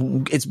color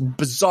and it's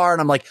bizarre.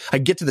 And I'm like, I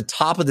get to the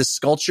top of this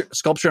sculpture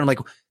and I'm like,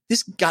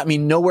 this got me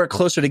nowhere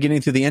closer to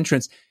getting through the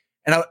entrance.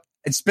 And I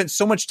spent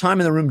so much time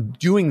in the room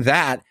doing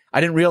that. I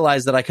didn't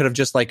realize that I could have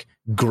just like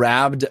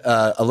grabbed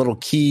a little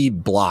key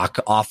block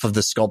off of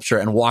the sculpture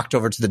and walked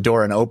over to the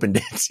door and opened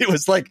it. It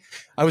was like,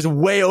 I was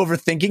way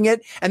overthinking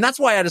it. And that's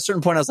why at a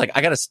certain point, I was like,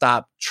 I got to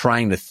stop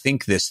trying to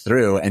think this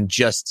through and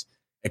just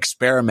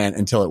experiment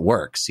until it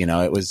works.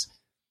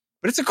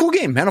 But it's a cool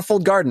game.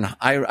 Manifold Garden.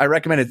 I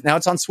recommend it. Now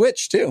it's on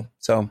Switch too.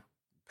 So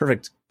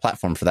perfect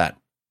platform for that.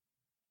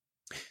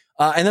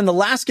 And then the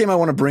last game I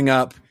want to bring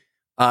up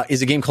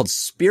is a game called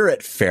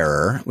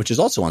Spiritfarer, which is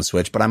also on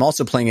Switch, but I'm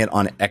also playing it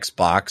on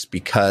Xbox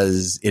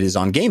because it is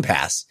on Game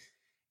Pass.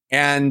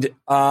 And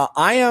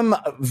I am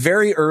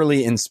very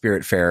early in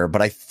Spiritfarer,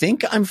 but I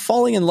think I'm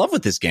falling in love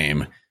with this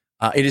game.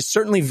 It is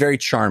certainly very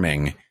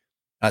charming.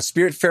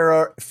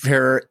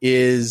 Spiritfarer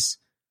is,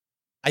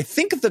 I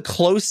think, the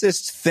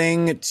closest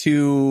thing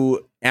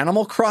to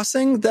Animal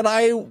Crossing that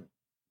I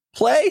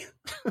play,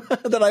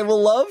 that I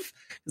will love,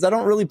 because I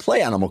don't really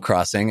play Animal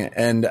Crossing.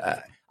 And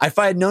if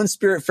I had known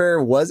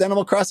Spiritfarer was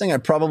Animal Crossing, I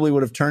probably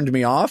would have turned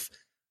me off.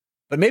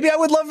 But maybe I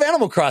would love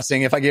Animal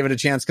Crossing if I gave it a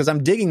chance, because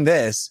I'm digging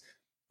this.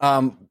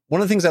 One of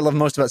the things I love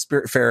most about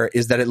Spiritfarer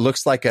is that it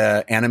looks like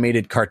an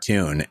animated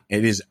cartoon.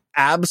 It is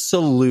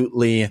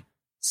absolutely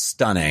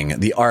stunning.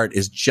 The art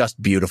is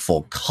just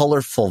beautiful,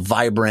 colorful,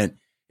 vibrant.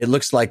 It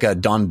looks like a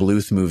Don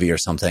Bluth movie or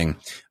something.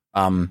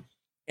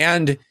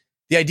 And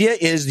the idea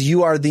is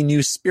you are the new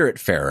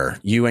Spiritfarer.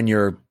 You and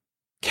your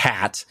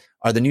cat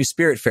are the new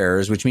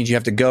Spiritfarers, which means you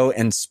have to go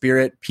and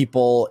spirit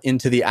people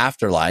into the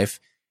afterlife.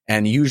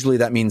 And usually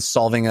that means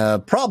solving a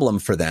problem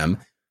for them.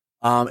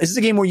 This is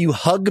a game where you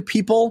hug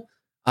people.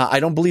 I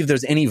don't believe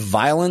there's any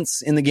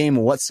violence in the game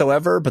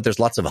whatsoever, but there's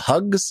lots of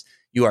hugs.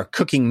 You are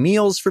cooking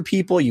meals for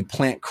people. You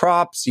plant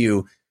crops.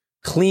 You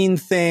clean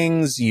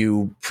things.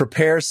 You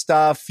prepare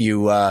stuff.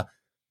 You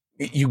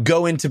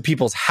go into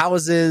people's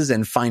houses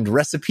and find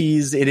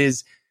recipes. It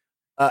is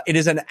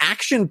an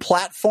action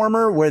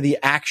platformer where the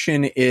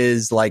action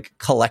is like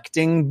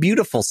collecting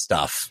beautiful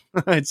stuff.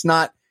 It's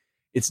not,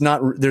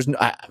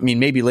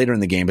 maybe later in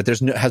the game, but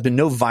has been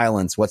no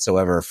violence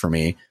whatsoever for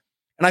me.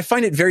 And I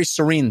find it very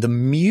serene. The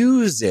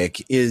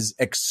music is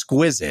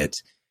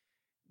exquisite.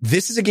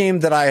 This is a game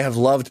that I have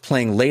loved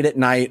playing late at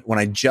night when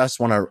I just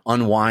want to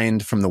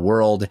unwind from the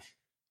world.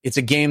 It's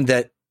a game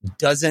that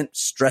doesn't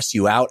stress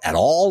you out at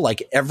all.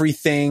 Like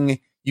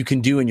everything you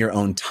can do in your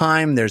own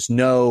time. There's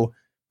no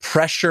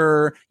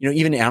pressure.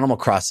 Even Animal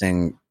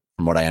Crossing,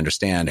 from what I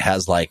understand,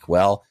 has like,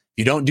 well,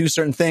 if you don't do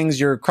certain things,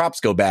 your crops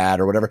go bad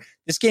or whatever.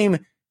 This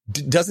game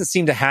doesn't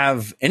seem to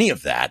have any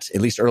of that,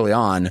 at least early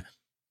on.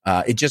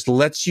 It just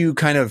lets you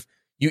kind of,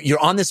 you're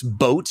on this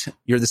boat.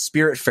 You're the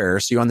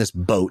Spiritfarer, so you're on this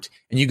boat,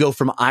 and you go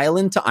from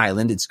island to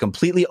island. It's a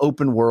completely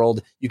open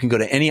world. You can go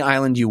to any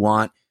island you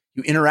want.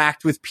 You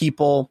interact with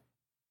people.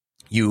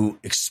 You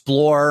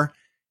explore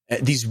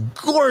these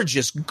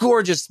gorgeous,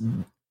 gorgeous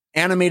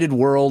animated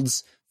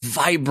worlds,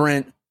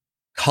 vibrant,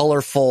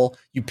 colorful.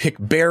 You pick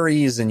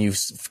berries and you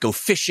go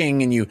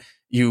fishing, and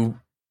you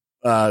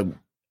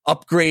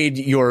upgrade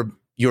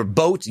your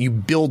boat. You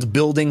build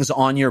buildings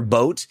on your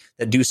boat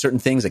that do certain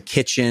things, a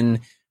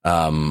kitchen,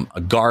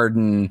 a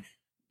garden,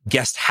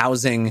 guest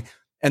housing,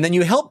 and then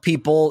you help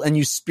people and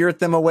you spirit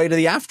them away to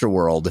the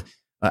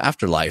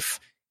afterlife.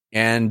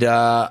 And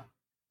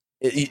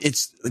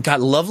it's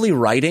got lovely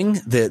writing.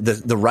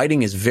 The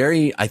writing is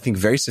very, I think,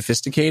 very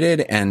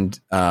sophisticated and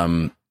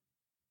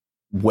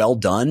well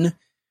done.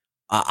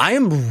 I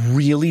am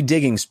really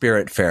digging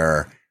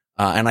Spiritfarer,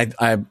 and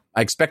I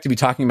expect to be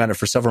talking about it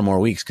for several more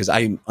weeks because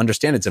I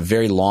understand it's a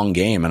very long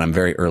game and I'm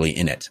very early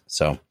in it.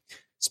 So,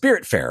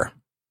 Spiritfarer.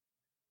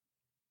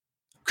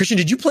 Christian,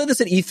 did you play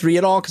this at E3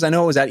 at all? Because I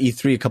know it was at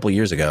E3 a couple of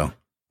years ago,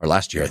 or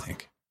last year, I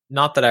think.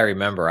 Not that I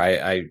remember.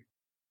 I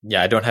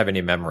don't have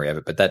any memory of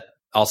it, but that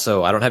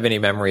also, I don't have any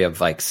memory of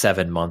like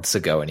 7 months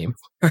ago anymore.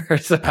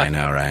 So I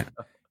know, right?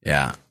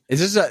 Yeah.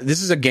 This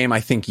is a game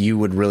I think you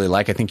would really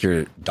like. I think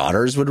your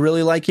daughters would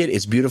really like it.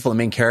 It's beautiful. The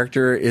main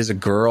character is a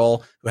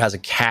girl who has a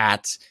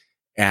cat,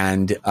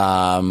 and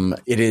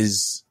it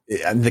is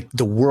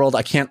the world.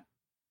 I can't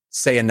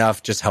say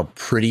enough just how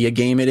pretty a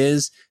game it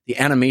is. The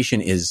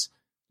animation is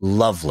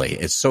lovely.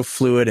 It's so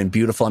fluid and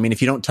beautiful. I mean,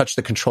 if you don't touch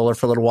the controller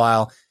for a little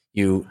while,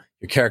 your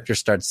character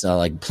starts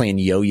like playing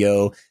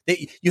yo-yo.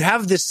 You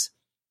have this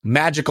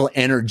magical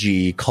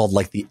energy called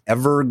like the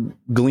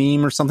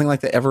Evergleam or something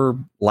like that.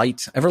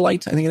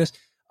 Everlight, I think it is.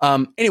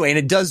 Anyway, and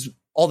it does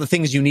all the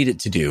things you need it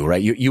to do,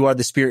 right? You are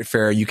the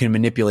Spiritfarer. You can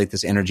manipulate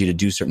this energy to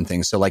do certain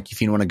things. So like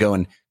if you want to go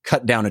and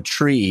cut down a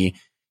tree,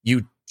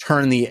 you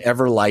turn the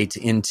Everlight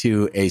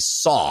into a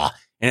saw.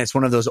 And it's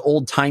one of those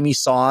old timey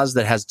saws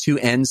that has two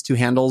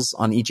handles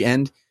on each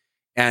end.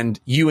 And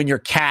you and your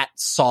cat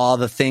saw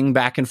the thing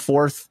back and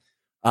forth.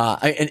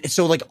 And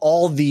so like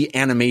all the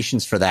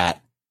animations for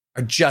that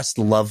are just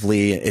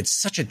lovely. It's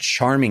such a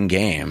charming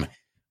game.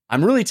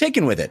 I'm really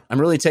taken with it.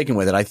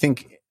 I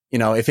think,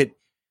 if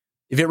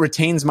it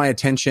retains my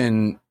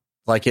attention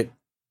like it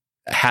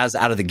has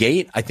out of the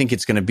gate, I think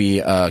it's going to be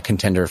a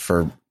contender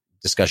for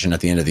discussion at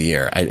the end of the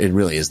year. It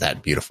really is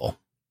that beautiful.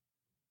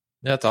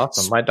 That's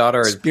awesome. My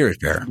daughter is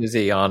Spiritfarer.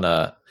 busy on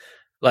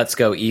Let's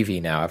Go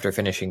Eevee now after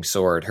finishing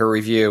Sword. Her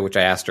review, which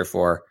I asked her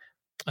for,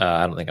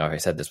 I don't think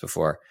I've said this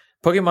before.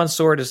 Pokemon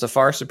Sword is a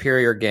far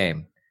superior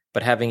game,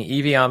 but having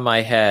Eevee on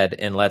my head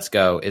in Let's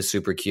Go is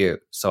super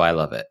cute, so I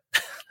love it.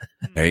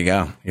 There you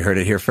go. You heard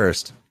it here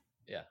first.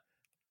 Yeah.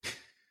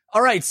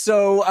 All right,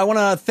 so I want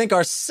to thank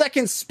our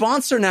second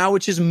sponsor now,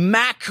 which is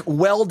Mack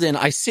Weldon.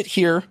 I sit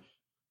here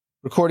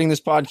recording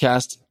this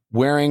podcast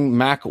wearing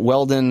Mack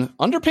Weldon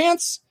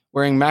underpants,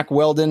 wearing Mack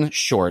Weldon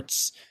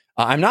shorts.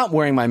 I'm not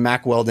wearing my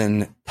Mack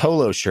Weldon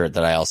polo shirt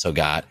that I also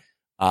got,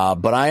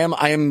 but I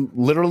am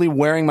literally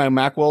wearing my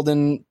Mack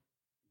Weldon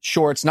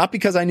shorts, not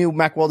because I knew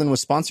Mack Weldon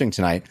was sponsoring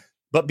tonight,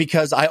 but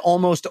because I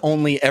almost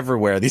only ever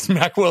wear these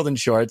Mack Weldon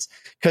shorts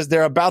because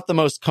they're about the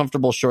most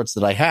comfortable shorts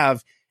that I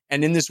have.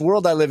 And in this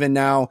world I live in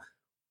now,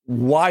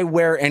 why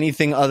wear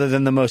anything other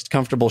than the most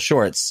comfortable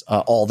shorts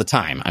all the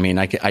time? I mean,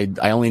 I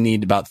only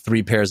need about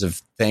 3 pairs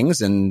of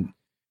things, and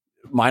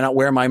why not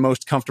wear my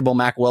most comfortable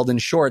Mack Weldon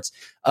shorts?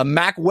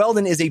 Mack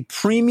Weldon is a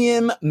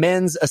premium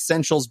men's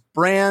essentials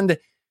brand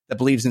that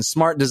believes in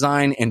smart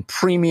design and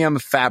premium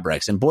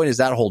fabrics. And boy, does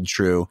that hold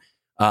true.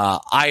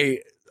 My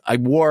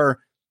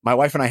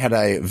wife and I had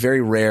a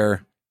very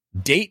rare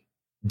date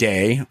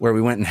day where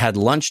we went and had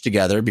lunch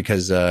together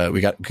because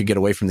we could get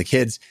away from the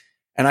kids.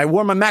 And I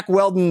wore my Mack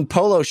Weldon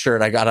polo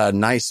shirt. I got a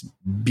nice,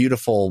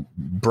 beautiful,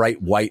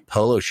 bright white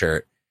polo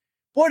shirt.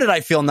 Boy, did I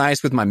feel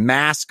nice with my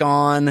mask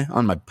on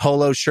my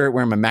polo shirt,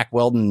 wearing my Mack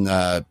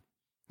Weldon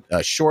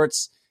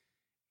shorts.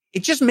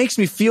 It just makes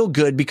me feel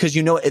good because,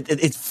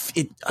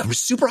 it's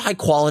super high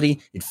quality.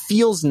 It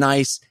feels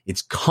nice.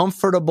 It's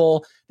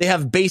comfortable. They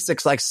have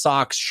basics like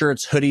socks,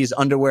 shirts, hoodies,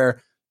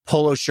 underwear,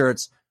 polo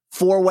shirts,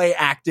 4-way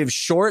active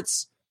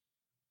shorts.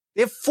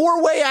 They have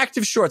 4-way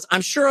active shorts.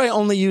 I'm sure I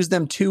only use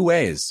them 2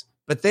 ways,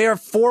 but they are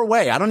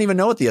 4-way. I don't even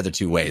know what the other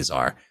 2 ways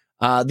are.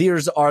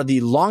 These are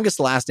the longest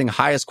lasting,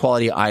 highest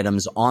quality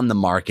items on the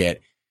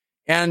market.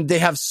 And they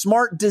have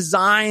smart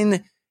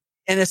design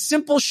and a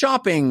simple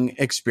shopping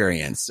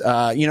experience.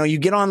 You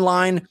get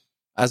online,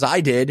 as I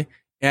did,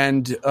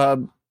 and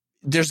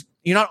you're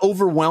not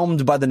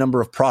overwhelmed by the number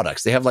of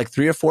products. They have like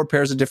 3 or 4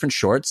 pairs of different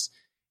shorts.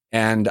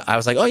 And I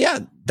was like, oh yeah,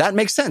 that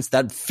makes sense.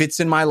 That fits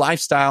in my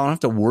lifestyle. I don't have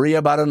to worry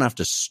about it. I don't have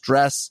to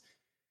stress.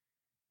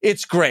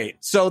 It's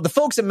great. So the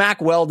folks at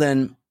Mack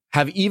Weldon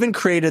have even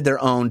created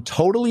their own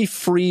totally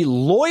free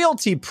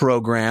loyalty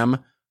program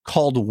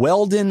called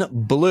Weldon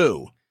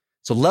Blue.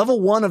 So level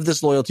 1 of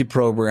this loyalty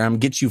program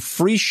gets you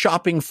free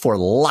shopping for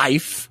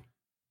life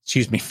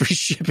free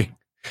shipping.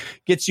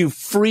 Gets you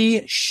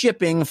free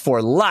shipping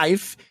for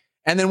life.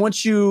 And then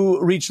once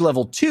you reach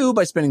level 2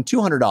 by spending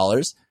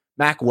 $200,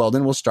 Mack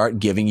Weldon will start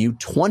giving you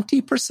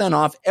 20%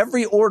 off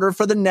every order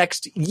for the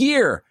next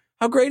year.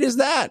 How great is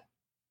that?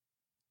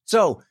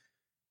 So,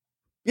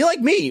 you like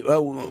me,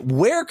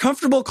 wear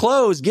comfortable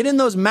clothes, get in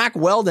those Mack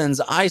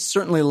Weldons. I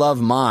certainly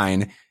love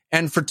mine.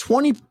 And for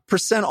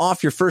 20%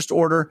 off your first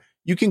order,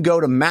 you can go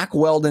to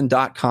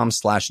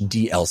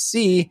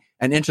mackweldon.com/DLC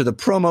and enter the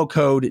promo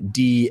code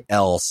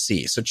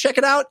DLC. So check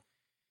it out.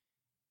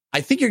 I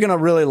think you're going to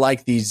really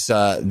like these,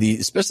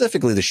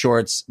 specifically the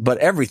shorts, but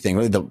everything,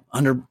 really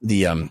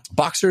the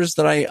boxers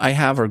that I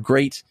have are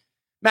great.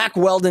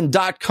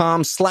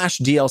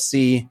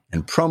 mackweldon.com/DLC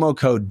and promo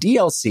code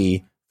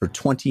DLC for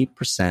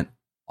 20%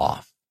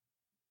 off.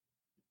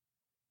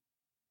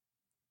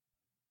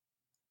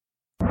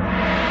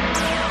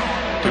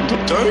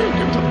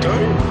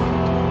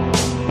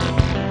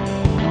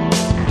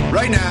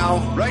 Right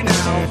now.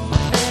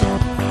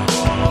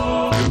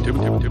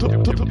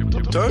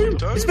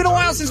 It's been a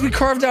while since we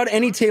carved out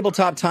any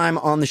tabletop time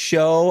on the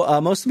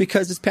show, mostly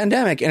because it's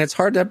pandemic and it's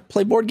hard to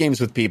play board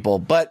games with people.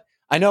 But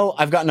I know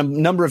I've gotten a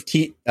number of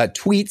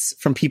tweets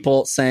from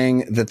people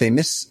saying that they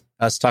miss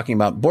us talking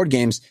about board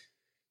games.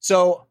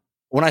 So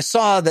when I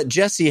saw that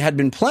Jesse had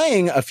been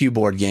playing a few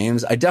board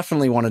games, I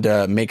definitely wanted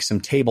to make some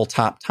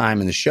tabletop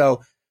time in the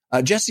show.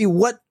 Jesse,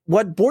 what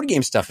board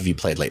game stuff have you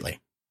played lately?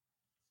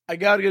 I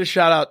got to get a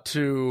shout out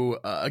to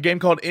a game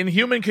called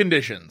Inhuman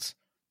Conditions.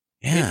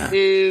 Yeah. It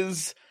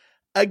is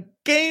a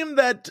game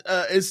that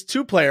is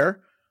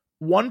 2-player.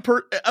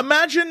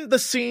 Imagine the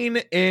scene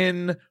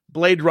in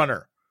Blade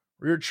Runner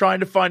where you're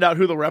trying to find out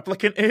who the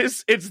replicant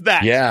is. It's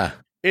that. Yeah.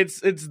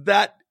 It's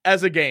that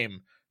as a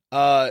game.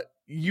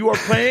 You are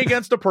playing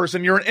against a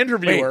person. You're an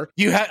interviewer.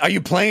 Wait, are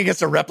you playing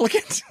against a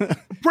replicant?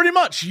 Pretty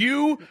much.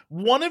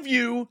 One of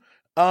you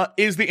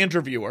is the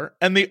interviewer,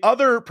 and the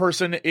other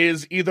person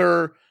is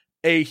either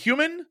a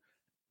human,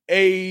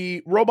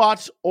 a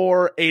robot,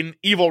 or an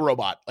evil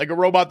robot, like a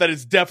robot that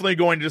is definitely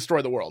going to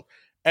destroy the world.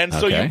 And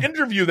so you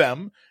interview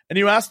them and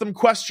you ask them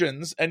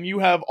questions, and you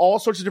have all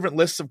sorts of different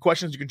lists of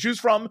questions you can choose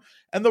from.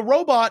 And the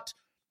robot,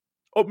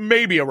 or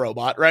maybe a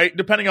robot, right?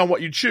 Depending on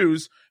what you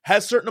choose,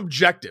 has certain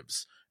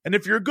objectives. And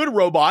if you're a good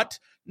robot,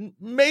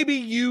 maybe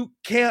you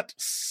can't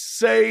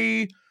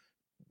say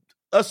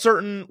a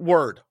certain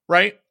word,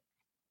 right?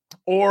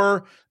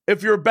 Or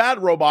if you're a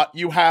bad robot,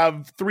 you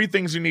have 3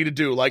 things you need to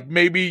do. Like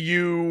maybe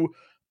you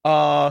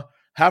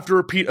have to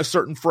repeat a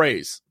certain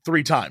phrase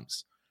 3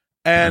 times.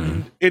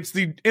 And it's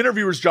the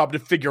interviewer's job to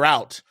figure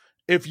out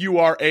if you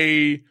are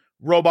a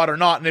robot or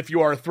not, and if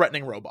you are a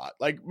threatening robot.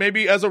 Like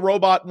maybe as a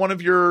robot, one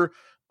of your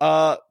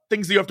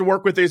things that you have to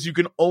work with is you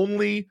can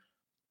only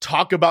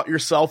talk about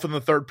yourself in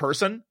the third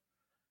person.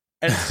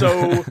 And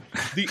so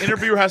the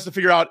interviewer has to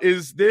figure out,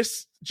 is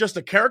this just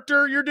a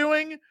character you're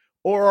doing,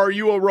 or are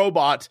you a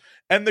robot?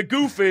 And the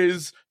goof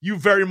is you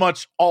very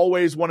much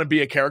always want to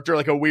be a character,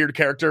 like a weird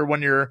character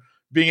when you're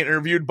being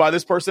interviewed by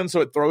this person.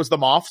 So it throws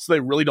them off. So they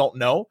really don't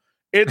know.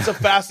 It's a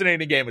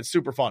fascinating game. It's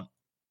super fun.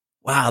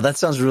 Wow, that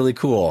sounds really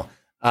cool.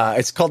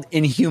 It's called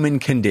Inhuman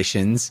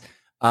Conditions.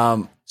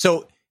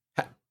 So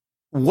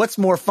what's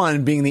more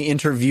fun, being the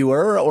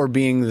interviewer or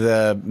being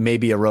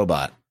maybe a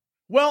robot?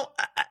 Well,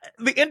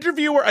 the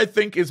interviewer, I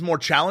think, is more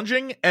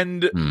challenging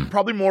and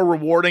probably more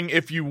rewarding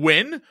if you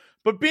win.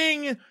 But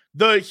being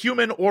the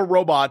human or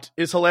robot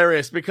is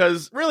hilarious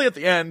because really at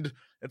the end,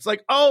 it's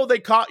like, oh, they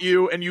caught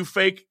you and you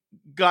fake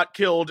got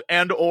killed,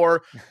 and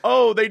or,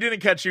 oh, they didn't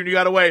catch you and you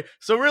got away.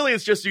 So really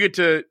it's just you get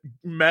to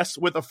mess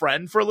with a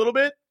friend for a little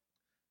bit.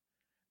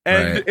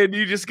 And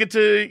you just get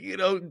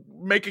to,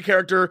 make a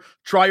character,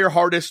 try your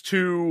hardest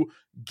to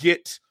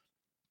get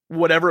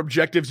whatever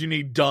objectives you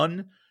need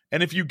done.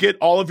 And if you get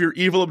all of your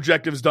evil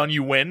objectives done,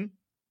 you win.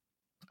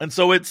 And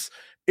so it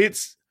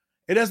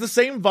has the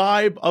same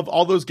vibe of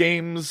all those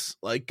games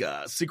like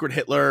Secret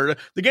Hitler,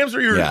 the games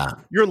where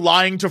you're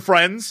lying to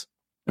friends.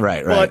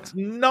 Right. But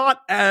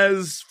not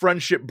as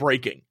friendship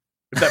breaking,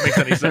 if that makes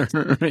any sense.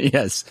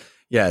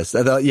 Yes.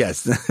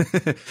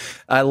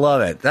 I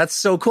love it. That's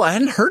so cool. I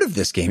hadn't heard of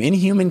this game,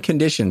 Inhuman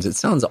Conditions. It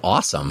sounds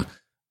awesome.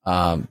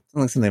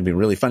 Something that'd be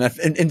really fun.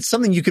 And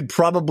something you could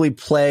probably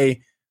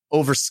play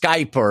over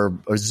Skype or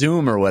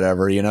Zoom or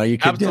whatever. You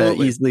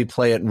could easily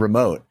play it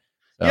remote.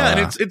 Yeah,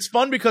 and it's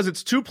fun because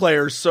it's 2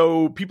 players,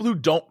 so people who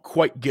don't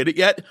quite get it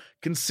yet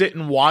can sit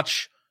and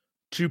watch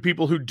 2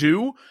 people who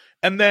do,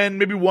 and then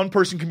maybe one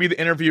person can be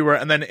the interviewer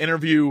and then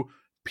interview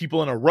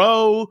people in a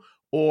row,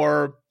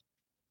 or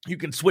you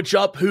can switch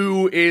up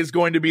who is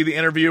going to be the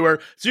interviewer.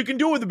 So you can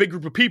do it with a big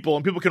group of people,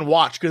 and people can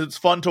watch because it's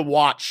fun to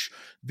watch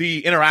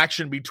the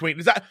interaction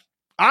between.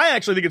 I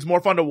actually think it's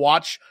more fun to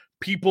watch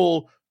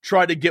people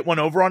try to get one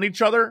over on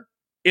each other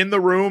in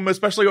the room,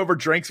 especially over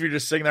drinks if you're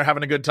just sitting there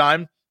having a good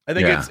time. I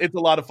think it's a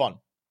lot of fun.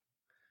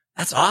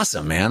 That's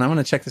awesome, man. I'm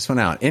going to check this one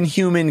out.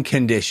 Inhuman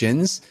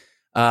Conditions.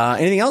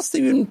 Anything else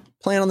that you've been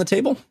playing on the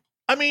table?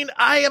 I mean,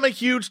 I am a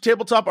huge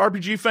tabletop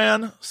RPG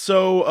fan.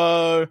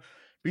 So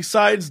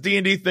besides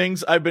D&D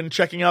things, I've been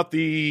checking out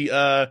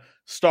the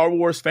Star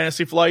Wars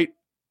Fantasy Flight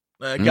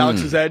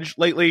Galaxy's Edge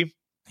lately.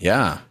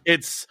 Yeah.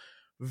 It's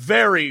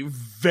very,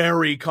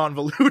 very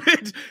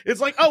convoluted.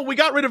 It's like, oh, we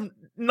got rid of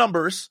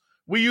numbers.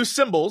 We use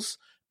symbols,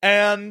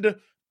 and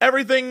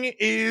everything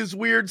is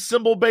weird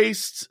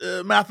symbol-based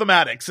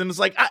mathematics. And it's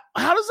like,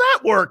 how does that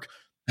work?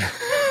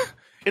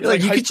 It's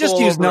like you high could just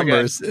school use over again.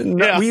 numbers.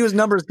 Yeah. We use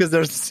numbers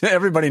because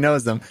everybody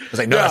knows them. It's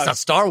like, no, Yeah. that's not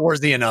Star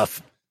Warsy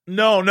enough.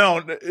 No.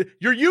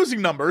 You're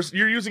using numbers.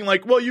 You're using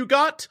like, well, you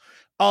got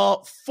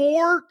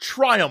 4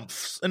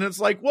 triumphs. And it's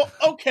like, well,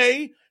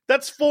 okay,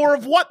 that's 4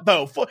 of what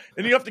though?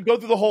 And you have to go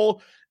through the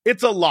whole,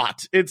 it's a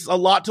lot. It's a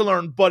lot to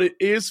learn, but it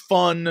is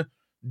fun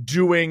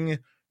doing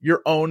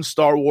your own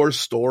Star Wars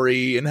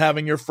story and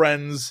having your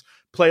friends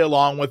play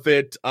along with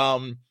it.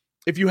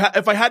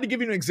 If I had to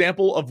give you an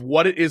example of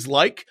what it is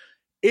like,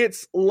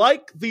 it's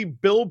like the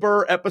Bill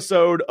Burr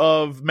episode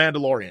of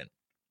Mandalorian.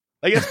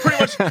 Like it's pretty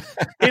much,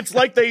 it's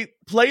like they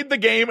played the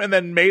game and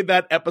then made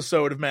that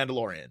episode of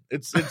Mandalorian.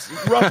 It's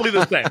roughly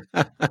the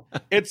same.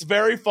 It's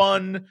very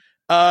fun,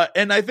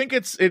 and I think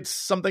it's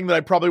something that I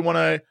probably want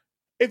to.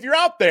 If you're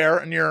out there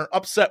and you're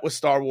upset with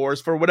Star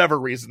Wars for whatever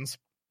reasons,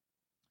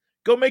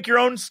 go make your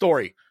own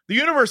story. The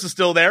universe is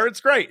still there.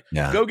 It's great.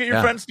 Yeah. Go get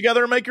your friends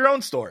together and make your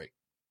own story.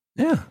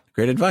 Yeah,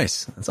 great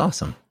advice. That's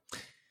awesome.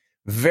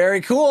 Very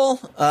cool.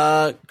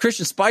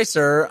 Christian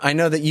Spicer, I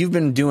know that you've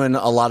been doing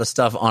a lot of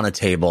stuff on a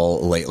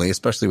table lately,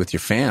 especially with your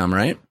fam,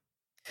 right?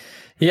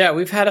 Yeah,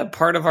 we've had a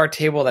part of our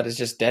table that is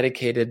just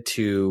dedicated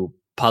to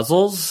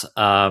puzzles.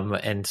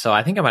 And so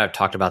I think I might have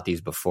talked about these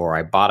before.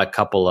 I bought a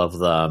couple of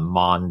the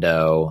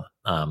Mondo.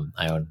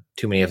 I own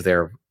too many of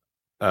their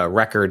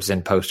records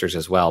and posters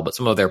as well, but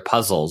some of their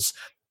puzzles.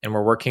 And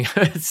we're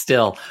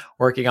still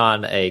working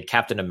on a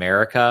Captain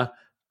America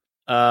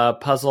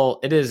puzzle.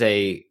 It is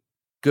a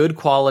good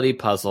quality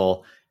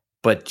puzzle,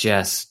 but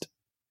just,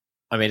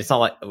 I mean, it's not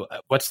like,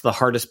 what's the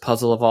hardest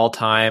puzzle of all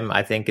time?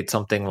 I think it's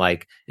something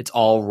like it's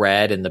all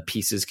red and the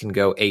pieces can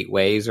go 8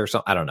 ways or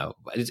something. I don't know.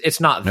 It's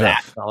not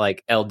that. It's not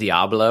like El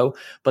Diablo,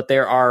 but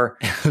there are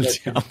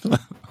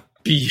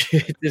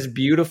this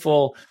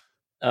beautiful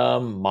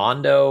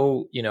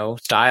Mondo,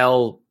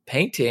 style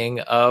painting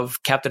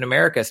of Captain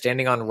America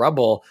standing on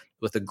rubble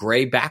with a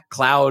gray back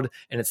cloud.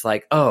 And it's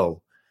like,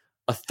 oh,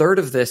 a third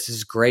of this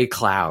is gray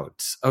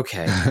clouds.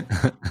 Okay.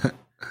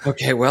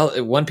 Okay.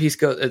 Well, one piece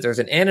goes, there's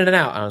an in and an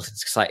out. I was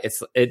excited.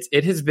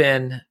 It has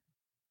been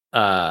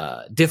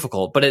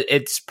difficult, but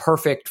it's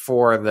perfect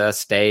for the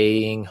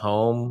staying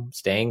home,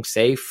 staying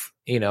safe,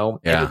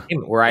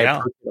 entertainment, where I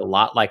approach it a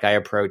lot like I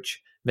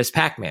approach Miss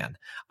Pac-Man.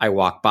 I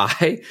walk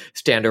by,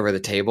 stand over the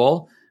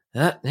table.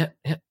 Hey,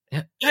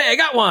 I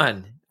got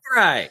one.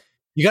 All right.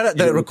 You got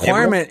the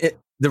requirement.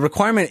 The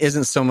requirement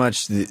isn't so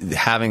much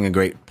having a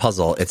great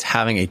puzzle; it's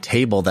having a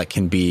table that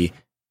can be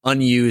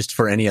unused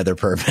for any other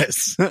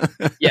purpose.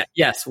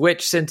 Yes.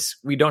 Which, since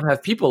we don't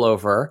have people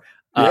over,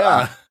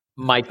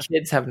 my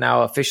kids have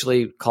now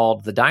officially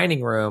called the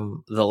dining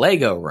room the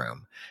Lego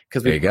room,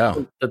 because we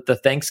put the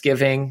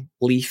Thanksgiving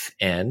leaf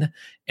in,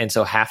 and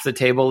so half the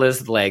table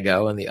is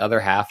Lego, and the other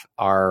half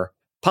are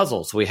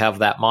puzzles. We have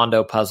that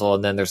Mondo puzzle,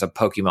 and then there's a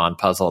Pokemon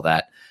puzzle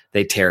that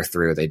they tear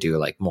through. They do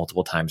like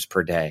multiple times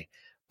per day.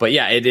 But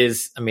yeah, it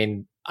is. I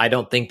mean, I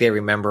don't think they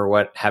remember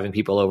what having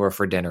people over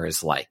for dinner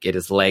is like. It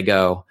is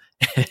Lego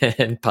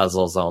and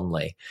puzzles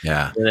only.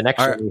 Yeah. And the next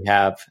one we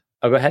have.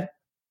 Oh, go ahead.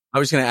 I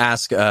was going to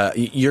ask.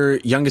 Your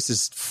youngest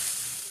is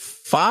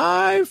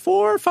 5,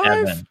 4,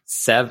 5,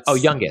 7. Oh,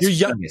 youngest.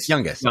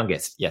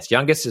 Youngest. Yes,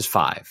 youngest is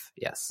 5.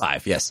 Yes,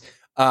 5. Yes.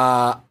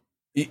 I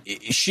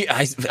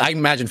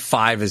imagine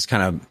 5 is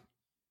kind of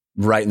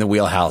right in the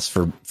wheelhouse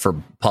for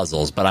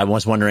puzzles. But I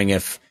was wondering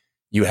if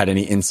you had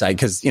any insight,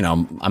 because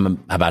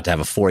I'm about to have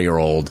a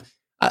 4-year-old.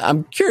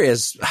 I'm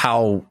curious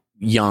how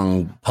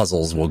young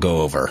puzzles will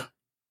go over.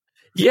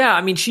 Yeah,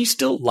 I mean, she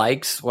still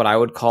likes what I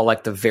would call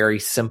like the very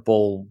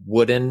simple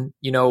wooden,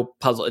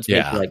 puzzle. It's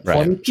maybe like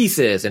 20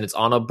 pieces and it's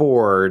on a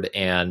board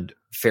and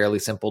fairly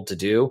simple to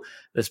do.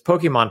 This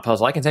Pokemon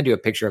puzzle, I can send you a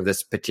picture of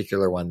this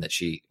particular one that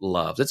she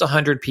loves. It's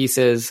 100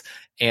 pieces,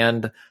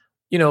 and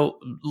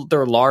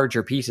they're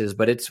larger pieces,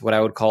 but it's what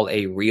I would call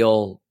a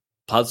real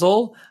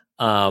puzzle.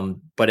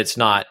 But it's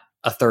not,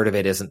 a third of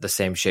it isn't the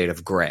same shade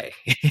of gray.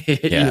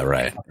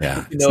 Right.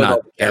 Yeah. It's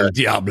not El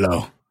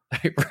Diablo.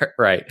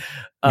 Right.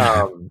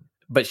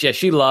 But yeah,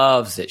 she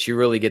loves it. She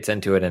really gets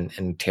into it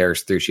and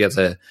tears through. She has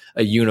a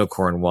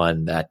unicorn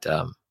one that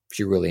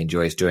she really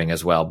enjoys doing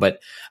as well. But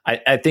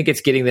I think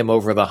it's getting them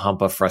over the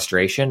hump of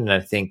frustration. And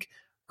I think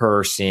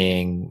her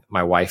seeing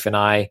my wife and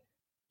I,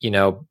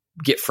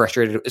 get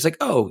frustrated. It's like,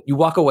 oh, you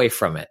walk away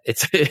from it.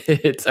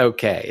 It's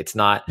okay. It's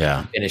not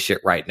finish it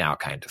right now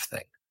kind of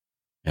thing.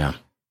 Yeah.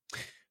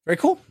 Very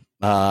cool.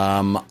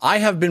 I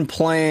have been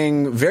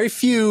playing very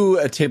few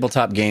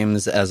tabletop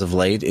games as of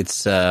late.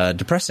 It's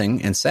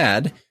depressing and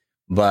sad,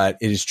 but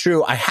it is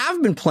true. I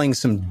have been playing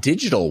some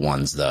digital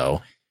ones,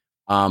 though.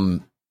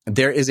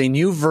 There is a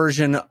new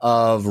version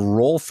of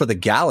Roll for the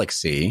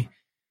Galaxy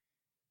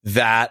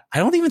that I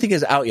don't even think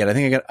is out yet. I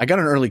think I got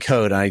an early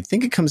code, and I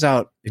think it comes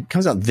out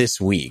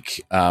this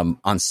week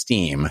on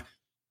Steam.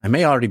 I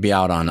may already be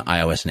out on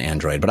iOS and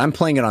Android, but I'm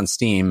playing it on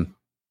Steam.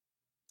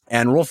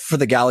 And Roll for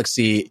the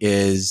Galaxy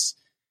is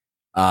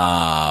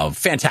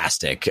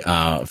fantastic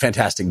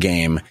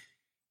game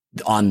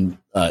on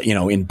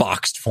in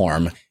boxed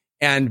form.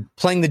 And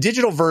playing the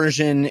digital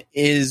version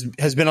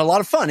has been a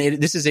lot of fun.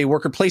 This is a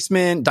worker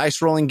placement dice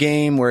rolling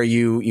game where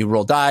you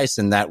roll dice,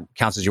 and that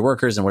counts as your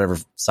workers, and whatever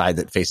side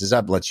that faces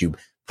up lets you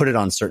put it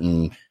on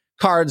certain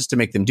cards to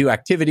make them do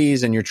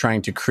activities, and you're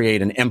trying to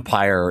create an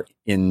empire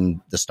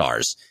in the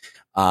stars.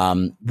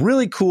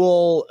 Really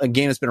cool. A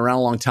game that's been around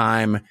a long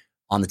time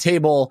on the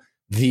table.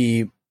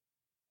 The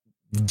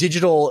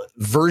digital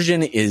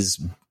version is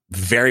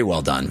very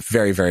well done.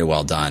 Very, very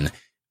well done.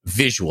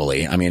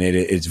 Visually, I mean,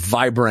 it's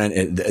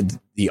vibrant.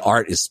 The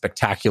art is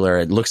spectacular.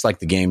 It looks like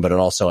the game, but it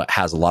also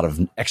has a lot of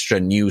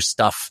extra new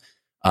stuff.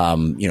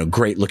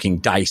 Great looking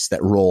dice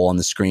that roll on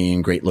the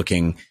screen, great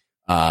looking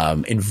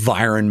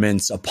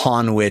environments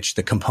upon which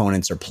the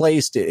components are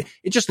placed. It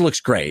just looks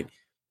great.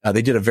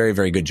 They did a very,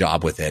 very good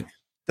job with it.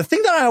 The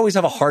thing that I always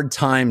have a hard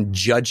time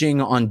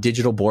judging on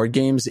digital board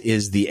games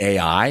is the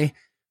AI,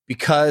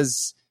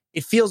 because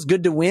it feels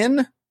good to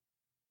win.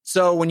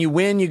 So when you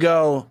win, you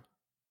go,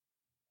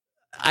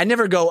 I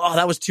never go, oh,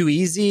 that was too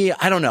easy.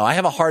 I don't know. I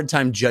have a hard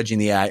time judging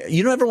the AI.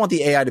 You don't ever want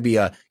the AI to be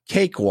a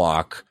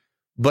cakewalk,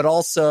 but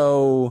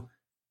also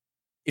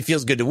it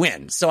feels good to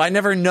win. So I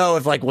never know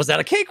if, was that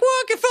a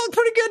cakewalk? It felt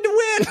pretty good to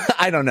win.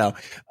 I don't know.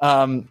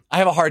 I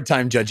have a hard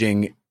time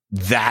judging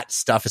that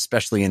stuff,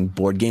 especially in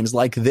board games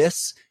like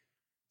this.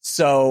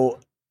 So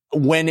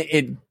when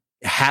it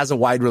has a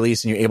wide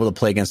release and you're able to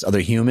play against other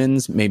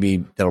humans,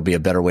 maybe that'll be a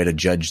better way to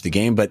judge the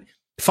game. But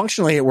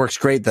functionally, it works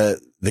great.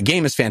 The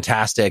game is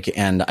fantastic,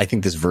 and I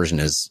think this version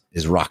is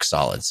rock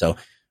solid. So,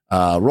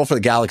 Roll for the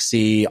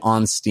Galaxy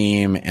on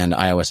Steam and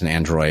iOS and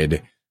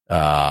Android.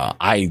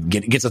 It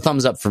gets a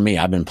thumbs up for me.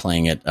 I've been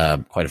playing it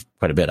quite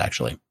a bit,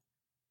 actually.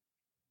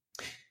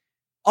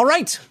 All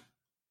right,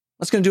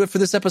 that's going to do it for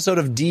this episode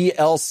of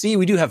DLC.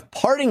 We do have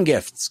parting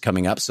gifts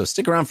coming up, so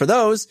stick around for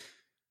those.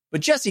 But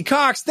Jesse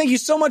Cox, thank you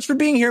so much for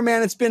being here,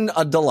 man. It's been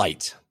a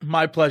delight.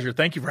 My pleasure.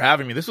 Thank you for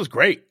having me. This was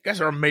great. You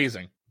guys are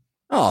amazing.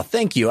 Oh,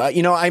 thank you. I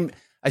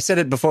said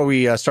it before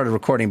we started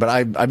recording, but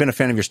I've been a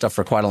fan of your stuff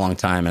for quite a long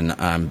time, and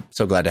I'm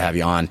so glad to have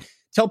you on.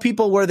 Tell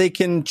people where they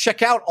can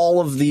check out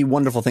all of the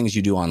wonderful things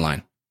you do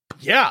online.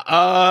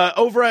 Yeah,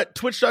 over at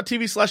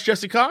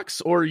twitch.tv/Jesse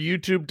Cox or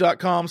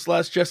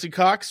youtube.com/Jesse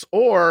Cox,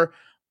 or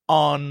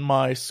on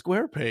my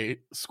Squarespace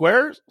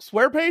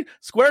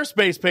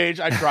page.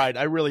 I tried.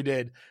 I really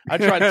did. I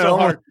tried so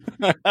hard.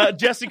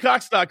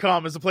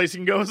 JesseCox.com is the place you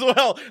can go as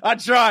well. I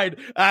tried.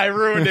 I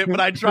ruined it,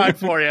 but I tried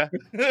for you.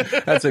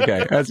 That's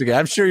okay.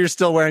 I'm sure you're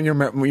still wearing your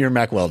Mac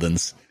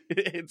Weldons.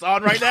 It's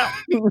on right now.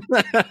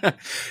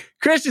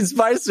 Christian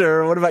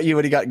Spicer, what about you?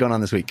 What do you got going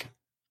on this week?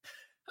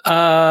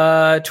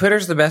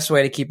 Twitter's the best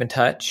way to keep in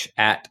touch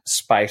at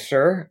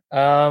Spicer.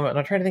 And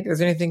I'm trying to think if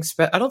there's anything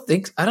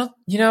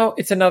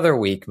it's another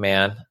week,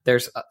 man.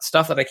 There's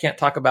stuff that I can't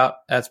talk about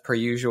as per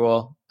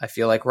usual. I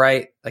feel like,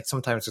 right? Like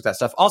sometimes with that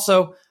stuff.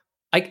 Also,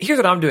 here's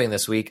what I'm doing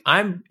this week.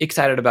 I'm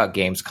excited about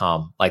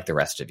Gamescom like the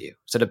rest of you.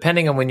 So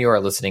depending on when you are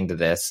listening to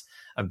this,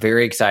 I'm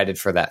very excited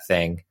for that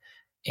thing.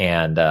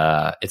 And,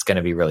 it's going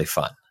to be really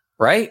fun,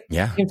 right?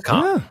 Yeah.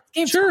 Gamescom.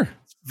 Yeah, sure.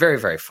 It's very,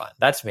 very fun.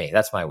 That's me.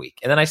 That's my week.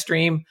 And then I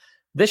stream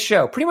this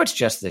show, pretty much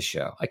just this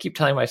show. I keep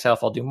telling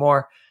myself I'll do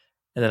more,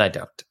 and then I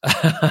don't.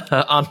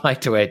 On my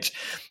Twitch,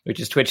 which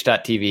is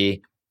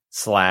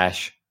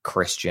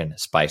twitch.tv/Christian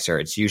Spicer.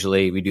 It's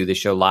usually, we do this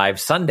show live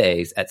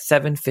Sundays at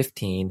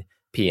 7:15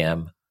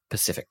 p.m.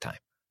 Pacific time.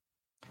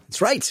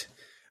 That's right.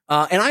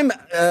 And I'm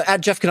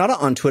at Jeff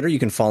Cannata on Twitter. You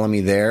can follow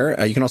me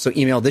there. You can also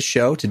email this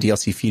show to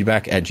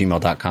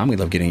dlcfeedback@gmail.com. We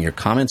love getting your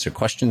comments or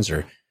questions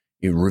or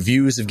your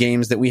reviews of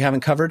games that we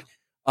haven't covered.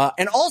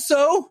 And also,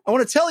 I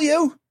want to tell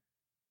you,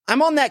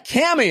 I'm on that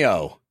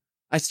Cameo.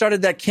 I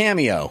started that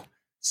Cameo.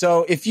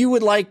 So if you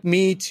would like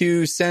me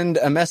to send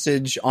a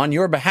message on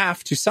your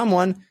behalf to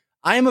someone,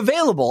 I am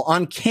available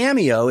on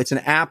Cameo. It's an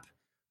app.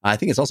 I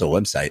think it's also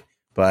a website,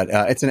 but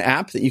it's an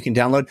app that you can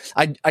download.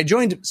 I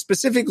joined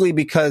specifically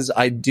because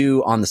I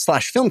do on the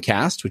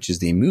 /Filmcast, which is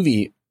the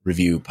movie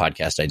review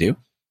podcast I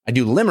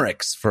do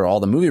limericks for all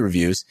the movie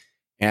reviews.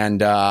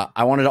 And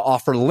I wanted to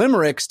offer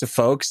limericks to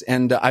folks.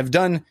 And I've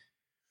done,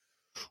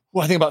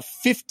 I think about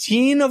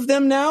 15 of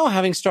them now,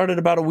 having started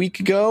about a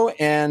week ago.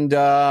 And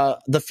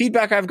the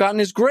feedback I've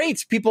gotten is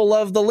great. People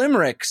love the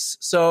limericks.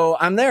 So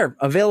I'm there,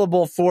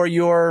 available for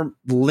your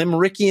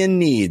limerickian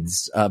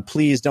needs.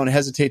 Please don't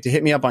hesitate to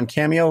hit me up on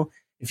Cameo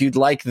if you'd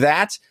like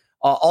that.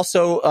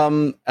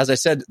 Also, as I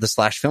said, the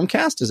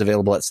 /Filmcast is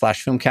available at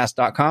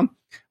 /filmcast.com.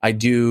 I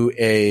do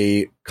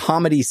a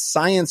comedy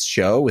science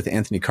show with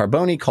Anthony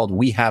Carboni called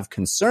We Have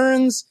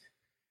Concerns.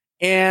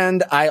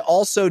 And I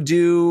also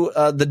do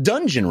the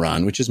Dungeon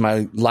Run, which is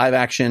my live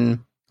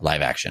action.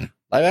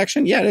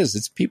 Yeah, it is.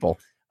 It's people.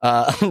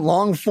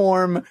 Long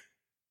form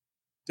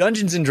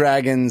Dungeons and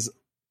Dragons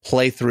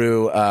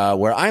playthrough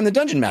where I'm the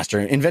dungeon master,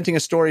 inventing a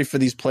story for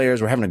these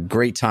players. We're having a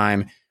great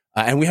time.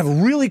 And we have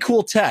really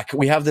cool tech.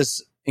 We have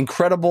this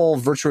incredible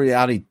virtual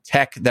reality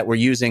tech that we're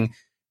using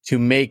to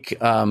make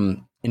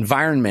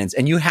environments.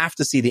 And you have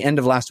to see the end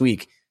of last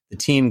week, the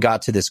team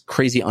got to this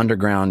crazy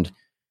underground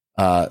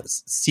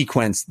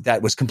sequence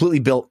that was completely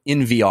built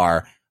in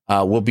VR.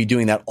 We'll be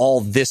doing that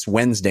all this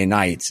Wednesday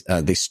night.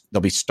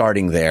 They'll be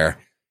starting there.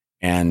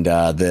 And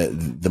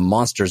the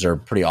monsters are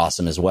pretty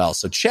awesome as well.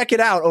 So check it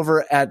out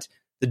over at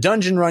The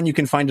Dungeon Run. You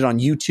can find it on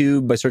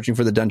YouTube by searching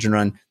for The Dungeon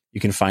Run. You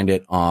can find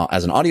it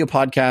as an audio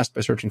podcast by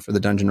searching for The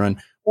Dungeon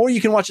Run. Or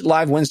you can watch it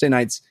live Wednesday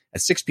nights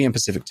at 6 p.m.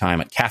 Pacific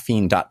time at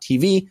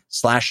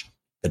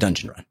caffeine.tv/The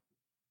Dungeon Run.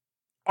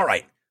 All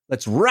right,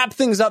 let's wrap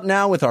things up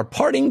now with our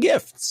parting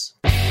gifts.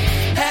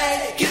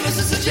 Hey, give us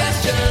a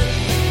suggestion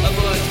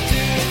of what to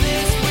do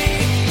this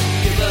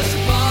week. Give us a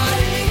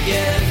parting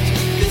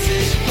gift. This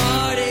is your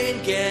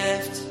parting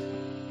gift.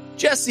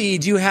 Jesse,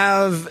 do you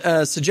have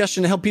a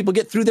suggestion to help people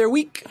get through their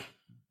week?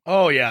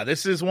 Oh, yeah.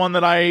 This is one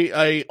that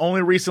I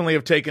only recently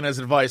have taken as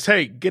advice.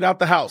 Hey, get out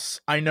the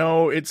house. I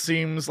know it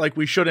seems like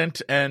we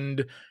shouldn't,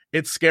 and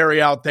it's scary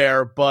out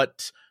there,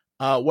 but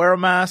wear a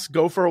mask,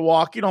 go for a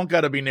walk. You don't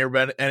got to be near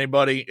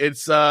anybody.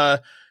 It's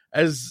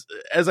as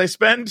I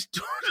spend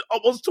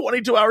almost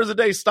 22 hours a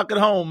day stuck at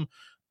home,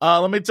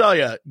 let me tell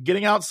you,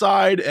 getting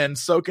outside and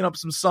soaking up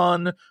some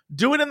sun,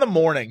 do it in the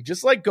morning.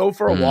 Just like go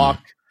for a walk.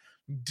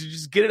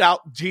 Just get it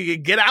out.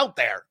 Get out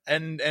there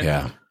and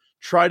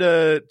try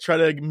to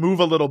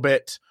move a little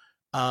bit,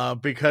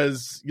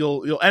 because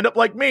you'll end up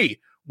like me,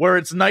 where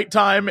it's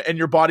nighttime and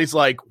your body's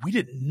like, we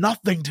did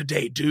nothing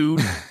today,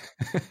 dude.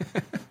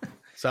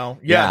 So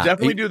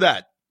definitely do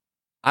that.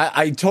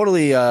 I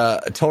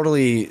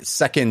totally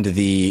second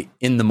the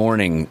in the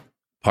morning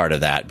part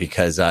of that,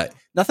 because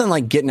nothing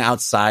like getting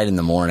outside in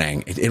the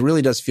morning. It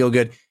really does feel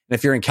good. And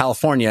if you're in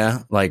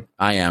California, like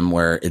I am,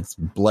 where it's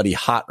bloody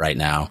hot right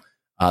now,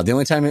 the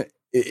only time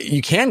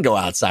you can go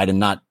outside and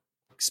not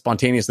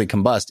spontaneously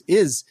combust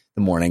is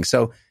the morning.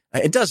 So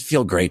it does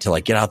feel great to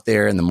like get out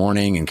there in the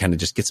morning and kind of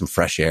just get some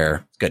fresh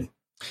air. It's good.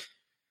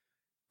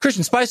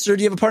 Christian Spicer,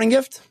 do you have a parting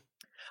gift?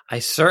 I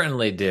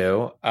certainly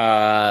do.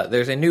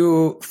 There's a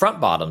new Front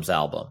Bottoms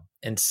album,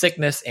 In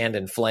Sickness and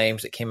in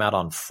Flames. It came out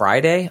on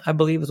Friday, I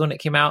believe is when it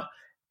came out.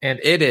 And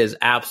it is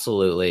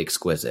absolutely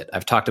exquisite.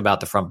 I've talked about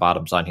the Front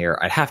Bottoms on here,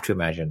 I'd have to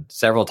imagine,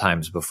 several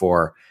times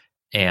before.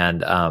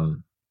 And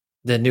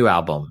the new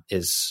album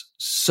is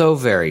so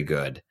very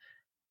good.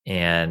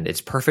 And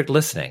it's perfect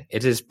listening.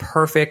 It is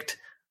perfect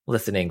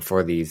listening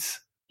for these,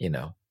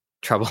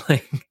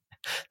 troubling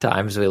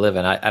times we live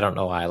in. I don't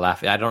know why I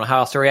laugh. I don't know how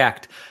else to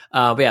react.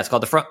 But yeah, it's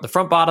called The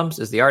Front Bottoms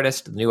is the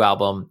artist, the new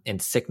album, In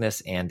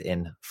Sickness and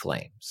in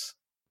Flames.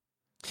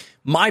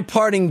 My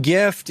parting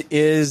gift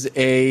is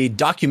a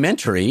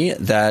documentary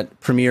that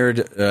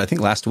premiered, I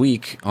think last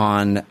week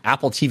on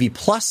Apple TV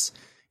Plus.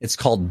 It's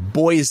called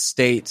Boys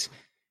State,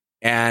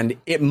 and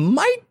it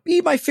might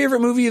be my favorite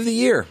movie of the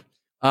year.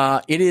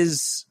 It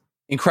is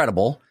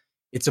incredible.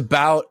 It's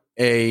about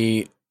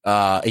a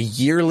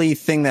yearly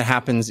thing that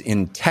happens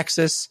in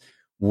Texas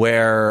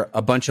where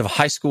a bunch of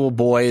high school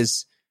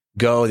boys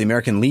go, the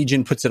American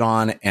Legion puts it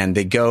on, and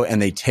they go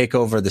and they take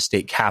over the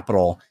state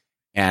capitol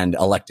and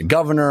elect a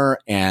governor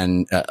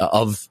and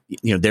of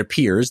their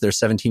peers, their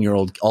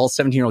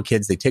 17-year-old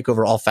kids. They take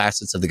over all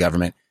facets of the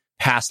government,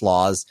 pass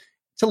laws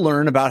to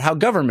learn about how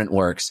government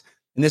works.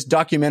 And this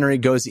documentary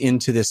goes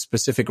into this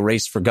specific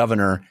race for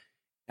governor.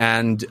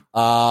 And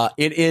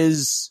it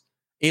is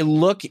a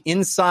look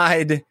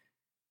inside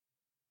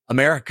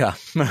America,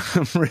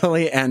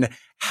 really, and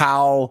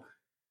how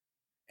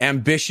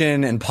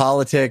ambition and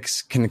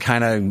politics can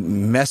kind of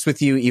mess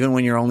with you even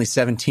when you're only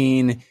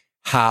 17,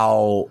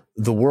 how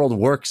the world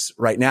works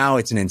right now.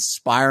 It's an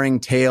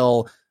inspiring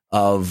tale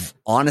of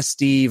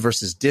honesty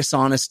versus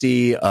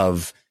dishonesty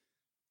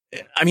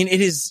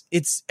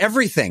it's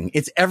everything.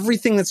 It's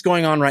everything that's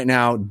going on right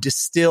now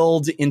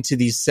distilled into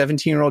these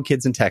 17-year-old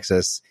kids in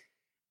Texas.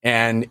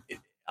 And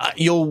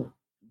you'll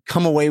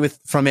come away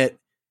from it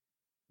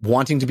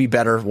wanting to be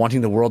better,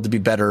 wanting the world to be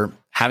better,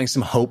 having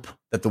some hope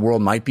that the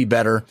world might be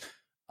better.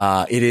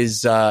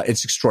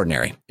 It's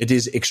extraordinary. It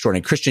is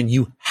extraordinary. Christian,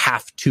 you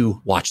have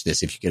to watch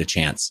this if you get a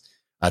chance.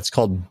 It's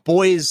called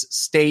Boys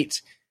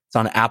State. It's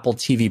on Apple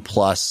TV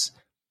Plus.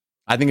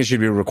 I think it should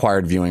be a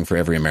required viewing for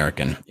every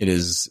American. It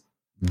is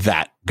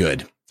that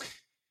good.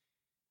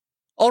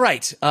 All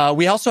right.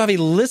 We also have a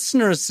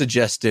listener's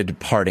suggested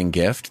parting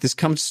gift. This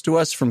comes to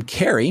us from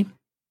Carrie.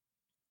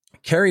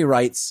 Carrie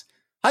writes,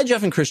 "Hi,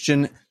 Jeff and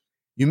Christian.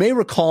 You may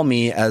recall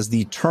me as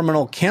the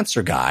terminal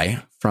cancer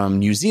guy from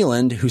New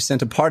Zealand who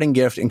sent a parting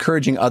gift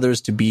encouraging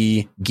others to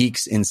be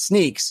geeks in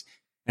sneaks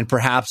and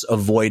perhaps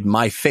avoid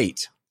my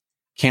fate.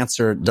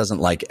 Cancer doesn't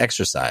like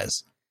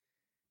exercise.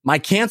 My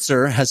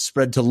cancer has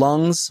spread to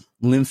lungs,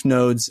 lymph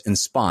nodes, and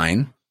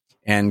spine,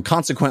 and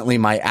consequently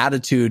my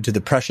attitude to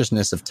the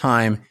preciousness of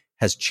time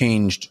has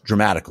changed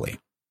dramatically.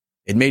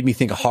 It made me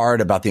think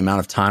hard about the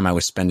amount of time I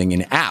was spending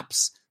in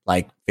apps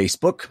like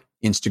Facebook,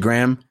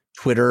 Instagram,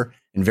 Twitter,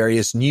 and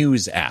various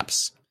news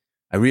apps.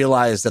 I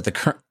realized that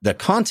the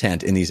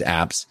content in these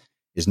apps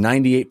is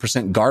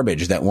 98%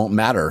 garbage that won't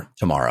matter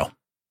tomorrow.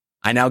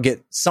 I now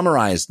get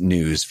summarized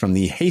news from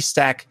the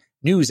Haystack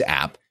News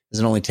app, as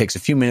it only takes a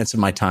few minutes of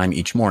my time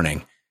each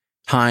morning.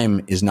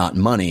 Time is not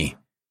money.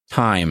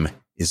 Time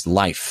is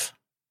life.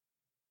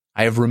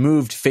 I have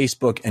removed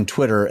Facebook and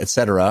Twitter,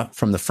 etc.,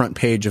 from the front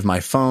page of my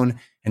phone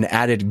and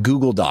added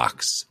Google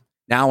Docs.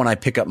 Now when I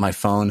pick up my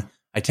phone,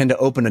 I tend to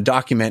open a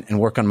document and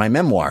work on my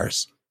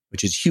memoirs,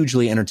 which is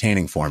hugely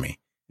entertaining for me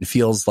and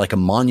feels like a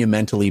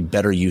monumentally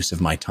better use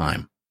of my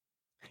time.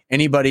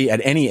 Anybody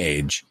at any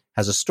age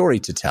has a story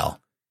to tell,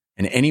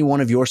 and any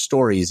one of your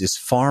stories is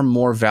far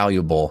more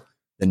valuable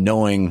than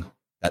knowing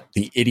that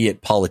the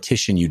idiot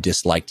politician you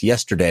disliked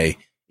yesterday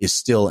is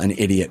still an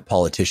idiot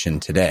politician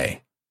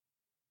today.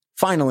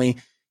 Finally,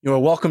 you are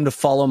welcome to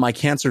follow my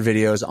cancer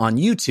videos on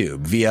YouTube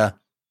via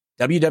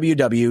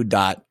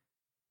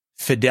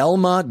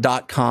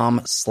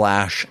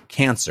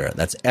www.fidelma.com/cancer.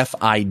 That's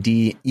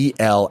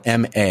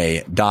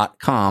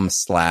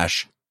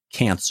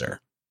FIDELMA.com/cancer.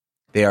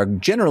 They are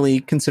generally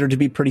considered to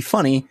be pretty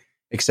funny,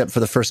 except for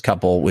the first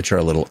couple, which are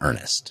a little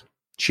earnest.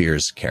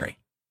 Cheers, Carrie.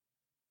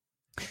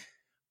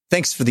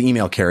 Thanks for the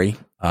email, Carrie.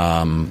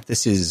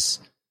 This is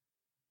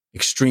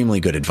extremely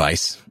good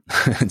advice,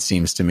 it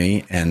seems to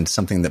me, and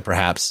something that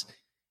perhaps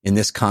in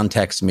this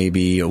context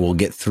maybe will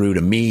get through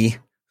to me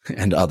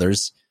and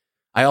others.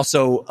 I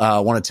also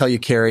want to tell you,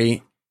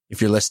 Carrie,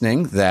 if you're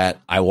listening, that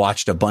I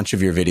watched a bunch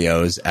of your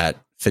videos at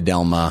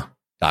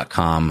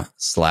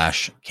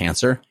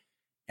fidelma.com/cancer.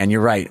 And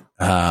you're right.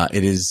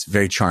 It is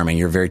very charming.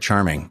 You're very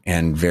charming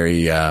and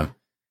very,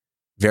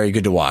 very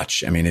good to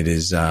watch. I mean, it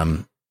is,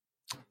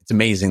 it's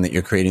amazing that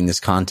you're creating this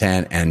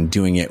content and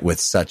doing it with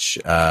such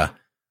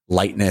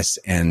lightness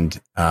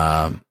and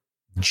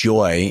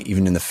joy,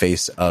 even in the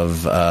face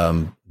of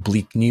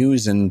bleak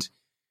news and,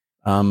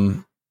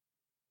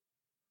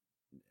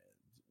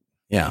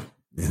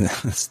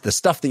 the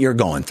stuff that you're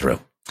going through.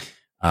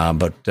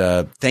 But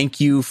thank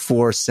you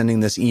for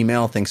sending this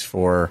email. Thanks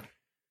for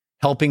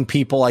helping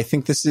people. I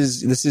think this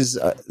is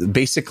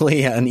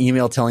basically an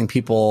email telling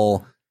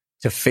people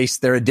to face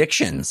their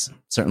addictions.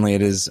 Certainly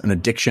it is an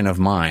addiction of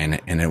mine,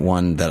 and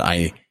one that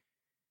I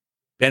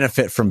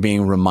benefit from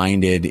being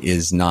reminded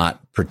is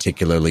not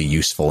particularly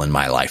useful in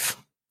my life.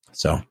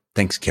 So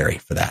thanks, Carrie,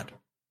 for that.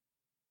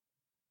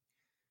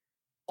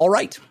 All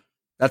right.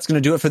 That's going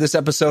to do it for this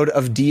episode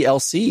of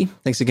DLC.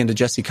 Thanks again to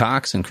Jesse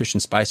Cox and Christian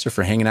Spicer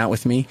for hanging out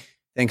with me.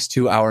 Thanks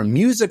to our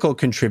musical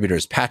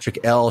contributors, Patrick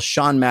L.,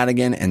 Sean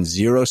Madigan, and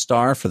Zero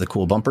Star for the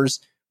cool bumpers.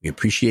 We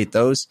appreciate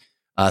those.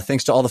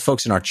 Thanks to all the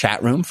folks in our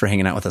chat room for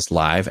hanging out with us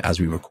live as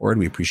we record.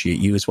 We appreciate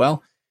you as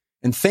well.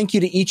 And thank you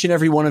to each and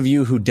every one of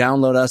you who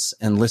download us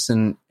and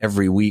listen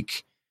every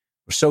week.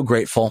 We're so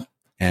grateful,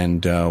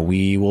 and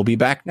we will be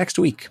back next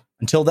week.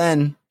 Until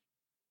then,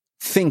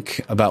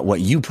 think about what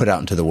you put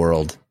out into the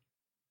world.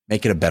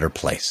 Make it a better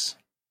place.